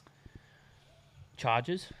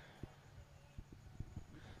 Chargers.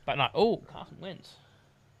 But no. Oh, Carson Wentz.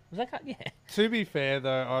 Was that? Yeah. To be fair,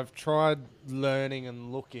 though, I've tried learning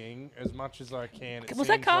and looking as much as I can. Was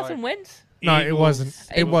that Carson Wentz? No, it wasn't.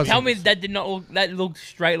 It wasn't. Tell me that did not look. That looked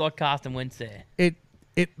straight like Carsten Wentz there. It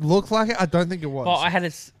looked like it. I don't think it was. But I had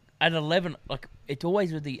at 11. Like it's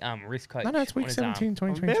always with the risk coach. no, it's week on his 17, I'm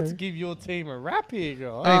about to 2022. give your team a rap here,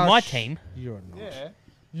 guys. I mean, my sh- team. You're not. Yeah,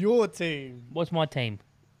 your team. What's my team?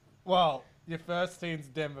 Well, your first team's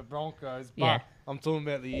Denver Broncos, but Yeah. I'm talking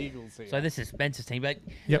about the Eagles here. So this is Spencer's team. But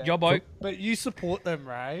Yep. Jobbo, But you support them,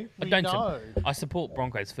 Ray. I We don't. know. I support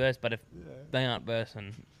Broncos first, but if they aren't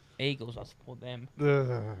versing Eagles, I support them.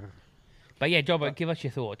 But yeah, Jobbo, give us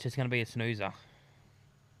your thoughts. It's going to be a snoozer.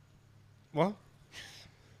 What?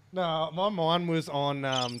 No, my mind was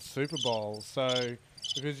on Super Bowl. So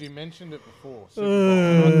because you mentioned it before.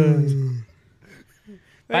 Super Bowl.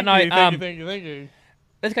 But no, Thank you.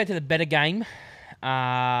 Let's go to the better game.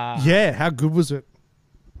 Yeah, how good was it?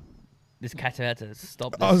 This cat's about to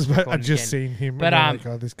stop. I was. This I recording just again. seen him. But, and I'm like,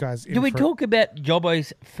 oh, this guy's. Do we talk about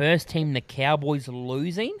Jobbo's first team, the Cowboys,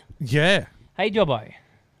 losing? Yeah. Hey, Jobbo.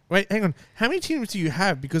 Wait, hang on. How many teams do you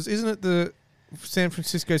have? Because isn't it the San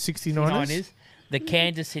Francisco 69ers? Niners, the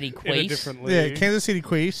Kansas City In a Queefs, different Yeah, league. Kansas City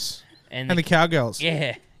Chiefs and and the Cowgirls.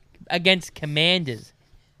 yeah, against Commanders.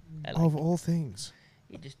 Of all things.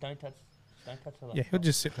 You just don't touch the laptop. Yeah, he'll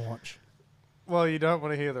just sit and watch. Well, you don't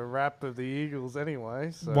want to hear the rap of the Eagles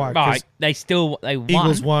anyway. So. Why? Right, they won.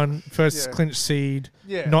 Eagles won. First Yeah. clinched seed.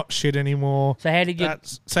 Yeah. Not shit anymore. So how did your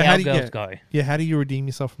So how do you Cowgirls get? go? Yeah, how do you redeem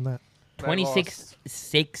yourself from that? They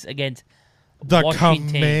 26-6 against The Washington.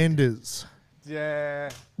 Commanders.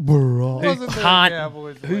 Yeah. Bro. It wasn't the Can't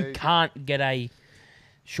Cowboys who league. can't get a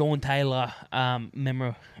Sean Taylor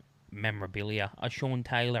memorabilia, a Sean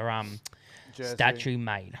Taylor Jersey. statue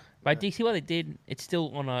made. But do you see what they did? It's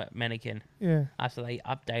still on a mannequin Yeah. after they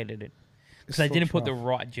updated it. Because It's they still didn't put the tough.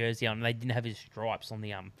 right jersey on. They didn't have his stripes on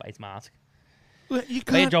the face mask. Look, you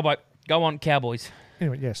But yeah, can't. Jobbo, go on, Cowboys.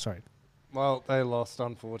 Anyway, yeah, sorry. Well, they lost,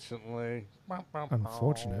 unfortunately.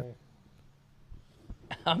 Unfortunate.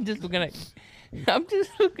 I'm just looking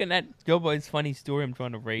at Jobbo's funny story I'm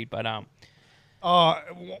trying to read. But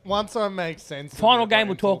Once I make sense. of final it, game I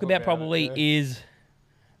we'll can talk about it, probably yeah. is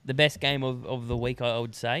the best game of the week, I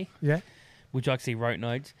would say, Yeah. which I actually wrote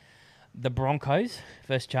notes. The Broncos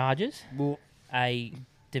versus Chargers, Well, a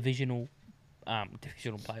divisional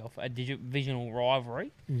playoff, a divisional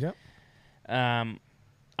rivalry. Yep.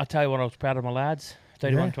 I tell you what, I was proud of my lads.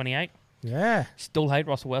 31-28. Yeah. Still hate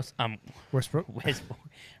Russell Westbrook.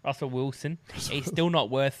 Russell Wilson. He's still not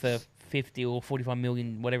worth the 50 or 45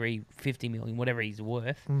 million, 50 million, whatever he's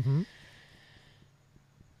worth. Mm-hmm.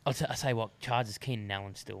 I'll say what, Chargers, Keenan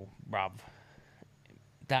Allen still, bruv.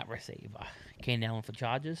 That receiver, Keenan Allen for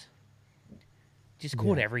Chargers, just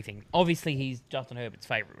caught Yeah. everything. Obviously, he's Justin Herbert's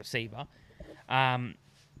favourite receiver. But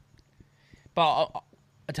I'll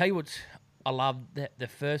tell you what, I love the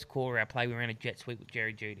first quarter of our play. We ran a jet sweep with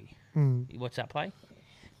Jerry Jeudy. Mm. What's that play?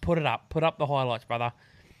 Put it up. Put up the highlights, brother.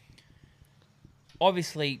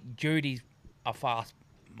 Obviously, Judy's a fast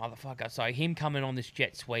motherfucker. So him coming on this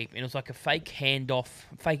jet sweep, and it was like a fake handoff,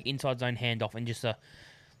 fake inside zone handoff, and just a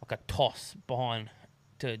toss behind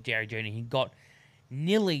to Jerry Jeudy. He got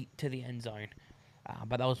nearly to the end zone,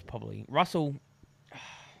 but that was probably Russell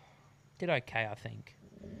did okay, I think.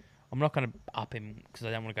 I'm not going to up him because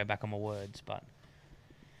I don't want to go back on my words, but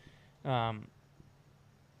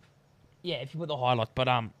yeah, if you put the highlights, but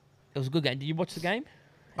it was a good game. Did you watch the game?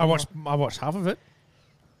 I watched half of it.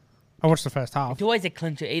 I watched the first half. It's always a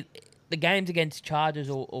clincher. The games against Chargers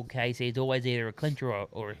or KC, it's always either a clincher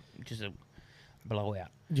or just a blowout,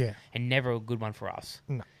 Yeah. and never a good one for us.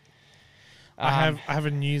 No. I have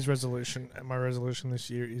a New Year's resolution, and my resolution this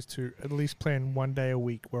year is to at least plan one day a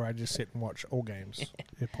week where I just sit and watch all games,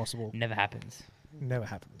 if possible. Never happens. Never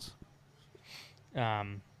happens.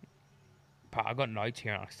 But I got notes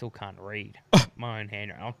here and I still can't read my own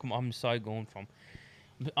handwriting. I'm so gone from.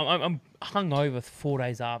 I'm hungover 4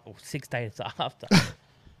 days after, or 6 days after.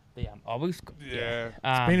 I was. Yeah.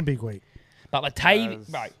 It's been a big week. But Yes.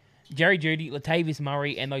 right, Jerry Jeudy, Latavius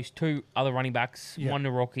Murray, and those two other running backs, Yeah. one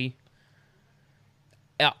to Rocky.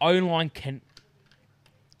 Our O-line can...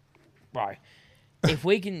 Right. If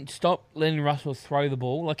we can stop letting Russell throw the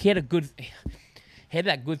ball, like he had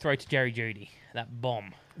that good throw to Jerry Jeudy, that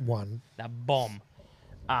bomb. That bomb.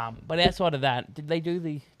 But outside of that, did they do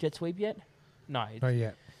the jet sweep yet? No. Not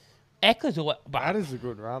yet. Eckler's all... That But is a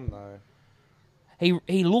good run, though.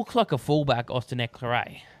 he looks like a fullback, Austin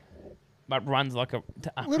Eckler, but runs like a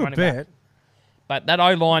A little running back. bit. But that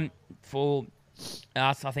O-line for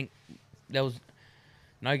us, I think there was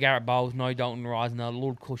no Garrett Bowles, no Dalton Reisner,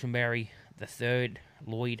 Lord Cushenberry the third,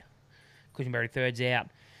 Lloyd Cushenberry third's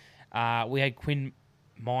out. We had Quinn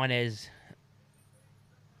Miners,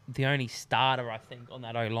 the only starter, I think, on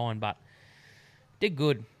that O-line, but Did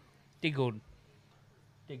good. Did good.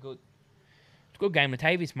 Did good. It's a good game.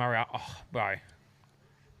 Latavius Murray. Oh, bro.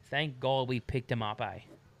 Thank God we picked him up, eh?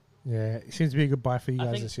 Yeah, it seems to be a good buy for you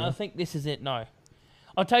guys this year. I think this is it. No,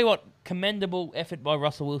 I'll tell you what. Commendable effort by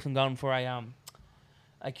Russell Wilson going for a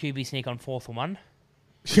QB sneak on 4th and 1.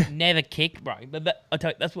 Never kick, bro. But I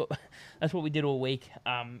tell you, that's what we did all week.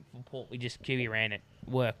 For Port, we just QB ran it.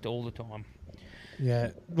 Worked all the time.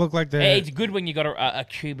 Yeah, look like It's good when you got a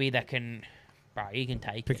QB that can, bro. You can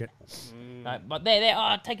take pick it. it. But there.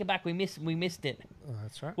 Oh, take it back. We missed it. Oh,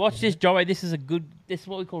 that's right. Watch this, Joey. This is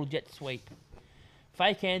what we call a jet sweep.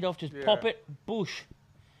 Fake handoff, just pop it, bush.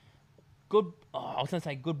 Good. Oh, I was going to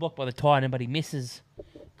say good block by the tight end, but he misses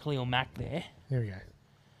Khalil Mack there. Here we go.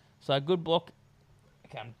 So good block.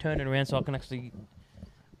 Okay, I'm turning it around so I can actually.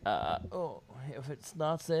 If it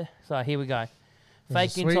starts there. So here we go.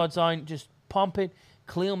 There's Fake inside zone, just pump it.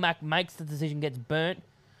 Khalil Mack makes the decision, gets burnt.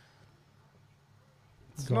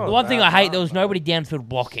 The one thing I hate, there was nobody downfield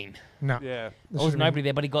blocking. No. Yeah. There was nobody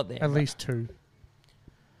there, but he got there. At least 2.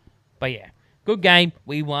 But yeah, good game.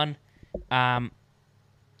 We won. Broncos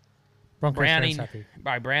Browning, fans happy.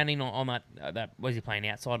 bro. Browning on that. Was he playing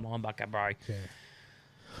outside linebacker, bro? Yeah.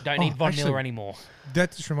 Don't need Von actually, Miller anymore.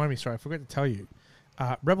 That just reminded me. Sorry, I forgot to tell you.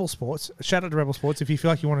 Rebel Sports. Shout out to Rebel Sports if you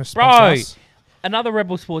feel like you want to sponsor us. Another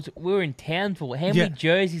Rebel Sports. We were in Townsville. How many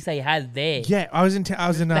jerseys they had there? Yeah, I was in. They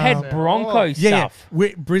had Broncos stuff.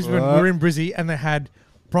 Yeah, Brisbane. We were in Brizzy, and they had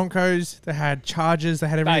Broncos. They had Chargers. They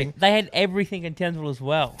had everything. Mate, they had everything in Townsville as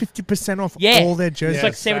well. 50% off Yeah. all their jerseys.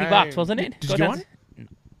 It's like $70, wasn't it? Did you get one?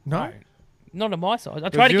 No. Not on my side. I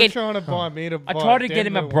tried to get. Trying to buy me to buy I tried to get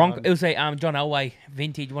him a Denver Bronco. one. It was a John Elway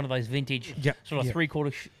vintage, one of those vintage sort of yeah.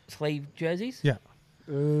 3/4 sleeve jerseys. Yeah.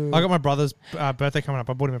 I got my brother's birthday coming up.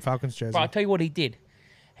 I bought him a Falcons jersey. Bro, I'll tell you what he did.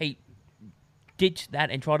 He ditched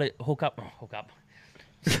that and tried to hook up.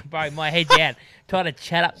 Bro, my head's out. Tried to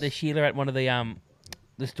chat up the Sheila at one of the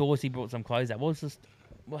stores he brought some clothes at. What was this?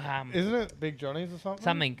 Isn't it Big Johnny's or something?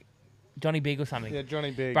 Something. Johnny Big or something. Yeah,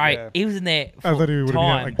 Johnny Big. Bro, Yeah. he was in there for I thought he would have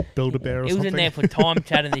time. been like Build-A-Bear or He something. was in there for time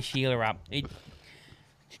chatting the Sheila up. He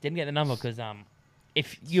didn't get the number because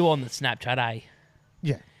if you on the Snapchat,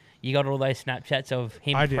 Yeah. you got all those Snapchats of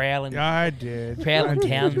him I did. prowling I did.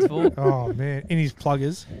 Townsville. Oh, man. In his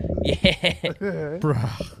pluggers. Yeah.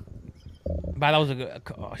 Bruh. But that was a good.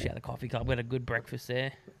 Oh, shout out the coffee club. We had a good breakfast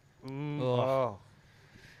there. Oh.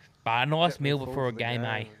 But a nice Get me meal full before a for the game,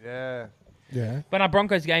 eh? Yeah. Yeah. But our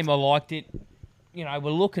Broncos game, I liked it. You know,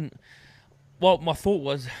 we're looking. Well, my thought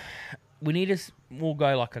was, we'll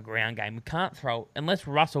go like a ground game. We can't throw unless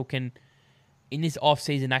Russell can, in this off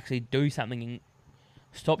season, actually do something and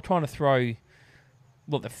stop trying to throw,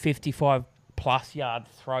 the 55+ yard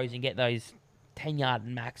throws and get those 10-yard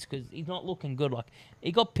max because he's not looking good. Like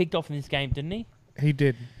he got picked off in this game, didn't he? He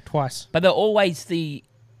did. Twice. But they're always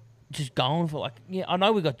just going for I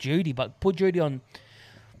know we got Judy, but put Judy on.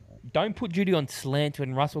 Don't put Judy on slant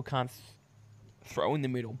when Russell can't throw in the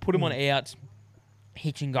middle. Put him on outs,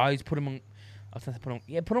 hitch and goes. Put him on. I was going to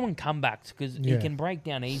put him on comebacks because he can break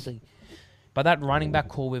down easily. But that running back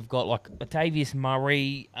call we've got like Latavius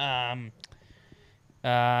Murray.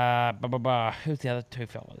 Who's the other two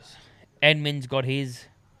fellas? Edmonds got his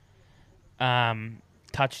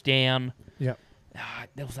touchdown. Yep.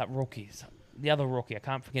 There was that rookie. The other rookie. I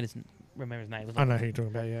can't remember his name. I know who you're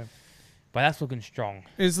talking about, yeah. But that's looking strong.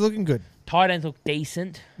 It's looking good. Tight ends look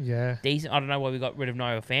decent. Yeah. Decent. I don't know why we got rid of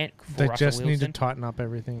Noah Fant. They Russell just need to Wilson. tighten up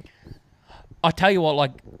everything. I tell you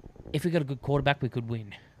what, if we got a good quarterback, we could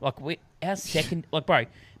win. Our second, bro,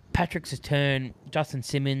 Patrick's turn, Justin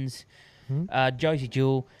Simmons, Josie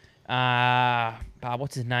Jewell,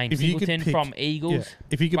 what's his name? If you could Singleton pick- from Eagles. Yeah.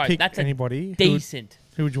 If you could Bro, pick that's anybody, decent.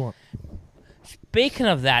 who would you want? Speaking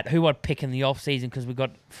of that, who I'd pick in the off season because we've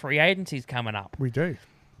got free agencies coming up. We do.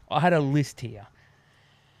 I had a list here.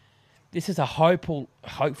 This is a hopeful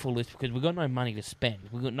list because we've got no money to spend.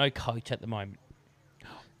 We've got no coach at the moment.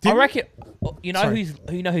 I reckon you know Sorry.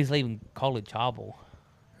 who's leaving college. Harbaugh.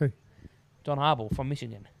 Who? John Harbaugh from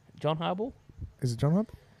Michigan. John Harbaugh? Is it John Hub?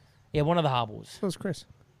 Yeah, one of the Harbaughs. That was Chris.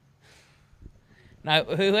 No,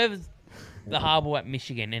 whoever's the Harbaugh at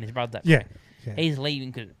Michigan and his brother. Yeah. He's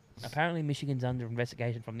leaving because apparently Michigan's under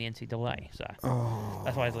investigation from the NCAA. So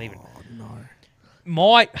that's why he's leaving. No.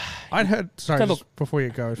 I'd heard. Sorry, So just look- before you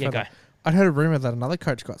go. Yeah, further, go. I'd heard a rumor that another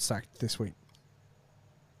coach got sacked this week.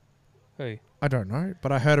 Who? I don't know,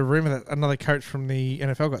 but I heard a rumor that another coach from the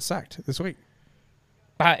NFL got sacked this week.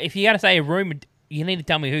 But if you got to say a rumor, you need to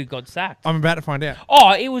tell me who got sacked. I'm about to find out.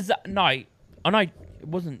 Oh, it was no. I know it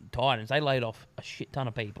wasn't Titans. They laid off a shit ton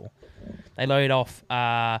of people. They laid off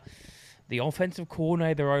the offensive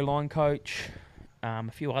coordinator, their O-line coach,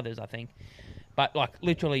 a few others, I think. But like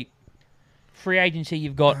literally, free agency.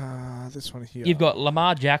 You've got this one here. You've got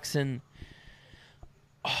Lamar Jackson.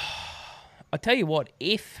 I tell you what,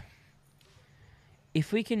 if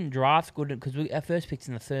we can draft good, because our first pick's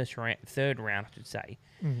in the third round, I should say.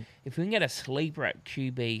 Mm. If we can get a sleeper at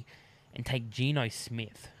QB and take Geno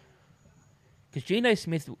Smith, because Geno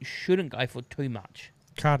Smith shouldn't go for too much.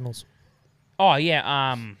 Cardinals. Oh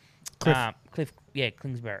yeah, Cliff.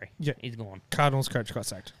 Kingsbury. Yeah. He's gone. Cardinals coach got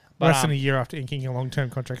sacked. But, Less than a year after inking a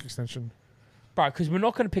long-term contract extension. Bro, because we're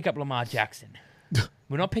not going to pick up Lamar Jackson.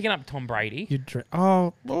 We're not picking up Tom Brady.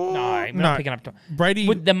 No, We're not picking up Tom Brady.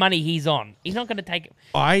 with the money he's on. He's not going to take it.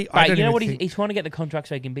 I But don't you know even what? think, He's trying to get the contract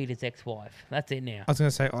so he can beat his ex-wife. That's it now. I was going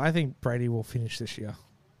to say, I think Brady will finish this year.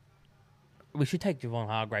 We should take Javon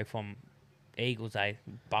Hargrave from Eagles,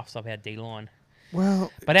 buffs up our D-line.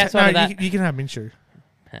 Well, But outside of that... you can have Minshew.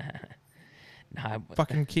 No,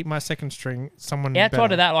 Fucking keep my second string. Someone outside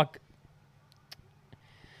better. of that, like...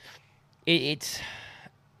 It's...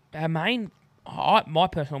 Our main... my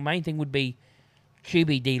personal main thing would be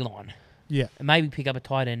QB D-line. Yeah. And maybe pick up a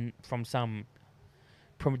tight end from some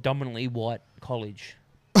predominantly white college.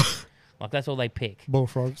 Like, that's all they pick.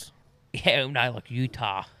 Bullfrogs. Yeah, no, like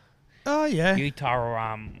Utah. Oh, yeah. Utah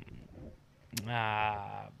or,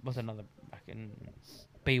 what's another fucking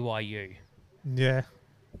BYU. Yeah.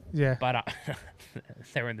 Yeah. But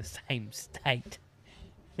they're in the same state.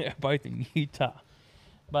 They're both in Utah.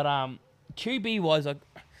 But QB-wise, like...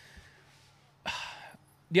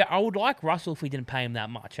 Yeah, I would like Russell if we didn't pay him that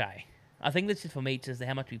much, eh? I think this is for me, it's just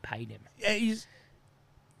how much we paid him. Yeah,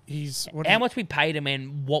 he's How much we paid him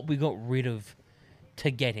and what we got rid of to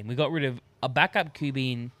get him. We got rid of a backup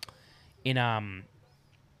QB in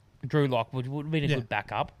Drew Lock, which would have been a good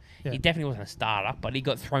backup. Yeah. He definitely wasn't a starter, but he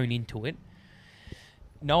got thrown into it.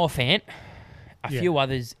 Noah Fant, a few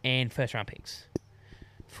others, and first-round picks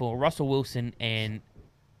for Russell Wilson and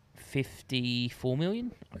 $54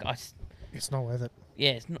 million. Like, It's not worth it.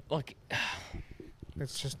 yeah, it's not like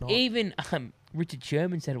It's just not. even Richard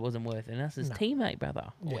Sherman said it wasn't worth it. And that's his No. teammate,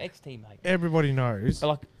 brother, or Yeah. ex-teammate. Everybody knows.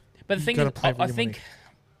 But the You thing gotta is, pay for I your think money.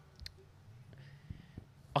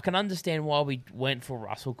 I can understand why we went for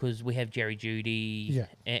Russell because we have Jerry Jeudy Yeah.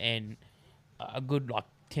 and a good like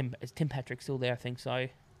is Tim Patrick still there? I think so.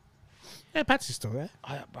 Yeah, Patsy's still there.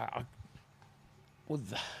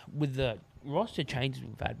 With the roster changes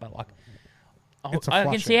we've had, but like It's a I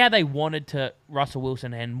can flush see out. how they wanted to Russell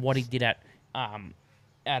Wilson and what he did at I'm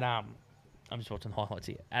just watching the highlights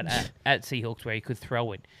here at Seahawks where he could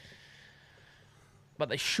throw it.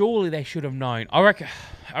 But surely they should have known. I reckon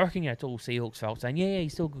it's all Seahawks felt saying, yeah,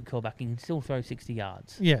 he's still a good callback. He can still throw 60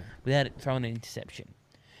 yards Yeah. without it throwing an interception.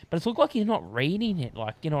 But it's looked like he's not reading it.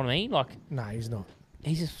 Like, you know what I mean? Like, No, he's not.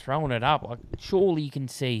 he's just throwing it up. Like, surely you can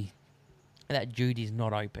see that Judy's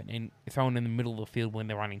not open. And throwing in the middle of the field when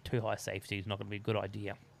they're running too high safety is not going to be a good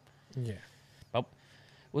idea. Yeah. But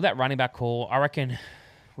with that running back call, I reckon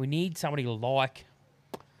we need somebody like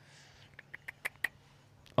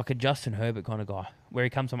a Justin Herbert kind of guy, where he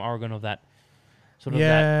comes from Oregon of that sort of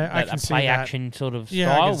Yeah, I that can see play that. action sort of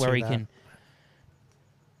Yeah, I style can see where he that. can.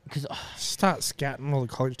 Because Start scouting all the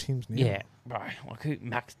college teams now. yeah, right, like who,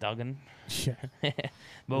 Max Duggan. Yeah.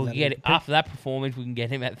 Well, that we get a good pick? after that performance, we can get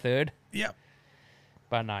him at third. Yep.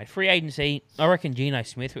 But no, free agency. I reckon Geno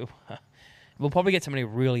Smith. We'll probably get somebody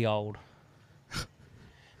really old.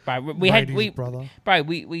 Bro, Brady's brother. Bro,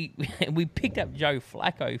 we picked up Joe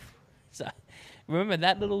Flacco. So remember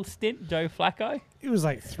that little stint, Joe Flacco? It was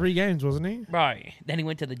like 3 games, wasn't he? Bro, then he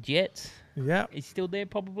went to the Jets. Yeah. He's still there,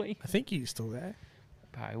 probably. I think he's still there.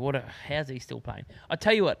 Bro, how's he still playing? I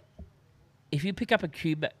tell you what, if you pick up a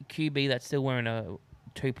QB that's still wearing a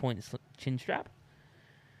 2-point chin strap,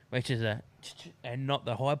 which is and not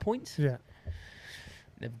the high points, Yeah.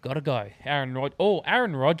 they've got to go. Aaron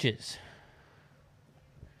Rodgers.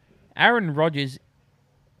 Aaron Rodgers.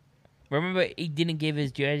 Remember, he didn't give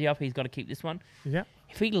his jersey up. He's got to keep this one. Yeah.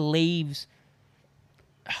 If he leaves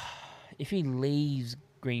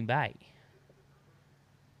Green Bay,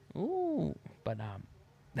 but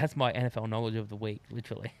that's my NFL knowledge of the week,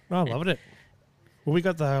 literally. I loved it. Well, we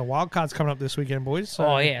got the wild cards coming up this weekend, boys. So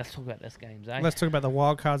Oh yeah, let's talk about this games, eh? let's talk about the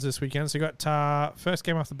wild cards this weekend. So you got first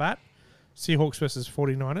game off the bat, Seahawks versus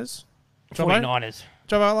 49ers. 49ers.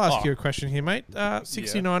 Jobo, I'll ask Oh. you a question here, mate.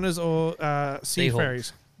 69ers or Sea Seahawks.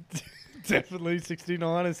 Fairies? Definitely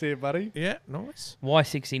 69ers here, buddy. Yeah, nice. Why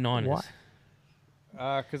 69ers?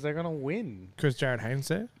 Why? Because they're going to win. Because Jared Haynes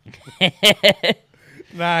there.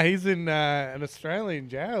 Nah, he's in an Australian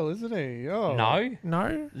jail, isn't he? Oh. No,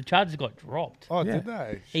 No. the Chargers got dropped. Oh, Yeah. did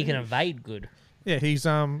they? He can evade good. Yeah, he's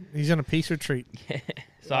on a peace retreat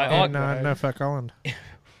So Oh, in I, no. Norfolk Island.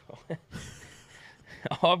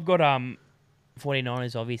 I've got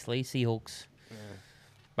 49ers, obviously. Seahawks.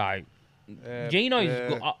 But Geno's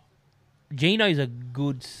good. Geno's a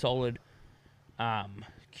good, solid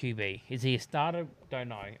QB. Is he a starter? Don't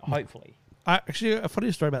know. Hopefully. Actually, a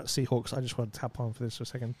funny story about Seahawks. I just want to tap on for this for a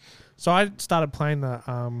second. So I started playing the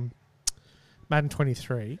Madden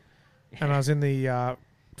 23, and I was in the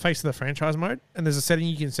face of the franchise mode, and there's a setting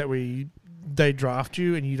you can set where they draft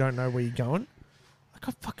you and you don't know where you're going. Like,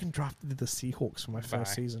 I fucking drafted the Seahawks for my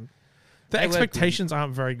first season. The They were expectations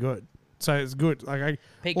aren't very good, so it's good. Like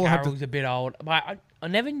Pete all I have to- Carroll's a bit old, but I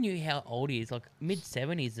never knew how old he is. Like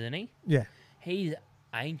mid-70s, isn't he? yeah. He's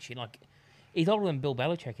ancient. Like he's older than Bill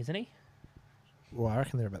Belichick, isn't he? Well, I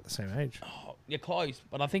reckon they're about the same age. Oh, you're close,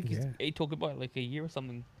 but I think he took about like a year or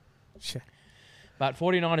something. Shit. But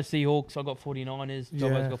 49ers, Seahawks. I got 49ers. Yeah.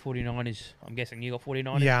 Jobbo's got 49ers. I'm guessing you got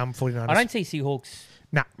 49ers. Yeah, I'm 49ers. I don't see Seahawks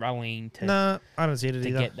Nah. rolling to No, I don't see it to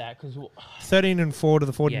either. get that because 13-4 to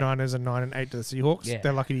the 49ers and 9-8 to the Seahawks. Yeah.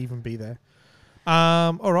 They're lucky to even be there.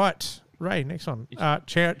 All right, Ray. Next one.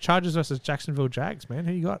 Chargers versus Jacksonville Jags. Man,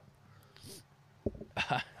 who you got?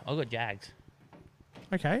 I got Jags.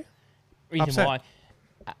 Okay. Reason Upset. why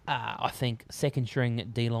I think second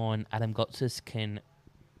string D line Adam Gotsis can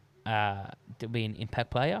be an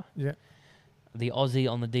impact player. Yeah. The Aussie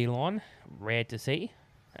on the D line, rare to see.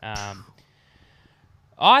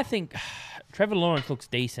 I think Trevor Lawrence looks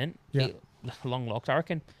decent. Yeah. Long locks, I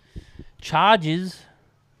reckon. Chargers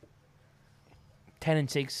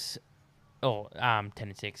 10-6,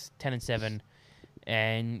 10-7,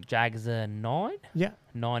 and Jags are 9. Yeah.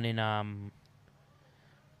 9 in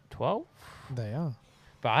 12. They are.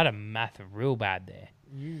 But I had a math real bad there.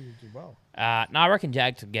 You did well. No, I reckon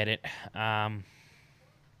Jags will get it. I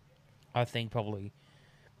think probably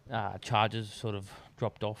Chargers sort of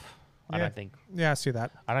dropped off. I Yeah. don't think Yeah, I see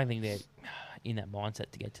that. they're in that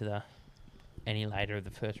mindset to get to the any later of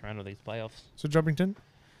the first round of these playoffs. So, Jobbington,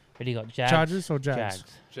 But you got Jags. Chargers or Jags?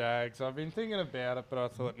 Jags. I've been thinking about it, but I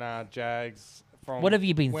thought, nah, Jags. From What have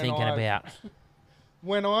you been when thinking I've- about?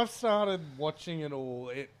 When I've started watching it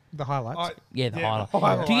all, The highlights. Yeah, the Yeah, highlight.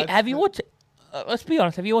 highlights. Have you watched? Let's be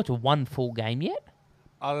honest. Have you watched one full game yet?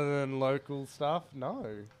 other than local stuff,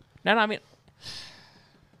 no. No. I mean,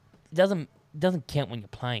 it doesn't count when you're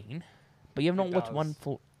playing. But you have not It watched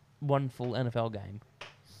does. one full NFL game.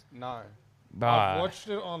 No. Bruh. I've watched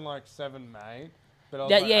it on like 7 May, but I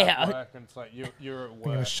was Yeah, like yeah, at work and it's like you're at work. I'm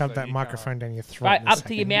going to shove so that you microphone down your throat. Right, in a up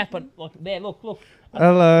to your second. mouth, but look there, look.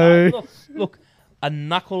 Hello. Look, a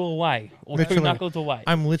knuckle away or Literally. two knuckles away.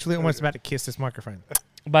 I'm literally almost about to kiss this microphone.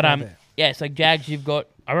 But right there. yeah. So Jags, you've got.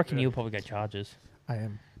 I reckon you'll probably go Chargers. I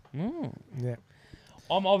am. Mm. Yeah.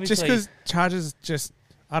 I'm obviously. Just because Chargers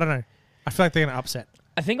I don't know. I feel like they're going to upset.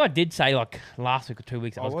 I think I did say like last week or 2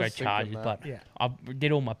 weeks I I was was go thinking Chargers, that. but Yeah. I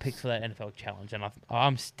did all my picks for that NFL challenge, and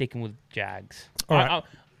I'm sticking with Jags. All right. I'm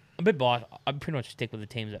a bit biased. I pretty much stick with the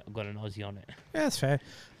teams that have got an Aussie on it. Yeah, that's fair.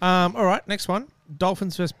 All right, next one.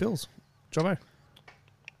 Dolphins versus Bills. Jobbo.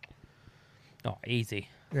 Oh, easy.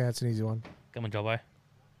 Yeah, it's an easy one. Come on, Jobbo.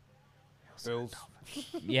 Bills.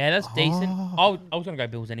 Yeah, that's decent. Oh. I was going to go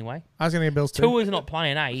Bills anyway. I was going to get Bills too. Tua's not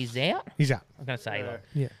playing, He's out. He's out. I'm going to say, Yeah. like,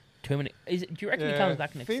 Yeah. too many. Do you reckon he comes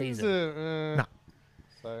back next Things season? Are, Nah.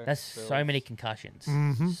 So That's so Bills. many concussions.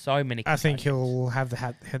 Mhm. So many I concussions. think he'll have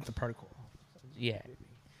hit the protocol. Yeah.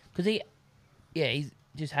 Because he's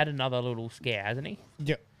just had another little scare, hasn't he?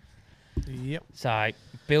 Yep. Yep. So, I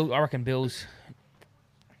reckon Bills.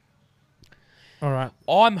 All right.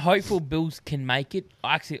 I'm hopeful Bills can make it.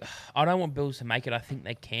 Actually, I don't want Bills to make it. I think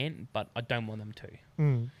they can, but I don't want them to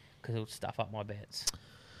because it'll stuff up my bets.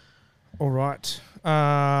 All right.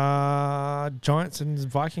 Giants and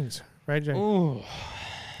Vikings. Ray J. Ooh.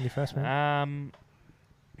 You first, man.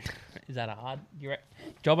 Is that a hard?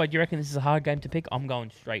 Jobbo, do you reckon this is a hard game to pick? I'm going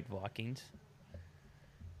straight Vikings.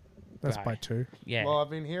 That's right. by 2. Yeah. Well, I've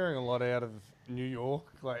been hearing a lot out of New York.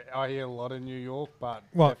 Like I hear a lot of New York, but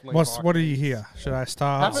What? definitely What do you Vikings. hear? Should I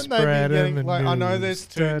start Haven't they been spreading getting the like? I know news? there's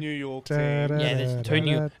 2 New York teams. Yeah, there's 2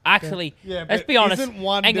 new. Actually, Yeah, let's but be honest. Isn't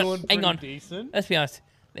one Hang on, doing hang pretty on. decent? Let's be honest.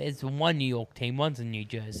 There's one New York team. One's in New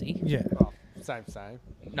Jersey. Yeah. Oh, same.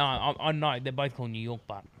 No, I know they're both called New York,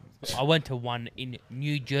 but I went to one in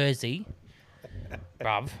New Jersey.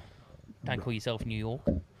 Bruv, don't call yourself New York.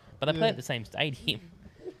 But they play at the same stadium.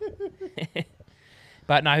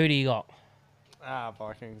 But no, who do you got?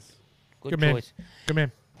 Vikings. Good Good man. choice. Good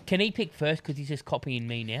man. Can he pick first because he's just copying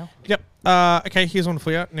me now? Yep. Okay, here's one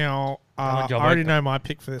for you. Now, I Jobbo. already know my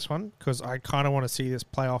pick for this one because I kind of want to see this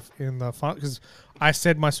playoff in the final because I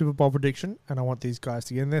said my Super Bowl prediction and I want these guys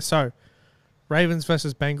to get in there. So, Ravens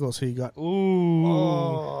versus Bengals, who you got?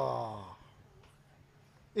 Oh.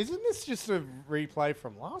 Isn't this just a replay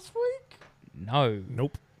from last week? No,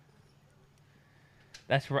 Nope.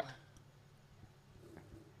 that's right.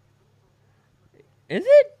 Is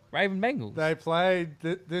it Raven Bengals? They played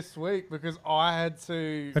this week because I had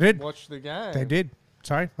to They did. watch the game. They did.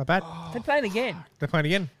 Sorry, my bad. They're playing again. They're playing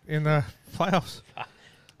again in the playoffs.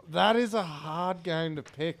 That is a hard game to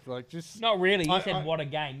pick. Like, just Not really. You I- said I- what a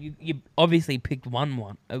game. You obviously picked one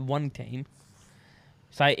team.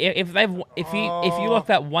 So if you look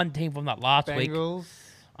at one team from that last week, Bengals.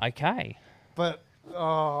 okay, But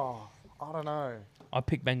I don't know. I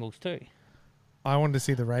picked Bengals too. I wanted to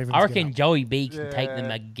see the Ravens. I get reckon up. Joey B can take them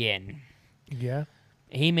Yeah. again. Yeah.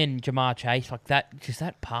 Him and Jamar Chase, like that, just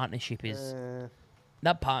that partnership is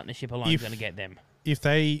that partnership alone is If- going to get them. If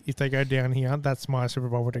they go down here, that's my Super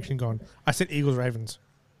Bowl prediction gone. I said Eagles Ravens.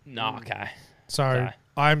 No, okay. So Okay.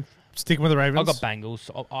 I'm sticking with the Ravens. I got Bengals.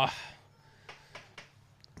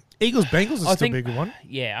 Eagles Bengals is I still think- a big one.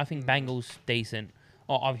 Yeah, I think Bengals decent.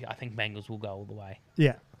 I think Bengals will go all the way.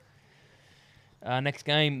 Yeah. Next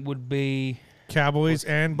game would be Cowboys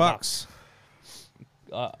and Bucks.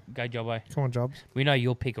 go Jobbo. Come on, Jobs. We know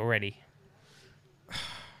your pick already.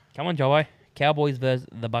 Come on, Jobbo. Cowboys versus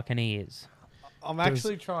the Buccaneers. I'm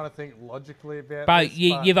actually trying to think logically about But this.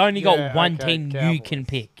 you've only got yeah, one okay, team you Cowboys. can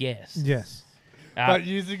pick. Yes. Yes. But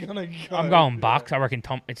you're gonna go. I'm going Bucks. I reckon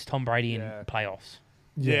it's Tom Brady in Yeah. playoffs.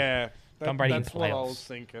 Yeah. Tom Brady in that's what I playoffs. was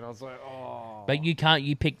thinking. I was like, oh. But you can't.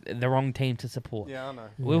 You pick the wrong team to support. Yeah, I know.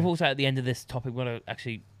 We've also at the end of this topic got to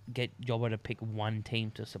actually get Jobbo to pick one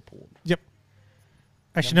team to support. Yep.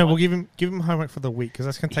 Actually, Then no. what? We'll give him homework for the week because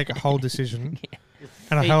that's going to take a whole decision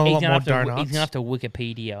and a He- hell of a he's lot gonna more have to, donuts. He's gonna have to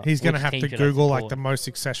Wikipedia. He's going to which have team to should I Google like the support. most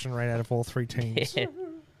succession rate out of all three teams. Yeah.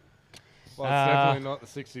 Well, it's definitely not the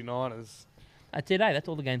 69ers. That's it. That's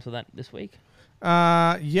all the games for that this week.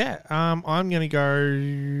 Yeah. I'm going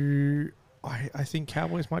to go. I think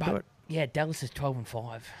Cowboys might do it. Yeah, Dallas is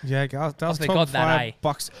 12-5. Yeah, Dallas forgot 12 that, 5 eh?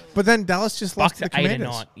 Bucks. But then Dallas just lost Bucks to are the 8 and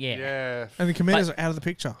Commanders. 9. Yeah. Yeah. And the Commanders are out of the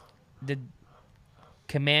picture. Did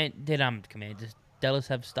Commanders Dallas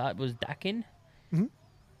have start was Dak in? Mhm.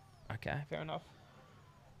 Okay, fair enough.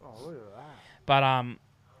 Oh, look at that. But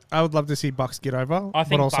I would love to see Bucks get over, I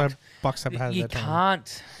think but also Bucks- Bucks have had you their time.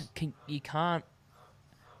 can't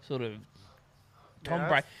sort of Tom Yeah,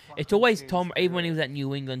 Brady. that's It's always fucking Tom. Even when he scary. was at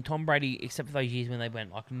New England, Tom Brady, except for those years when they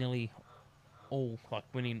went like nearly all like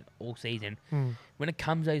winning all season. Hmm. When it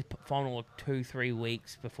comes those final like 2-3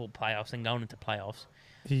 weeks before playoffs and going into playoffs,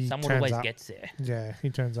 He someone turns always up. gets there. Yeah, he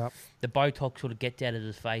turns up. The Botox sort of gets out of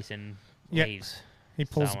his face and Yep. leaves. He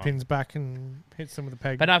pulls So, the pins back and hits them with a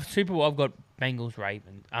peg. But no, Super Bowl, I've got Bengals,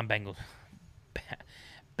 Ravens. Bengals.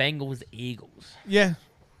 Bengals, Eagles. yeah,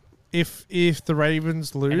 if the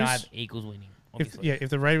Ravens lose, And I have Eagles winning, obviously. if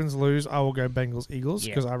the Ravens lose, I will go Bengals Eagles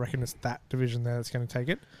Yeah. because I reckon it's that division there that's going to take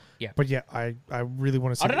it. Yeah. But yeah, I really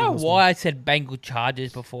want to see. I the don't know Eagles why win. I said Bengals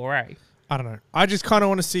Chargers before, eh? I don't know. I just kind of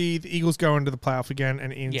want to see the Eagles go into the playoff again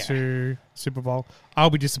and into Super Bowl. I'll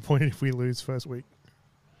be disappointed if we lose first week.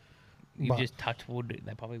 You've But- just touched wood.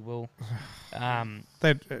 They probably will.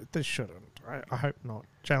 They shouldn't. I hope not.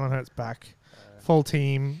 Jalen Hurts back, full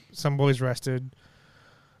team. Some boys rested.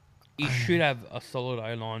 You should have a solid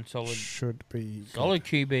O-line, Should be good. solid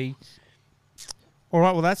QB. All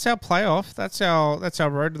right. Well, that's our playoff. That's our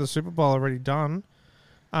road to the Super Bowl already done.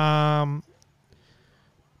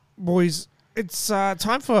 Boys, it's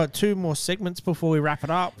time for 2 more segments before we wrap it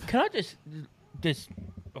up. Can I just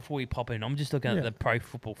before we pop in, I'm just looking Yeah. at the Pro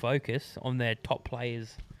Football Focus on their top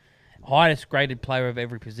players, highest graded player of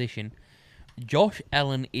every position. Josh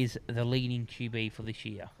Allen is the leading QB for this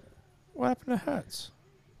year. What happened to Hurts?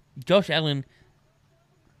 Josh Allen,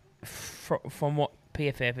 from what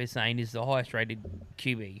PFF is saying, is the highest rated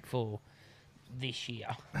QB for this year.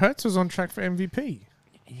 Hurts was on track for MVP.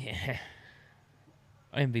 Yeah.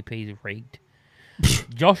 MVP is rigged.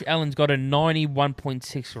 Josh Allen's got a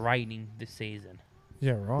 91.6 rating this season.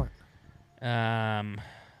 Yeah, right.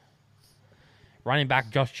 Running back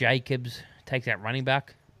Josh Jacobs takes out running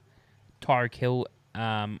back. Tyreek Hill,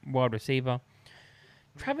 wide receiver.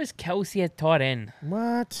 Travis Kelce at tight end.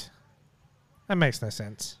 What? That makes no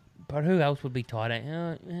sense. But who else would be tight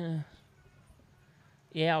end?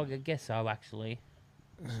 Yeah, I guess so, actually.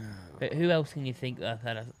 But who else can you think that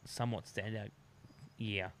had a somewhat standout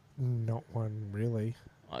year? Not one really.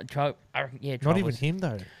 I reckon, yeah, Not even Travis. him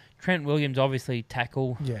though. Trent Williams, obviously,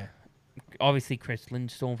 tackle. Yeah. Obviously, Chris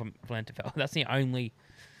Lindstorm from Atlanta Falcons. That's the only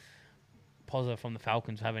positive from the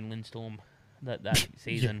Falcons having Lindstorm that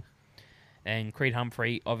season. And Creed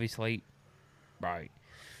Humphrey, obviously, bro.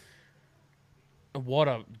 What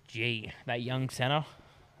a G, that young center.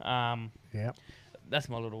 Yeah. That's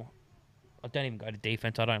my little I don't even go to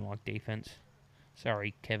defense. I don't like defense.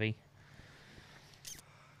 Sorry, Kevy.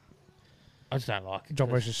 I just don't like it.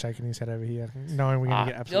 Jobbo's just shaking his head over here, knowing we're going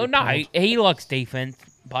to get Oh absolutely no, pummeled. he likes defense,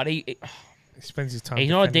 but He spends his time he's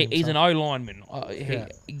not. defending He's an himself. O lineman. Yeah.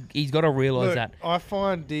 He's got to realise Look, that I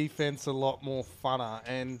find defense a lot more funner,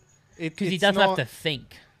 and because he it's doesn't not, have to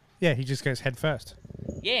think. Yeah, he just goes head first.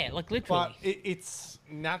 Yeah, like literally. But it's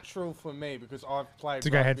natural for me because I've played To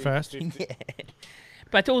go head rugby for first? 50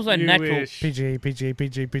 But it's also You natural. wish. PG, PG,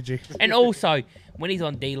 PG, PG. And also, when he's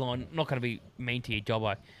on D line, not going to be mean to your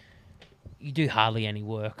Jobbo. You do hardly any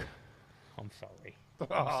work. I'm sorry.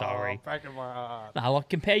 Oh, sorry. back in my heart. No, like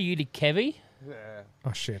compare you to Kevy. Yeah.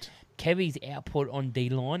 Oh, shit. Kevy's output on D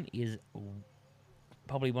line is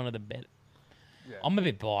probably one of the better. Yeah. I'm a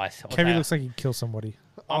bit biased. Kevin looks like he'd kill somebody.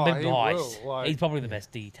 I'm a Oh, bit he biased. will, like- He's probably the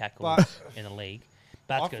best D tackle But- in the league.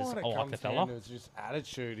 That's I because find I it like the comes fella. down to just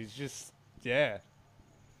attitude. He's just, yeah.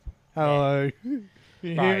 Hello.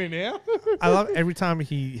 You Right. hear me now? I love every time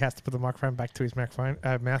he has to put the microphone back to his microphone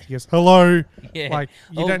mouth. He goes, "Hello." Yeah. Like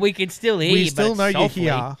you Oh, don't. we can still hear We you, still but know it's you're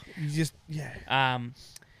softly. here. You just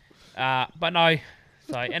But no.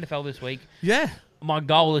 So NFL this week. yeah. My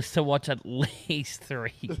goal is to watch at least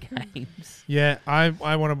 3 games. Yeah, I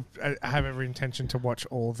want to. I have every intention to watch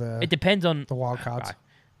all the It depends on wild cards. Right.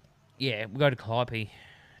 Yeah, we go to Calliope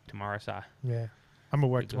tomorrow, so Yeah, I'm at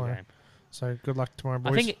work big good tomorrow, game. so good luck tomorrow,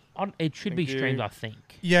 boys. I think it should be Thank streamed. you. I think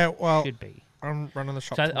yeah, well, should be. I'm running the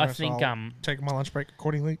shop So tomorrow, I think so I'll take my lunch break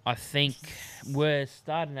accordingly. I think we're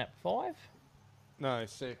starting at 5. No,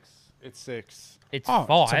 6. It's 6. It's Oh,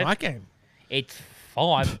 5. it's a night game. It's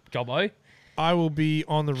 5, Jobbo. I will be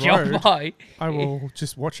on the road. Jobbo. I will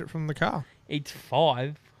just watch it from the car. It's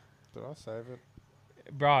 5, Did I save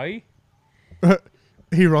it? bro.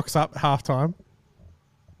 He rocks up at halftime.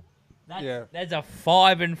 Yeah. There's a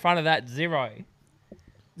 5 in front of that 0.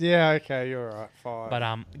 Yeah, okay, you're right. 5. But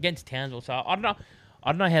against Townsville, so I don't know.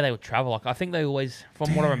 I don't know how they would travel. Like I think they always,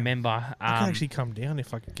 from what I Damn. remember, I could actually come down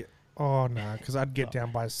if I could get. Oh no, because I'd get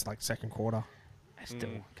down by like second quarter. still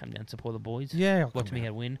come down and support the boys. Yeah, I'll Watch come me down. how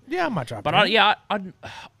to win. Yeah, I might drive. But down.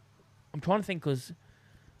 I'm trying to think because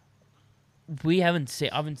I haven't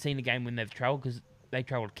seen a game when they've travelled because they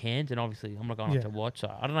travelled Cairns and obviously I'm not going Yeah. up to watch. So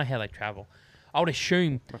I don't know how they travel. I would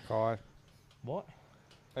assume Mackay. what?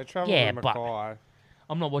 They travel Yeah, to but- Mackay.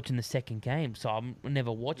 I'm not watching the second game, so I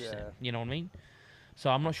never watched Yeah. them. You know what I mean? So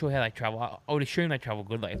I'm not sure how they travel. I would assume they travel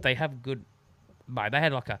good. Like if they have good, mate, they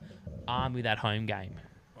had like a army that home game.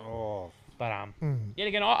 Oh. But Mm. yet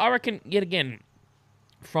again, I reckon yet again,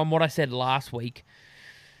 from what I said last week,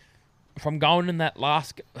 from going in that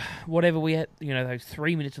last whatever we had, those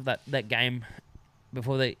 3 minutes of that game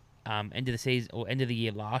before the end of the season or end of the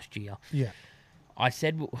year last year, Yeah. I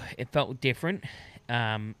said it felt different.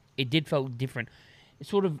 It did felt different. It's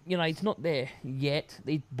sort of it's not there yet.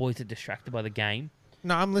 These boys are distracted by the game.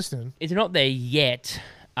 No, I'm listening. It's not there yet.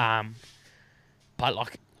 But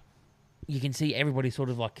like you can see everybody sort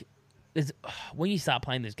of like there's when you start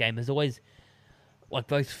playing this game, there's always like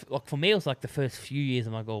those like for me it was like the first few years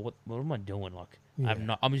I'm like, oh, what am I doing? Like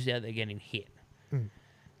Yeah. I'm just out there getting hit. Mm.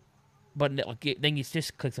 But like then it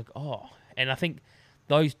just clicks like oh, and I think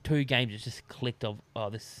those 2 games it just clicked of oh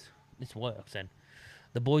this works and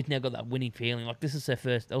the boys now got that winning feeling like this is their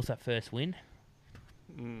first win.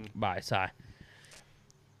 Right, so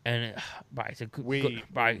and right, it's a good, We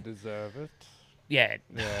right, deserve it. yeah.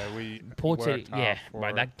 Yeah, we Port City, worked hard yeah, for right.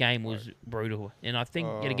 it. That game was brutal, and I think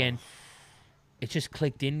yet Oh. again, it's just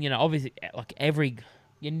clicked in. Obviously, like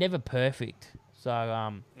you're never perfect. So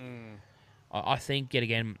I think yet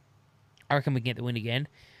again, I reckon we can get the win again.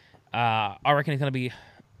 I reckon it's gonna be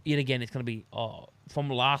yet again. It's gonna be from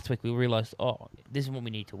last week we realized this is what we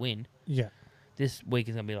need to win. Yeah. This week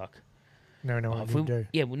is gonna be like No, if what we, we do.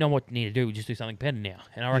 yeah, we know what we need to do. We just do something better now,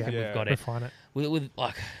 and I reckon Yeah. we've got it Refine it.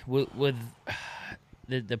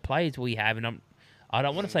 with the players we have, and I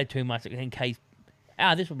don't want to say too much in case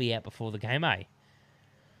this will be out before the game, eh?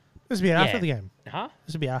 This will be after Yeah. the game. Huh?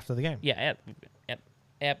 This will be after the game. Yeah,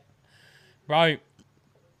 out. Bro,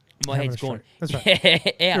 my Having head's a gone. stroke. That's right.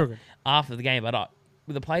 Yeah, You're out good. after the game, but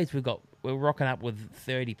with the players we've got, we're rocking up with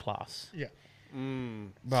 30 plus, Yeah.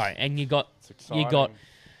 right? And you got It's exciting.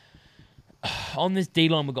 on this D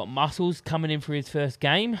line, we've got Muscles coming in for his first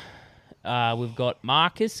game. We've got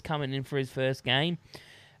Marcus coming in for his first game.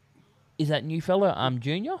 Is that new fella,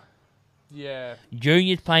 Junior? Yeah.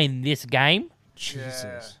 Junior's playing this game.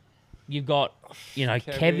 Jesus. You've got, Kevy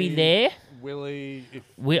Kevy, there. Willie. If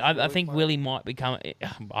I Willie think playing. Willie might become.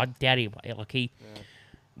 I doubt he. Like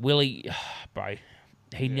Willie, bro,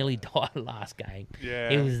 he nearly died last game. Yeah.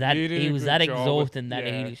 He was that. you did He a was good that job exhausted that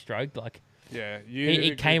yeah. he stroked. Like Yeah, you did a He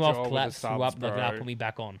good came off, job with the collapsed, threw subs, up, like that, bro. put me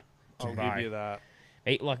back on. I'll Bro. give you that.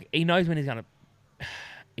 He knows when he's gonna.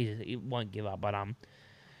 He won't give up, but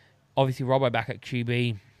obviously Robbo back at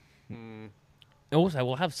QB. Mm. Also,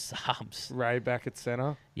 we'll have subs. Ray back at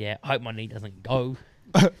center. Yeah, I hope my knee doesn't go.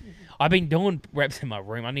 I've been doing reps in my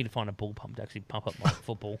room. I need to find a ball pump to actually pump up my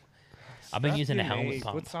football. I've been Strap using a your knee, helmet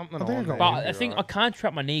pump. Put something I think I on. got there, one. But you'll I be think I right. can't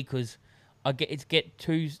strap my knee because I get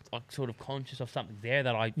too like sort of conscious of something there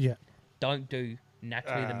that I Yeah. don't do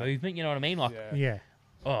naturally the Ah. movement. You know what I mean? Like, Yeah.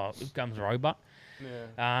 oh, it comes robot.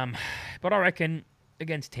 Yeah. But I reckon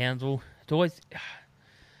against Townsville, it's always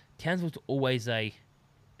Townsville's always a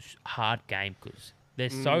hard game because they're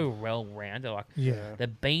so well rounded. Like Yeah.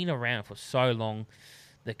 they've been around for so long.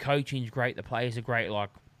 The coaching's great. The players are great.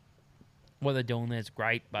 Like what they're doing there's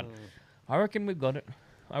great. But I reckon we've got it.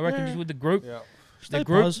 I reckon Yeah. just with the group, Yeah. Stay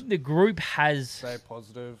pos. the group has. Stay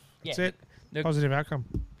positive. Yeah, That's it. the- Positive outcome.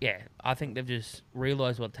 yeah, I think they've just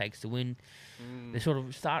realised what it takes to win. They sort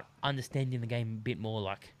of start understanding the game a bit more.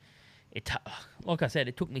 Like like I said,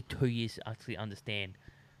 it took me 2 years to actually understand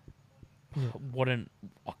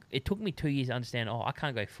It took me 2 years to understand. Oh, I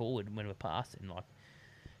can't go forward when we're passing. Like,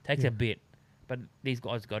 it takes Yeah. a bit, but these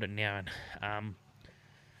guys got it now, and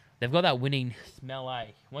they've got that winning smell.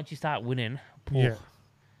 Once you start winning, Yeah.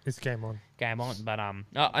 It's game on. game on. But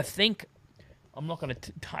I think I'm not going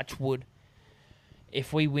to touch wood.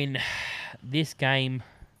 If we win this game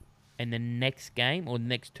and the next game, or the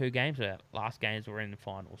next two games, or last games, we're in the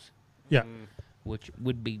finals, Yeah. which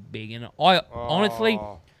would be big. And I honestly,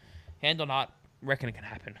 Oh, hand on heart, reckon it can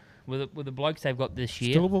happen with the blokes they've got this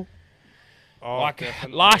year. Stillable. Like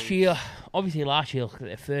definitely. last year,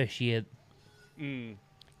 their first year, Mm.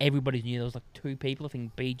 everybody knew there was like two people. I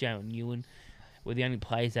think BJ and Ewan were the only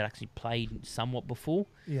players that actually played somewhat before.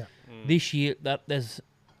 Yeah. This year, that there's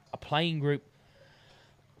a playing group.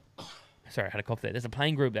 Sorry, I had a cough there. There's a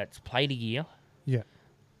playing group that's played a year. Yeah.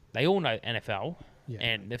 They all know NFL, Yeah.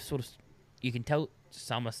 and they've sort of, you can tell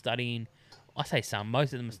some are studying. I say some,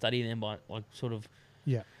 most of them are studying them by like sort of.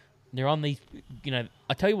 Yeah. They're on these,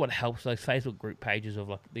 I tell you what helps, those Facebook group pages of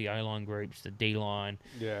like the O-line groups, the D-line,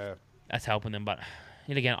 Yeah. that's helping them. But,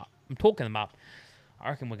 yet again, I'm talking them up. I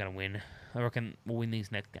reckon we're going to win. I reckon we'll win these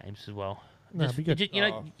next games as well. No, it'd be good.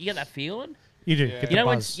 Oh. You get that feeling? You do. Yeah. Get You the know,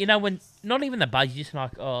 buzz. when, not even the buzz, you're just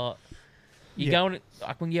like, oh, Yeah.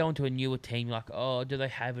 like when you go into a newer team, you're like, oh, do they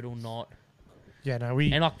have it or not? Yeah, no,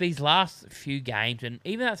 we. And like these last few games, and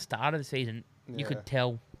even at the start of the season, you Yeah. could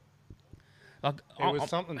tell. Like, It was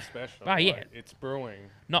something special. Oh, yeah. like, it's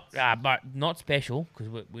brewing. but not special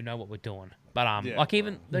because we know what we're doing. But Yeah, like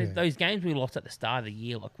even Yeah. those games we lost at the start of the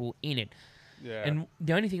year, like we were in it, Yeah. and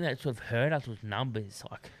the only thing that sort of hurt us was numbers.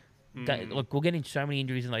 Like, look, we're getting so many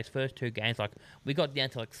injuries in those first two games. Like we got down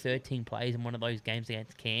to like 13 players in one of those games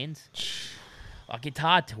against Cairns. Like it's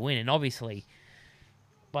hard to win, and obviously,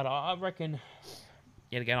 but I reckon,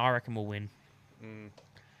 yet again, I reckon we'll win.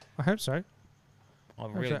 I hope so. I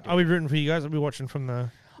really do. I'll be rooting for you guys. I'll be watching from the.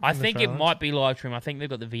 I from the think it sidelines. might be live stream. I think they've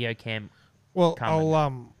got the video cam. Well,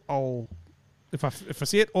 coming. I'll. If I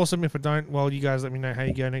see it, awesome. If I don't, well, you guys let me know how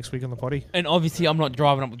you go next week on the potty. And obviously, I'm not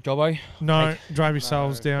driving up with Jobbo. No, drive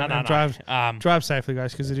yourselves down and drive safely,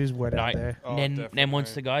 guys, because it is wet out there. Oh, Nan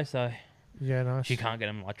wants to go, so Yeah, nice. she can't get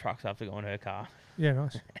in my truck, so I have to go in her car. Yeah,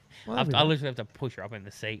 nice. Well, I that'll be literally nice. have to push her up in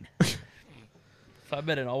the seat. So I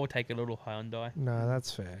bet I will take a little Hyundai. No,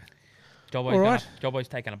 that's fair. Jobbo's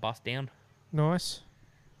taking a bus down. Nice.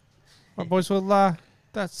 Right, boys. Well,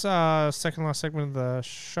 that's second last segment of the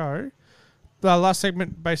show. The last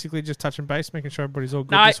segment, basically just touching base, making sure everybody's all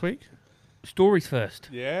good No, this week. Stories first.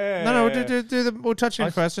 Yeah. No, we'll touch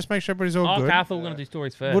in first. Just make sure everybody's all good. Okay, I thought we were going to do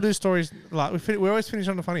stories first. We'll do stories. Like we always finish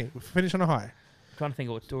on the funny. We finish on a high. I'm trying to think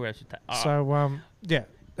of what story I should take. So yeah,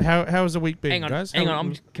 how has the week been, hang on, guys? hang How-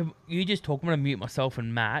 on. You just talk. I'm going to mute myself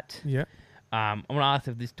and Matt. Yeah. I'm going to ask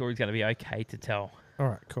if this story's going to be okay to tell. All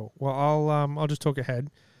right. Cool. Well, I'll just talk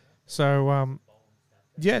ahead. So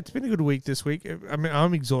yeah, it's been a good week this week. I mean,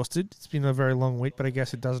 I'm exhausted. It's been a very long week, but I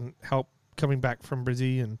guess it doesn't help coming back from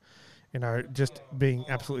Brizzy and just being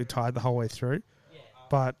absolutely tired the whole way through.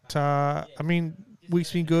 But I mean,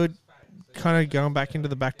 week's been good. Kind of going back into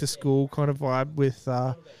the back to school kind of vibe with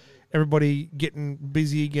everybody getting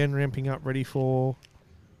busy again, ramping up, ready for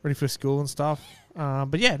school and stuff.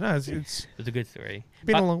 But yeah, no, it's It was a good story.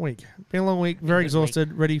 been a long week. Very Good week.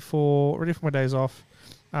 exhausted. Ready for my days off.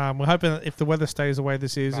 We're hoping that if the weather stays the way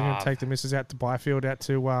this is, I'm going to take the missus out to Byfield, out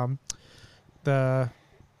to the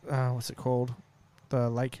what's it called, the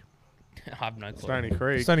lake. I have no clue. Stony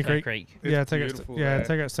Creek. Stony Stony Creek. Creek. It's Yeah, take it. beautiful Yeah, there.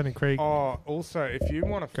 take it. Stony Creek. Oh, also, if you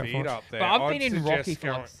want to Go for feed it. up there, But I've I'd been in suggest Rocky for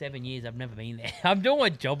going- like 7 years. I've never been there. I'm doing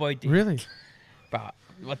what Jobbo did. Really? But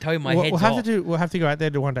I tell you, my We'll head's have off. to do. We'll have to go out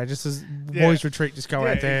there to one day, just as Yeah. boys retreat. Just go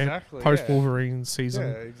Yeah, out there exactly, post yeah. Wolverine Yeah,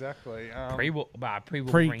 season. exactly.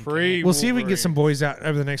 Pre-Wolverine. We'll see if we can get some boys out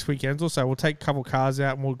over the next weekends or so. We'll take a couple cars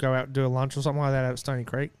out and we'll go out and do a lunch or something like that at Stony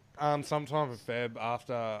Creek. Sometime in Feb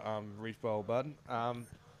after Reef Bowl, bud.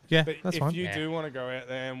 Yeah, But that's if fine. you Yeah. do want to go out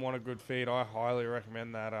there and want a good feed, I highly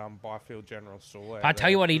recommend that Byfield General Store. out I tell there.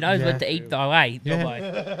 you what, he knows Yeah. what to eat though, eh? Yeah.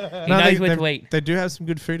 Jobbo. He No, knows they, what to eat. they do have some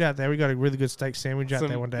good food out there. We got a really good steak sandwich out Some-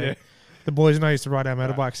 there one day. yeah. The boys and I used to ride our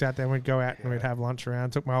motorbikes out there and we'd go out and we'd have lunch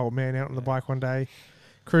around. Took my old man out on the bike one day,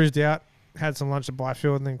 cruised out, had some lunch at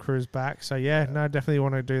Byfield and then cruised back. So yeah, no, definitely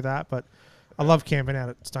want to do that. But I love camping out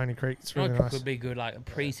at Stony Creek. It's really nice. Could be good, like a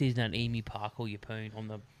pre-season at Emu Park or Yeppoon on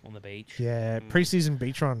the beach. Yeah, preseason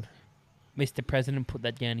beach run. Mr. President, put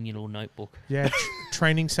that down in your little notebook. Yeah,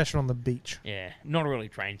 training session on the beach. Yeah, not a really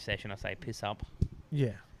train session. I say piss up. Yeah,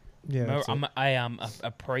 yeah. That's it.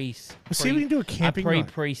 A pre. We'll see if we can do a camping night.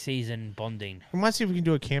 Pre-season bonding. We might see if we can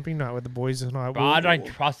do a camping night with the boys tonight. But I don't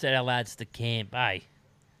trust our lads to camp, eh?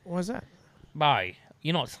 Why's that? Bro,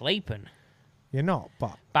 you're not sleeping. You're not,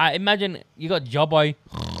 but But imagine you got Jobbo.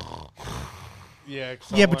 Yeah,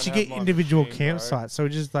 'cause I yeah, but won't you have get my individual machine, bro. campsites. So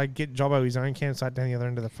just like get Jobbo his own campsite down the other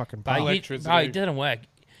end of the fucking But park. Electricity. it doesn't work.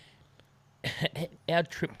 Our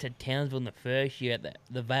trip to Townsville in the first year at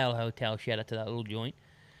the Vale Hotel, shout out to that little joint.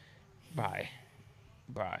 Bro.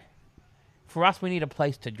 For us, we need a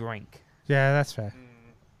place to drink. Yeah, that's fair.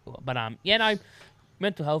 But yeah, no,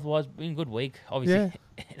 mental health wise, been a good week. Obviously,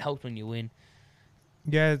 it helps when you win.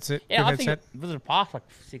 Yeah, it's it. Yeah, Good I think headset. for the past like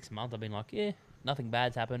 6 months, I've been like, yeah, nothing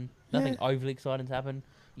bad's happened. Nothing overly exciting's happened.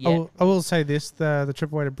 I Yeah, will say this: the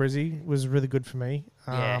trip away to Brizzy was really good for me.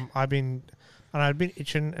 Yeah. I've been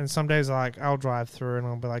itching, and some days I'll drive through and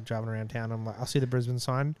I'll be like driving around town. I'm like, I'll see the Brisbane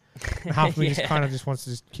sign, and half of me just Yeah. kind of just wants to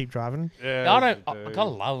just keep driving. Yeah, I don't. you I do. kind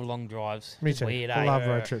of love long drives. Me It's too. Weird, I eh? love Yeah.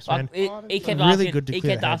 road trips, Like, man. he Oh, kept really asking. good to He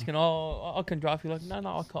clear kept the head. asking, "Oh, I can drive." You're like, "No,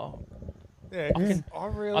 I can't." Yeah, 'cause I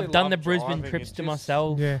really I've done the love Brisbane driving. trips It to just-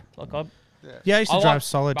 myself. Yeah, Like I yeah. I used to drive like-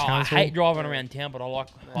 solid bro, I Townsville. hate driving around town, but I like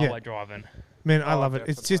highway driving. Man, I Oh, love it.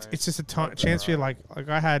 It's just definitely. a chance for you. Like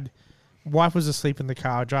I had, wife was asleep in the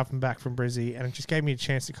car driving back from Brizzy, and it just gave me a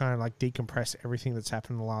chance to kind of like decompress everything that's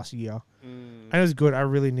happened in the last year. And it was good. I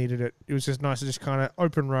really needed it. It was just nice to just kind of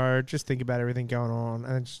open road, just think about everything going on,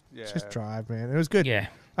 and just Yeah. drive, man. It was good. Yeah,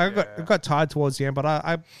 I Yeah. got tired towards the end, but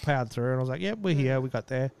I plowed through, and I was like, "Yeah, we're here. We got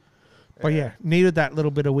there." But yeah, needed that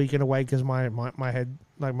little bit of weekend away because my head,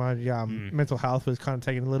 like my mental health, was kind of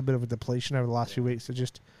taking a little bit of a depletion over the last few weeks. So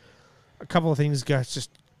just a couple of things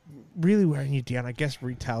just really wearing you down. I guess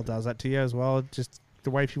retail does that to you as well. Just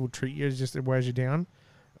the way people treat you is just it wears you down.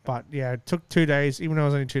 But yeah, it took 2 days. Even though it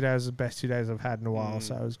was only 2 days, it was the best 2 days I've had in a while.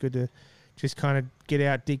 So it was good to just kind of get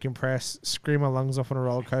out, decompress, scream my lungs off on a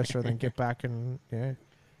roller coaster, and then get back. And yeah,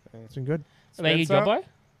 it's been good. Thank you, Spencer? Jobbo.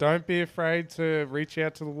 Don't be afraid to reach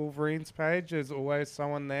out to the Wolverines page. There's always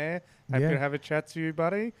someone there happy Yeah. to have a chat to you,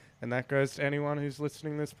 buddy. And that goes to anyone who's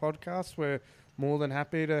listening to this podcast. We're more than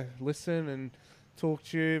happy to listen and talk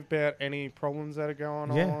to you about any problems that are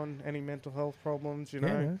going Yeah. on, any mental health problems. You Yeah,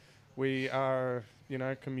 know, man. we are,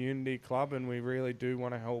 community club, and we really do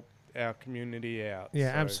want to help our community out.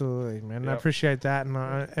 Yeah, So, absolutely, man. I Yep. appreciate that,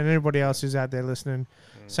 and anybody else who's out there listening,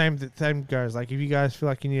 same goes. Like, if you guys feel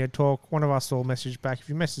like you need to talk, one of us will message back. If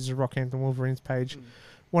you message the Rockhampton Wolverines page,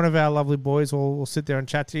 one of our lovely boys will sit there and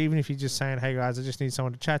chat to you. Even if you're just saying, "Hey guys, I just need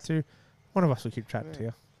someone to chat to," one of us will keep chatting to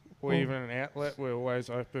you. Or even an outlet, we're always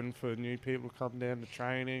open for new people to come down to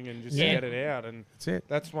training and just Yeah. get it out. And That's it.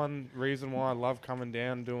 that's one reason why I love coming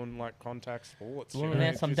down and doing like contact sports. Wanna you know,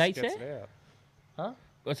 announce it some just dates gets there? it out.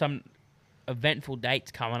 Got some eventful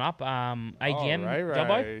dates coming up. AGM, Oh, Ray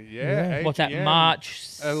Jobbo. Ray. Yeah. Yeah. What's that? AGM. March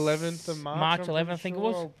 11th of March. March I'm 11th, I pretty think it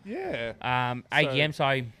was. sure. Yeah. AGM. So,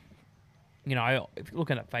 if you're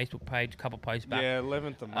looking at Facebook page, a couple of posts back. Yeah,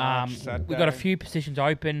 11th of March. Saturday. We've got a few positions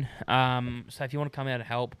open. So if you want to come out and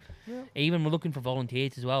help, even we're looking for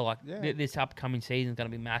volunteers as well. Like Yeah. this upcoming season is going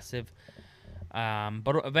to be massive.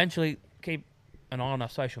 But eventually, keep an eye on our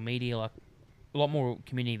social media. Like a lot more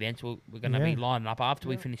community events we're going to be Yeah. lining up after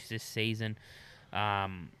we finish this season.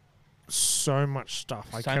 So much stuff.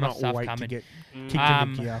 I So much cannot stuff wait to coming. get Mm. kicked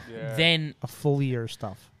into gear. Yeah. Then A full year of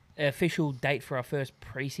stuff. official date for our first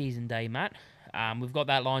preseason day, Matt. We've got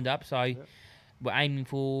that lined up. So we're aiming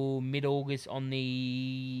for mid-August on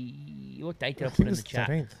the... What date did I put in the it's chat?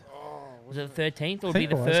 13th. Was it the 13th? It would think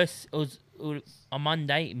be the it was. first. It was a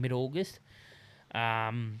Monday, mid-August.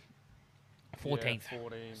 14th. Yeah,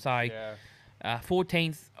 14th. So, yeah.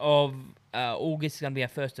 14th of August is going to be our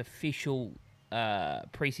first official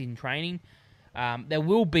preseason training. There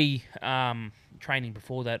will be training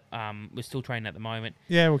before that. We're still training at the moment.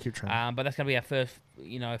 Yeah, we'll keep trying. But that's going to be our first,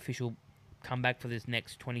 official comeback for this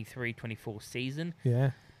next 23-24 season.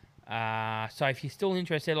 Yeah. So if you're still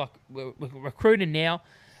interested, like we're recruiting now,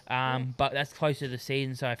 but that's close to the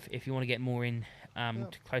season. So if you want to get more in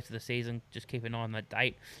close to the season, just keep an eye on that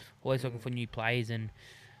date. Always looking for new players, and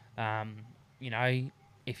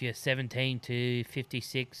if you're 17 to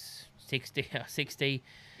 56, 60,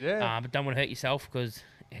 Yeah. but don't want to hurt yourself because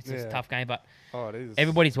it's a Yeah. tough game. But Oh, it is.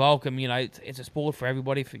 everybody's welcome. It's a sport for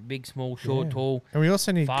everybody, for big, small, short, Yeah. tall, And we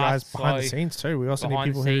also need guys fast, behind the slow, scenes too. We also need behind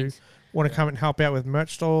people the who scenes. want to come and help out with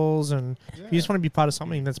merch stalls, and if you just Yeah. want to be part of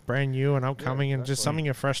something that's brand new and upcoming and just exactly. something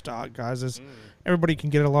a fresh start, guys. There's Mm. everybody can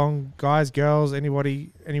get along, guys, girls,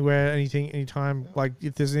 anybody, anywhere, anything, anytime. Like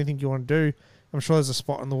if there's anything you want to do, I'm sure there's a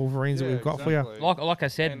spot on the Wolverines that Yeah, we've got for you. exactly. Like I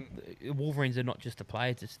said, And- Wolverines are not just the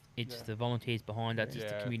players; it's Yeah. the volunteers behind us, it's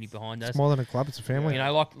the Yeah, community behind us. It's more than a club; it's a family.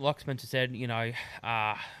 Like Spencer said,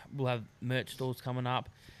 we'll have merch stores coming up.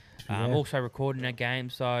 Yeah. Also recording our game,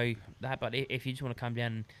 so that. But if you just want to come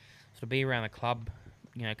down and sort of be around the club,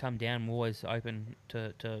 come down. We're always open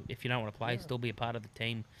to if you don't want to play, still be a part of the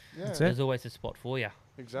team. Yeah, That's it. There's always a spot for you.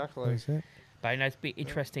 exactly. That's it. But it's been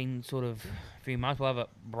interesting sort of few months. We'll have a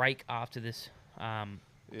break after this current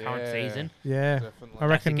Yeah, season. Yeah, Definitely. I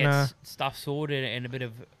reckon. To get stuff sorted and a bit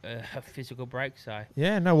of a physical break. So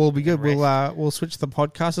Yeah, no, we'll be good. Rest. We'll switch the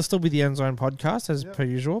podcast. It'll still be the End Zone podcast as Yep. per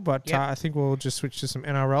usual, but Yep. I think we'll just switch to some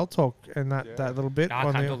NRL talk and that little bit. no, I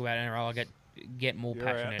on can't the- talk about NRL. I get more You're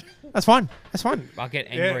out. passionate. That's fine. That's fine. I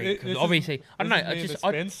get Yeah, angry this because is- obviously I don't know. this is I me and just the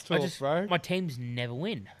I Spence I talk, just bro. my teams never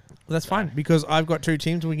win. That's fine because I've got two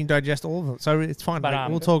teams and we can digest all of them, so it's fine. But, Like,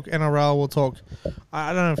 we'll talk NRL. We'll talk.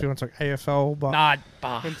 I don't know if you want to talk AFL, but Nah,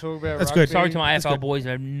 Can talk about That's rugby. good. sorry to my That's AFL good. boys.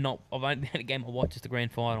 I've only had a game I watched is the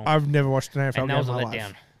grand final, I've never watched an AFL and that game was a in my life.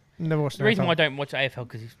 letdown. Never watched The an reason AFL. why I don't watch AFL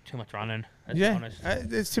because it's too much running. Let's be Yeah, honest.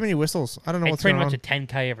 there's too many whistles. I don't know It's what's pretty going much on. a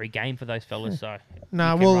 10k every game for those fellas. So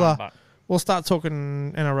Nah, you can run, but we'll start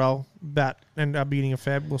talking NRL and beginning of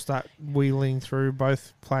Feb. We'll start wheeling through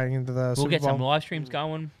both playing into the we'll Super get Bowl. some live streams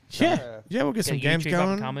going. Yeah, we'll get Get some a games YouTube up and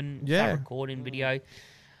going. coming. Yeah. Start recording video.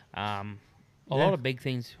 A Yeah. lot of big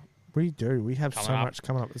things. We do. We have so Coming up. much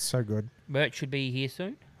coming up. It's so good. Merch should be here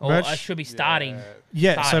soon. Or Merch- should be starting.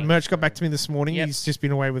 Yeah, so Starting. Merch got back to me this morning. Yep. He's just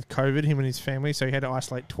been away with COVID, him and his family, so he had to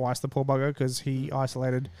isolate twice, the poor bugger, because he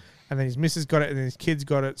isolated, and then his missus got it, and then his kids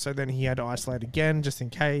got it, so then he had to isolate again, just in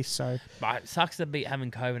case, so, But it sucks to be having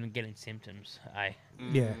COVID and getting symptoms. Eh?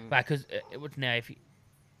 yeah. Because now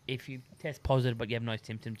if you test positive but you have no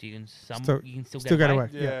symptoms, you can still Still go to away. work.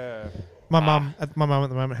 Yeah. My mum at the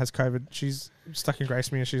moment has COVID. She's stuck in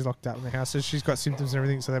Gracemere, and she's locked out in the house, so she's got symptoms and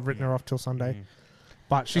everything, so they've written her off till Sunday. Mm.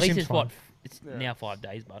 But she At least seems it's fine. it's Yeah. now 5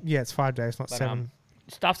 days, but Yeah, it's 5 days, not But, 7.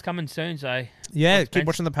 stuff's coming soon. So Yeah, what's keep best?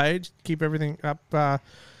 watching the page, keep everything up. I've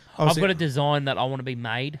obviously- got a design that I want to be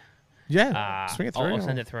made. yeah, swing it through. I'll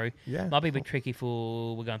send it through. Yeah, Might be a bit tricky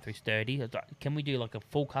for we're going through sturdy. It's like, can we do like a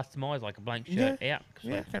full customize, like a blank shirt out?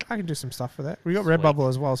 yeah, I can do some stuff for that. We got Sweet. Redbubble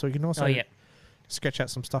as well, so we can also Oh yeah. sketch out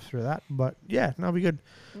some stuff through that. But yeah, no, be good.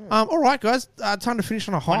 All right, guys, time to finish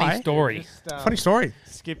on a high. Funny story. Just, Funny story.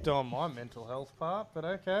 Skipped on my mental health part, but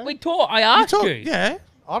okay. We talked. I asked you. Yeah,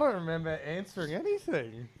 I don't remember answering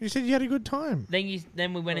anything. you said you had a good time.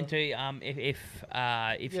 Then we went into if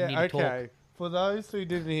you need Yeah, to talk. okay. For those who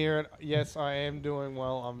didn't hear it, yes, I am doing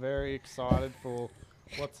well. I'm very excited for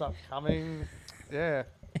what's upcoming. Yeah.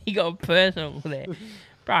 He got personal there,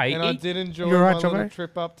 bro. And I he- did enjoy You all right, my little Jobbo?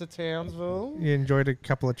 trip up to Townsville. You enjoyed a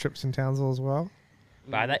couple of trips in Townsville as well.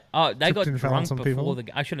 Bro, they Tripped got and fell on drunk some before people. the.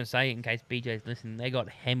 I shouldn't say it in case BJ's listening. They got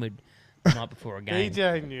hammered the night before a game.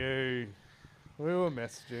 BJ knew. We were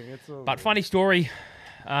messaging. It's all But good. funny story.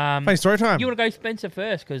 Funny story time. You want to go Spencer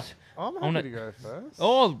first, because I'm on happy it- to go first.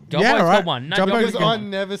 oh, Jobbo's Yeah, all right. got one. No, Jobbo- Jobbo's Because got I one.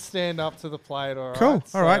 never stand up to the plate, all right? Cool.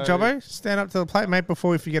 All right, So- Jobbo, stand up to the plate, mate.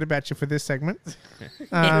 Before we forget about you for this segment,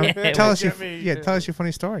 Yeah, tell well, us your get me. tell us your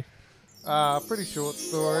funny story. Pretty short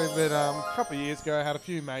story, but a couple of years ago, I had a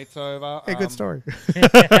few mates over. Yeah, good story.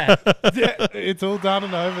 Yeah, it's all done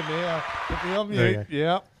and over now. Put me on There you mute.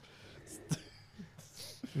 Yep.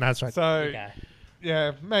 No, that's right. So, Okay.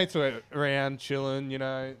 yeah, mates were around chilling,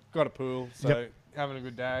 got a pool, so Yep. having a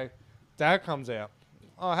good day. Dad comes out.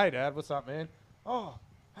 Oh, hey, Dad, what's up, man? Oh,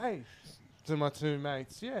 hey, to my two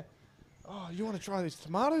mates. Yeah. Oh, you want to try these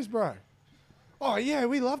tomatoes, bro? Oh, yeah,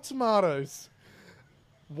 we love tomatoes.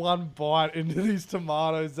 One bite into these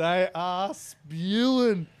tomatoes, they are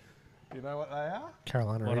spewing. You know what they are?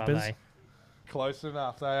 Carolina What are Reapers. they? Close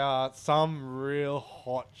enough. They are some real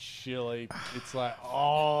hot chili. It's like,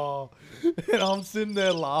 oh. And I'm sitting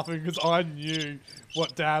there laughing because I knew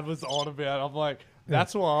what Dad was on about. I'm like,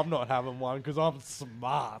 that's why I'm not having one, because I'm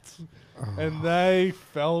smart. And they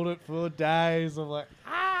felt it for days. I'm like,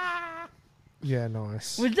 ah. Yeah,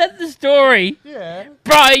 nice. Was that the story? Yeah.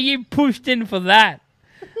 Bro, you pushed in for that.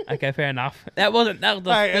 Okay, fair enough. That was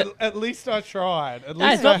Hey, at least I tried. At No,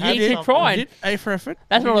 least it's not I had you something. tried. You did A for effort.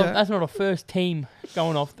 that's You not did a, that. that's not a first team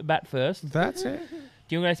going off the bat first. That's it. Do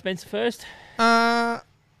you want to go Spencer first?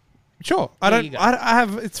 Sure. There you go. I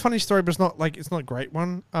have. It's a funny story, but it's not like it's not a great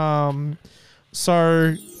one.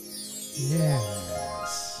 So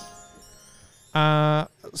yes. So I'm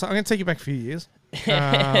gonna take you back a few years.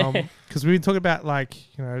 Because we've been talking about like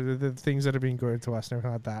the things that have been good to us and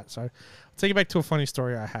everything like that. So I'll take you back to a funny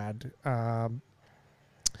story I had. Now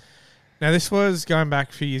this was going back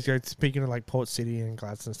a few years ago, speaking of like Port City and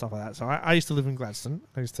Gladstone and stuff like that. So I used to live in Gladstone.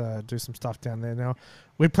 I used to do some stuff down there. Now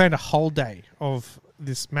we planned a whole day of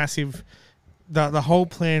this massive. The whole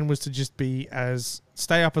plan was to just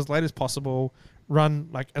stay up as late as possible, run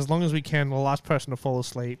like as long as we can. The last person to fall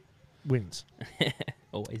asleep wins.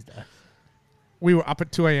 Always does. We were up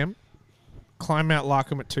at 2 a.m., climbed Mount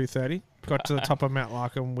Larkham at 2:30, got to the top of Mount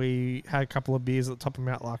Larkham. We had a couple of beers at the top of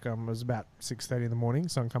Mount Larkham. It was about 6:30 in the morning,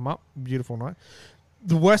 sun come up, beautiful night.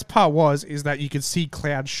 The worst part is that you could see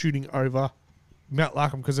clouds shooting over Mount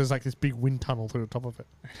Larkham because there's like this big wind tunnel through the top of it.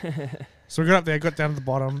 So we got up there, got down to the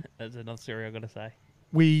bottom. That's another story I've got to say.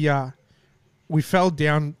 We fell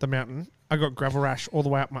down the mountain. I got gravel rash all the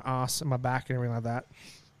way up my ass and my back and everything like that.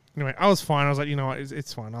 Anyway, I was fine. I was like, you know what,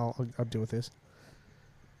 it's fine. I'll deal with this.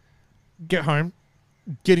 Get home,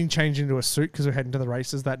 getting changed into a suit because we're heading to the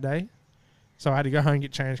races that day. So I had to go home,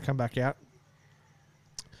 get changed, come back out.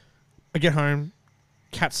 I get home,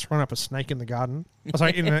 cat's thrown up a snake in the garden. Oh,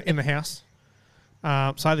 sorry, in the house. So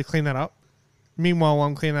I had to clean that up. Meanwhile, while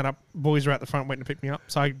I'm cleaning that up, boys are out the front waiting to pick me up.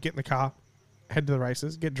 So I get in the car, head to the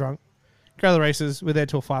races, get drunk, go to the races. We're there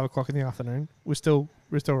till 5 o'clock in the afternoon. We're still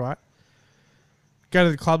right. Go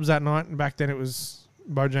to the clubs that night, and back then it was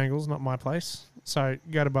Bojangles, not my place. So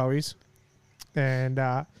go to Bowie's, and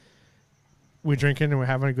we're drinking and we're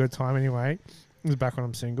having a good time anyway. It was back when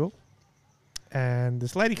I'm single. And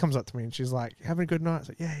this lady comes up to me and she's like, having a good night? I was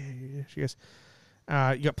like, yeah. She goes,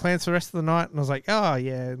 you got plans for the rest of the night? And I was like, oh,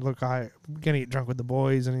 yeah, look, I'm going to get drunk with the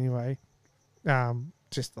boys. And anyway,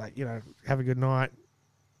 just like, have a good night.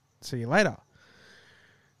 See you later.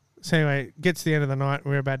 So anyway, gets to the end of the night.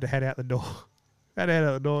 We're about to head out the door. Head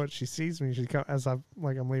out the door. And she sees me. She comes, as I'm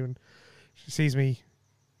leaving. She sees me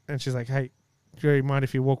and she's like, hey, do you mind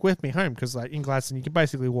if you walk with me home? Because like in Gladstone, you can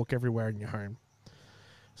basically walk everywhere in your home.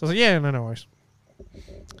 So I was like, yeah, no worries.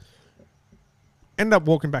 End up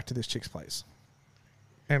walking back to this chick's place.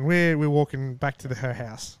 And we're walking back to her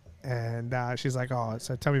house. And she's like, oh,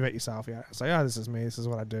 so tell me about yourself. Yeah. I was like, oh, this is me. This is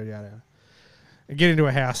what I do. Yeah. I get into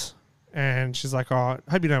her house. And she's like, oh,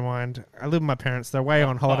 I hope you don't mind. I live with my parents. They're away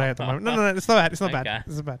on holiday at the moment. No, it's not bad. It's not bad.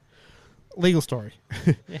 This is bad. Legal story.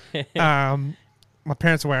 My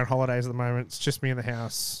parents are away on holidays at the moment. It's just me in the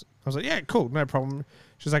house. I was like, yeah, cool. No problem.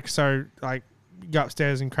 She's like, so, like, go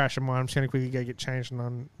upstairs and crash on mine. I'm just going to quickly go get changed and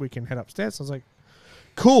then we can head upstairs. So I was like,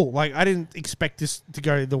 cool. Like, I didn't expect this to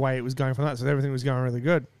go the way it was going from that. So everything was going really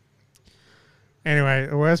good. Anyway,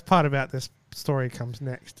 the worst part about this story comes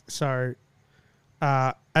next. So,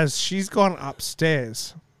 as she's gone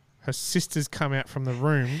upstairs, her sister's come out from the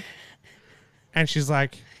room and she's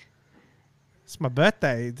like, it's my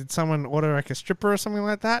birthday. Did someone order like a stripper or something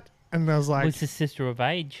like that? And I was like, was his sister of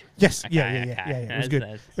age? Yes. Okay, Yeah. It was good.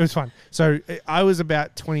 That's- It was fun. So I was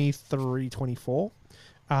about 23, 24.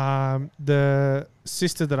 The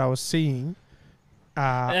sister that I was seeing,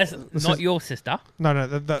 That's not your sister. no,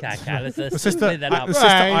 Okay, let's the sister, clear that up. the sister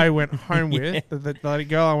I went home with, the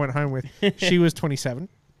girl I went home with, she was 27,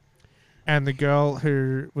 and the girl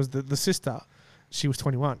who was the sister, she was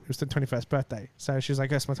 21. It was the 21st birthday. So she's like,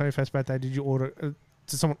 "That's my 21st birthday. Did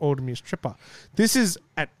someone order me a stripper?" This is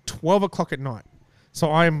at 12 o'clock at night,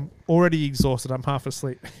 so I'm already exhausted. I'm half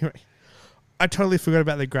asleep. Anyway, I totally forgot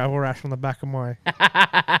about the gravel rash on the back of my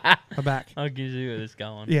back. I'll give you where this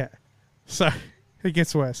going. Yeah. So it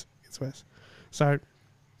gets worse. So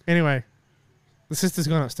anyway, the sister's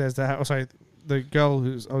gone upstairs to have, sorry, the girl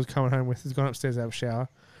I was coming home with has gone upstairs to have a shower.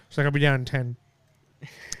 She's like, I'll be down in 10.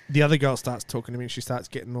 The other girl starts talking to me and she starts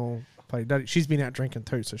getting all bloody dirty. She's been out drinking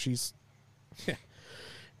too, so she's... Yeah.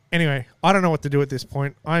 Anyway, I don't know what to do at this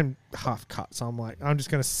point. I'm half cut, so I'm like, I'm just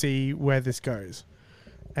going to see where this goes.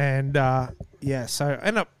 And so I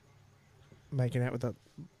end up making out with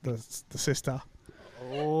the sister.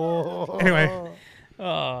 Oh. Anyway,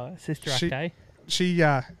 Oh, Sister She- Act, eh? She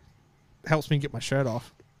helps me get my shirt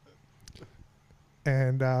off.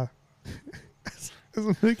 And as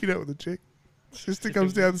I'm making out with the chick, sister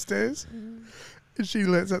comes down the stairs and she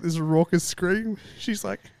lets out this raucous scream. She's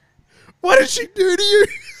like, "What did she do to you?"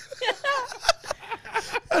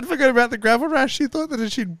 I'd forgot about the gravel rash. She thought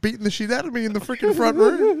that she'd beaten the shit out of me in the freaking front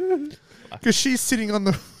room. Because she's sitting on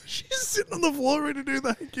the floor ready to do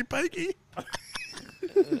the hanky panky.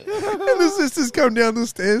 And the sisters come down the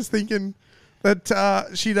stairs thinking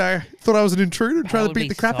that she thought I was an intruder and tried to beat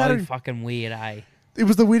the crap out of me. Fucking weird, eh? It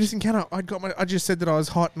was the weirdest encounter. I just said that I was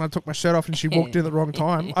hot and I took my shirt off and she walked in at the wrong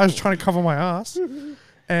time. I was trying to cover my ass.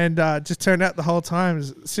 And just turned out the whole time,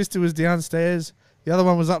 sister was downstairs. The other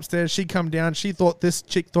one was upstairs. She come down. She thought this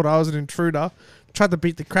chick thought I was an intruder. Tried to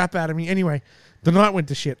beat the crap out of me. Anyway, the night went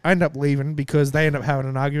to shit. I ended up leaving because they ended up having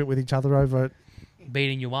an argument with each other over,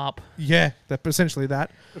 Beating you up. yeah, essentially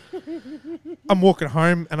that. I'm walking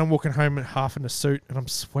home in half in a suit and I'm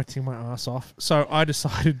sweating my ass off. So I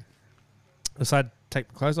decided to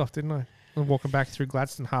take my clothes off, didn't I? I'm walking back through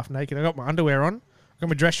Gladstone half naked. I got my underwear on. I got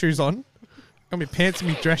my dress shoes on. Got my pants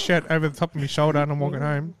and my dress shirt over the top of my shoulder and I'm walking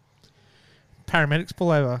home. Paramedics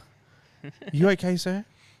pull over. "You okay, sir?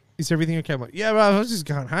 Is everything okay?" I'm like, "Yeah, bro, I was just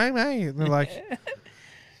going home, eh?" And they're like,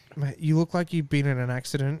 "Mate, you look like you've been in an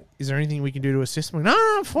accident. Is there anything we can do to assist?" I'm like,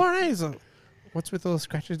 "No, I'm fine, eh?" He's like, "What's with all the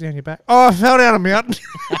scratches down your back?" "Oh, I fell down a mountain."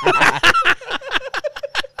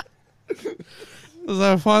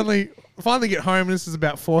 So I finally get home. This is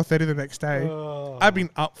about 4:30 the next day. I've been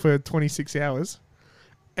up for 26 hours.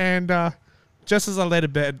 And just as I lay to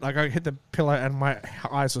bed, like I hit the pillow and my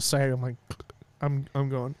eyes were saying, I'm like, I'm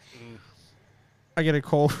gone. I get a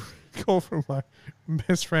call from my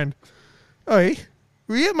best friend. "Oi,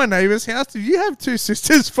 were you at my neighbour's house? Did you have two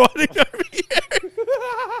sisters fighting over you?"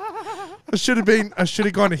 I should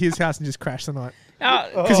have gone to his house and just crashed the night.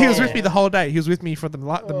 Because he was with me the whole day. He was with me for the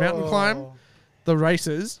mountain climb, the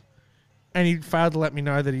races, and he failed to let me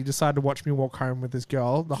know that he decided to watch me walk home with this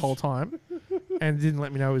girl the whole time and didn't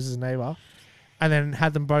let me know it was his neighbour. And then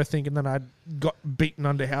had them both thinking that I'd got beaten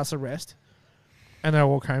under house arrest. And then I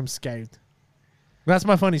walk home scathed. That's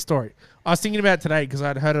my funny story. I was thinking about it today because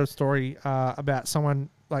I'd heard a story about someone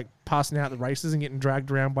like passing out the races and getting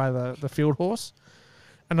dragged around by the field horse.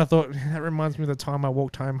 And I thought, that reminds me of the time I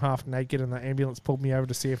walked home half naked and the ambulance pulled me over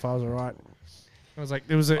to see if I was all right. I was like,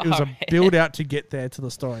 it was a build out to get there to the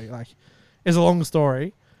story. Like, it's a long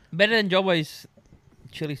story. Better than Jobbo's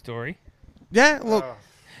chili story. Yeah, look, like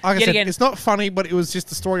I Yet said, again- it's not funny, but it was just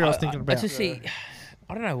the story I was thinking I about. just see,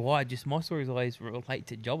 I don't know why. Just my stories always relate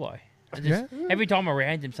to Jobbo. Yeah? Every time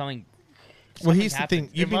around him, something. Well, here's something the thing.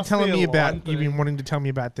 happens. You've been must telling be me a about, line you've been thing. wanting to tell me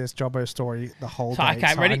about this Jobbo story the whole So, day.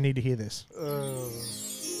 okay, So ready? I need to hear this.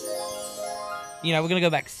 You know, we're gonna go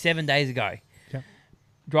back 7 days ago. Yep.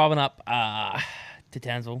 Driving up to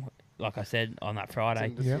Townsville, like I said on that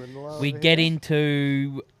Friday. Yeah. We get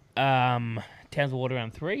into Townsville Water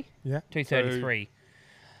around 3, Yeah. 2:33.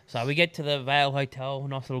 So we get to the Vale Hotel,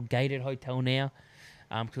 nice little gated hotel now,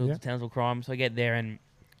 because Yeah. of the Townsville crime. So I get there and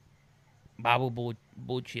Barbara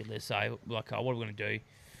bullshit list. So like, what are we gonna do?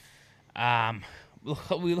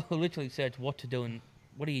 We literally searched what to do and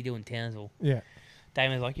what do you do in Townsville. Yeah.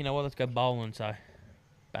 Damon's like, you know what, let's go bowling. So,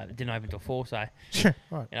 but it didn't open till 4. So,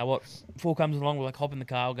 Right. you know what, 4 comes along, we're like, hop in the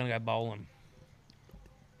car, we're gonna go bowling.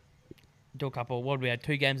 Do a couple. What we had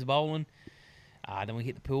 2 games of bowling. Then we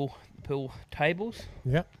hit the pool tables.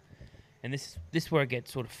 Yeah. And this is where it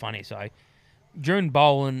gets sort of funny. So during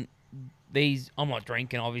bowling, I'm not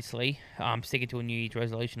drinking, obviously. I'm sticking to a New Year's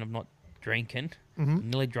resolution of not drinking. Mm-hmm.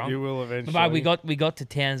 Nearly drunk. You will eventually. But we got to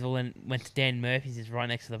Townsville and went to Dan Murphy's, is right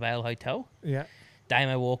next to the Vale Hotel. Yeah.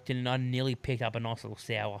 Damo walked in and I nearly picked up a nice little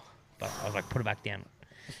sour, but I was like, put it back down.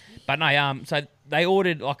 But no, so they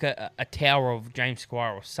ordered like a tower of James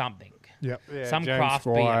Squire or something. Yeah. Yeah, some James craft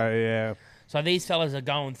Squire, beer. Yeah. So these fellas are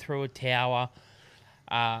going through a tower.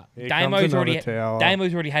 Here Damo's comes another tower.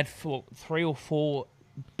 already had 3 or 4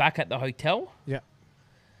 back at the hotel. Yeah.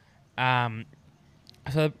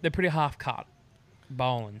 So they're pretty half cut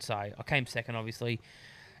bowling. So I came second, obviously.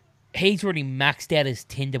 He's already maxed out his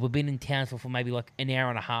Tinder. We've been in Townsville for maybe like an hour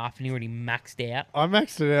and a half, and he already maxed out. I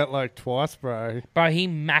maxed it out like twice, bro. Bro, he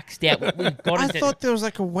maxed out. We got I into, thought there was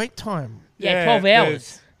like a wait time. yeah, Yeah, 12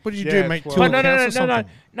 hours. What did you Yeah, do, mate? 12. Two But no, accounts or something?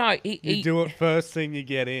 no. You He do it first thing you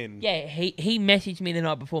get in. yeah, he messaged me the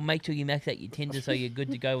night before. Make sure you max out your Tinder so you're good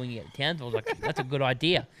to go when you get to Townsville. I was like, that's a good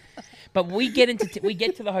idea. But we get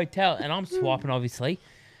to the hotel and I'm swiping, obviously.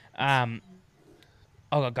 I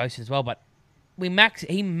got ghosted as well, but he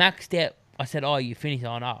maxed out. I said, "Oh, you finished?"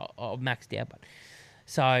 Oh no, I've maxed out. But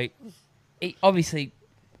so he, obviously,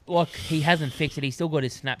 like he hasn't fixed it. He's still got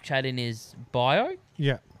his Snapchat in his bio.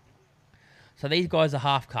 Yeah. So these guys are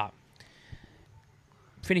half cut.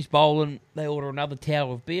 Finish bowling, they order another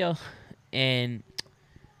tower of beer, and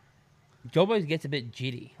Jobbo gets a bit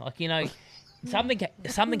jitty. Like, you know,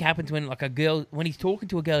 something happens when like a girl, when he's talking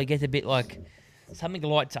to a girl, he gets a bit like something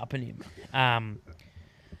lights up in him.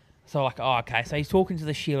 So like, oh, okay. So he's talking to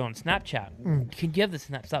the Sheila on Snapchat. Can you have the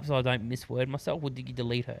snaps up so I don't misword myself, or did you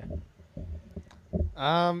delete her?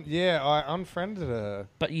 Yeah, I unfriended her.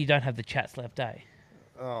 But you don't have the chats left, eh?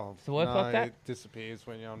 Oh, Does it work like that? It disappears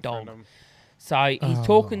when you unfriend Dog. them. So he's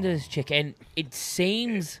talking to this chick, and it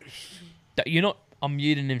seems that you're not. I'm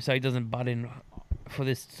muting him so he doesn't butt in for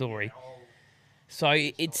this story. So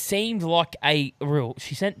it seems like a real.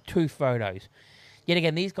 She sent 2 photos. Yet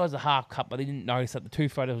again, these guys are half cut, but they didn't notice that the 2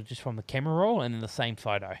 photos were just from the camera roll and then the same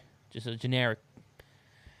photo, just a generic.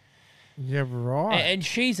 Yeah, right. And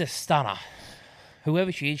she's a stunner.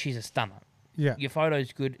 Whoever she is, she's a stunner. Yeah. Your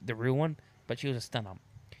photo's good, the real one, but she was a stunner.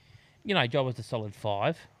 You know, Job was a solid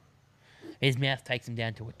 5. His mouth takes him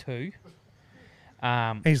down to a 2.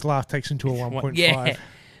 His laugh takes him to a 1.5. Yeah.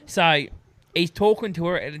 So he's talking to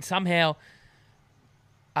her, and somehow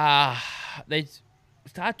they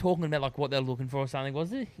start talking about like what they're looking for or something.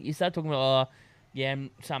 Was it? You start talking about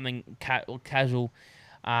something casual.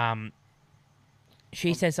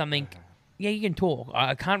 She says something. Yeah, you can talk.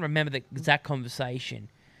 I can't remember the exact conversation.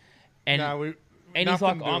 And No, and nothing he's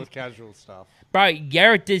like, to do with casual stuff. bro,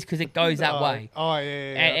 Garrett does because it goes that way. Oh, yeah,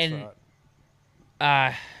 And- that's right.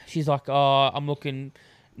 She's like, oh, I'm looking,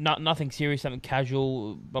 nothing serious, something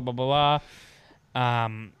casual, blah, blah, blah, blah.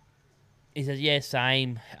 He says, yeah,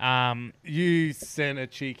 same. You sent a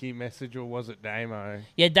cheeky message, or was it Damo?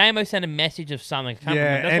 Yeah, Damo sent a message of something. I can't Yeah,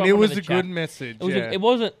 remember. That's and why it I put was in the a good chat. message. It was yeah. it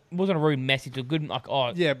wasn't a rude message. A good like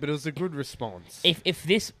Yeah, but it was a good response. if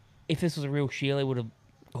this was a real Sheila, he would have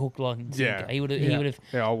hooked like and Yeah. sinker. He would Yeah. have.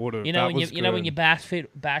 Yeah, I would have. You know when you bash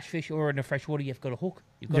fish or in the fresh water, you've got a hook.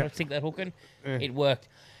 You've got Yeah. to sink that hook in. Yeah. It worked.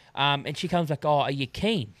 And she comes like, "Oh, are you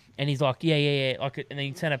keen?" And he's like, "Yeah." Like, and then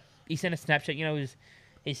he sent a Snapchat. You know,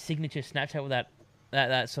 his signature Snapchat with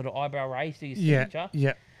that sort of eyebrow raise to his Yeah. signature.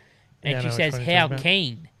 Yeah. And Yeah, I she know which says, one you're "How talking about.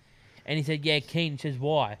 keen?" And he said, "Yeah, keen." She says,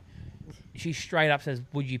 "Why?" She straight up says,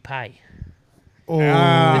 "Would you pay?" Oh, The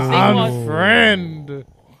thing was- unfriend.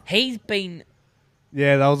 He's been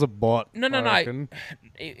Yeah, that was a bot. No. I reckon.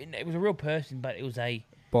 it was a real person, but it was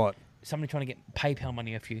Bot. somebody trying to get PayPal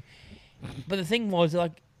money off you. But the thing was,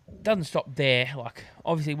 like, it doesn't stop there. Like,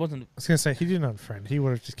 obviously, it wasn't. I was going to say, he didn't unfriend. He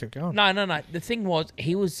would have just kept going. No. The thing was,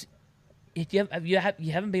 he was. You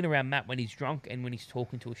haven't been around Matt when he's drunk and when he's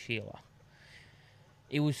talking to a Sheila.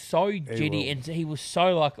 It was so jitty, will. and he was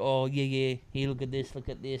so like, "Oh yeah. Here, look at this.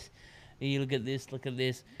 Here, look at this. Look at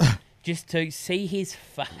this." Just to see his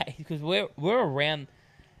face, because we're around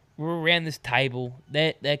this table.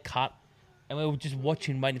 They're cut, and we were just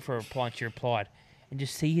watching, waiting for a reply. And she replied, and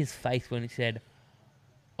just see his face when he said,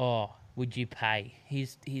 "Oh, would you pay?"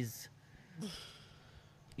 His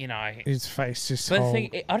you know. His face just But the whole...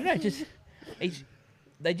 thing, I don't know,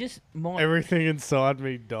 they just might Everything inside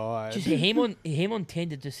me died. just him on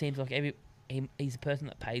Tinder just seems like he's a person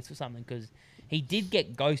that pays for something, because he did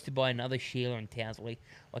get ghosted by another Sheila in Townsley.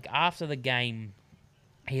 Like after the game,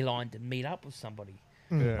 he lined to meet up with somebody.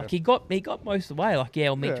 Yeah. Like he got most of the way. Like, yeah,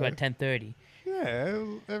 I'll meet you Yeah. at 10:30. Yeah,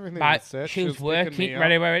 everything But was set. she was picking working. me up.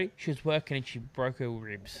 Ready. She was working and she broke her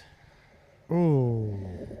ribs. Ooh.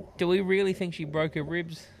 Do we really think she broke her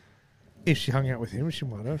ribs? If she hung out with him, she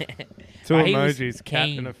might have. Two But he was emojis, cat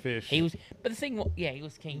keen. and a fish. He was, but the thing, he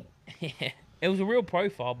was keen. It was a real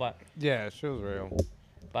profile, but Yeah, she was real.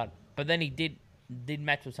 then he did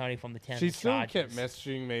match with somebody from the town. She still kept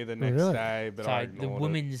messaging me the next really? day, but I So the ignored it.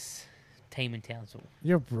 women's team in Townsville.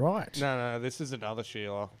 You're right. No, this is another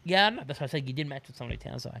Sheila. Yeah, no, that's what I said. You did match with somebody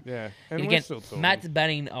in Townsville. Yeah, And and we're again, still talking. Matt's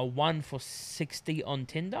batting a 1 for 60 on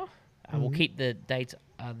Tinder. We'll Mhm. keep the dates,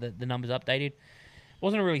 the numbers updated.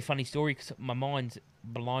 Wasn't a really funny story because my mind's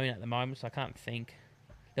blown at the moment, so I can't think.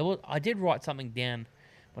 I did write something down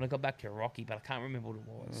when I got back to Rocky, but I can't remember what it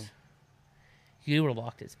was. You would have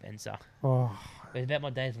liked it, Spencer. Oh, It was about my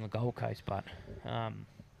days on the Gold Coast, but well,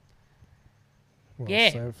 Yeah.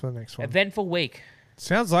 save it for the next one. eventful week.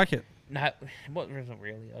 Sounds like it. No, it wasn't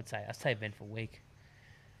really. I'd say eventful week.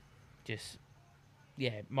 Just,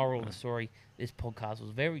 yeah. Moral of the story: this podcast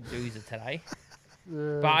was very doozy today.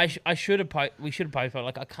 But I should have. We should have posted.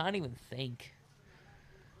 Like I can't even think.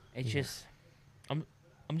 It's just, I'm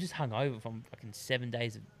just hungover from fucking 7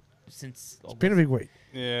 days since. It's been a big week.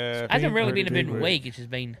 Yeah, It hasn't really been a pretty big week. It's just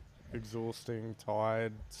been. exhausting,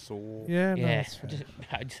 tired, sore. Yeah, no, Yeah. that's fair.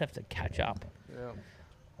 I just have to catch up. Yeah.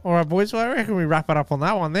 All right, boys. Well, I reckon we wrap it up on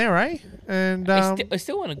that one there, eh? And I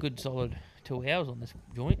still want a good solid 2 hours on this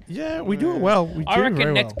joint. yeah, we do it well. We I do reckon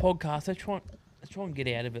very next well. podcast, let's try and get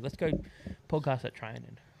out of it. Let's go podcast at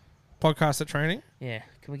training. Podcast at training. Yeah,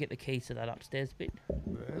 can we get the keys to that upstairs bit?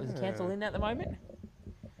 Is the council in at the moment?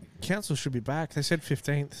 Council should be back. They said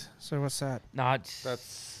 15th. So what's that? No, it's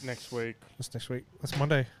That's next week. That's next week. That's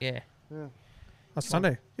Monday. yeah. Yeah. That's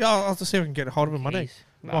Sunday. Yeah, I'll have to see if I can get a hold of him Monday. Keys.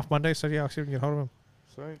 I'm off Monday, so yeah, I'll see if I can get hold of him.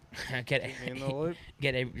 Sweet. Get Keep me in the loop.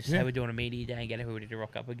 just Yeah. say we're doing a media day and get everybody to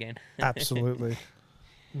rock up again. Absolutely.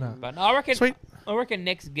 No. But no, I reckon Sweet.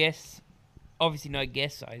 next guest, obviously no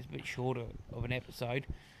guest, so it's a bit shorter of an episode.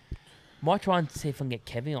 Might try and see if I can get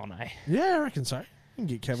Kevin on, eh? Yeah, I reckon so. You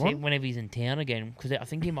can get Kev See on. whenever he's in town again, because I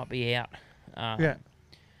think he might be out. Yeah.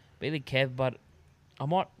 Be the Kev, but I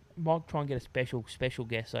might try and get a special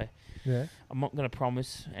guest. So Yeah. I'm not going to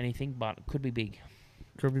promise anything, but it could be big.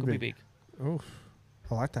 Could be Could big. be big. Oof.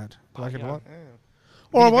 I like that. I like it a lot. Yeah.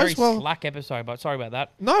 All right, Very boys. Well, slack episode, but sorry about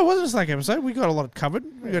that. no, it wasn't a slack episode. We got a lot covered.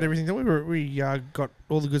 We got everything that we got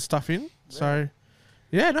all the good stuff in. So,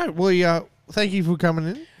 yeah, no, we thank you for coming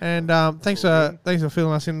in, and thanks for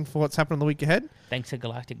filling us in for what's happening the week ahead. Thanks to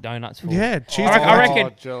Galactic Donuts for. Yeah, cheers. I to reckon-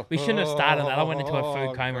 Galactic. I reckon we shouldn't have started that. I went into a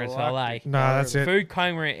food coma as well, eh? No, that's it. Food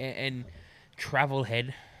coma and travel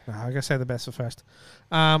head. No, I gotta say the best for first.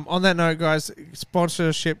 On that note, guys,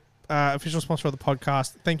 sponsorship, official sponsor of the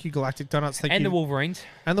podcast. Thank you, Galactic Donuts. Thank And you, the Wolverines.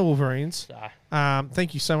 and the Wolverines. So,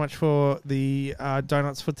 Thank you so much for the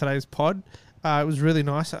donuts for today's pod. It was really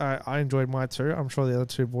nice. I enjoyed mine too. I'm sure the other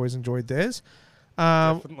two boys enjoyed theirs.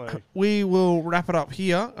 Definitely. We will wrap it up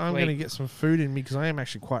here. I'm Sweet. going to get some food in me because I am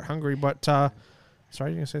actually quite hungry. But sorry, you're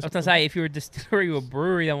going to say I was something? going to say, if you're a distillery or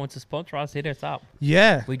brewery that wants to sponsor us, hit us up.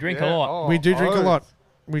 Yeah, We drink Yeah. a lot. Oh, we do drink a oath. lot.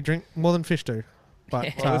 We drink more than fish do.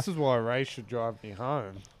 But Well, this is why Ray should drive me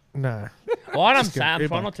home. no. Well, I'm Just get saying, I'm Uber.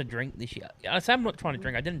 trying not to drink this year. I say I'm not trying to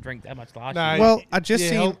drink. I didn't drink that much last No, year. Well, I just you're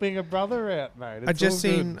seen- helping a brother out, mate. I It's just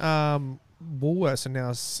all good. seen Woolworths are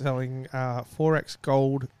now selling 4X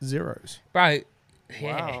gold zeros. Bro,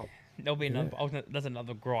 yeah. Wow. There'll be another, that's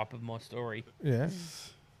another gripe of my story. Yeah.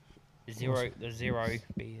 The zero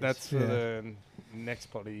beers. That's for Yeah. the next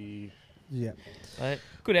potty. Yeah. But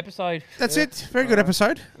good episode. That's Yeah. it. Very good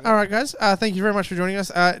episode. All right, guys. Thank you very much for joining us.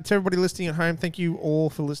 To everybody listening at home, thank you all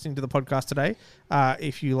for listening to the podcast today.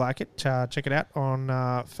 If you like it, check it out on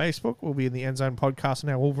Facebook. We'll be in the End Zone podcast on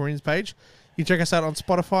our Wolverines page. You can check us out on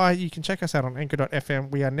Spotify. You can check us out on Anchor.fm.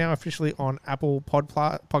 We are now officially on Apple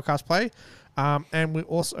Podcast Play. And we're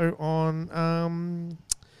also on...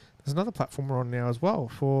 there's another platform we're on now as well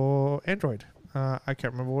for Android. I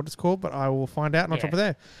can't remember what it's called, but I will find out and I'll drop it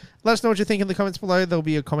there. Let us know what you think in the comments below. There'll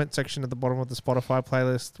be a comment section at the bottom of the Spotify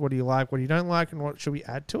playlist. What do you like, what do you don't like, and what should we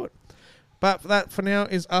add to it? But that, for now,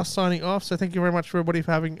 is us signing off. So thank you very much for everybody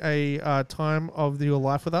for having a time of your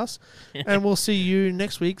life with us. And we'll see you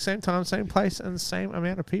next week, same time, same place, and same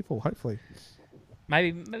amount of people, hopefully.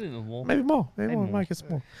 Maybe even more. Maybe more. Maybe more. more. Make us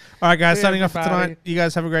more. All right, guys, See signing off for everybody. tonight. You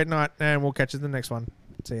guys have a great night, and we'll catch you in the next one.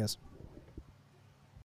 See you guys.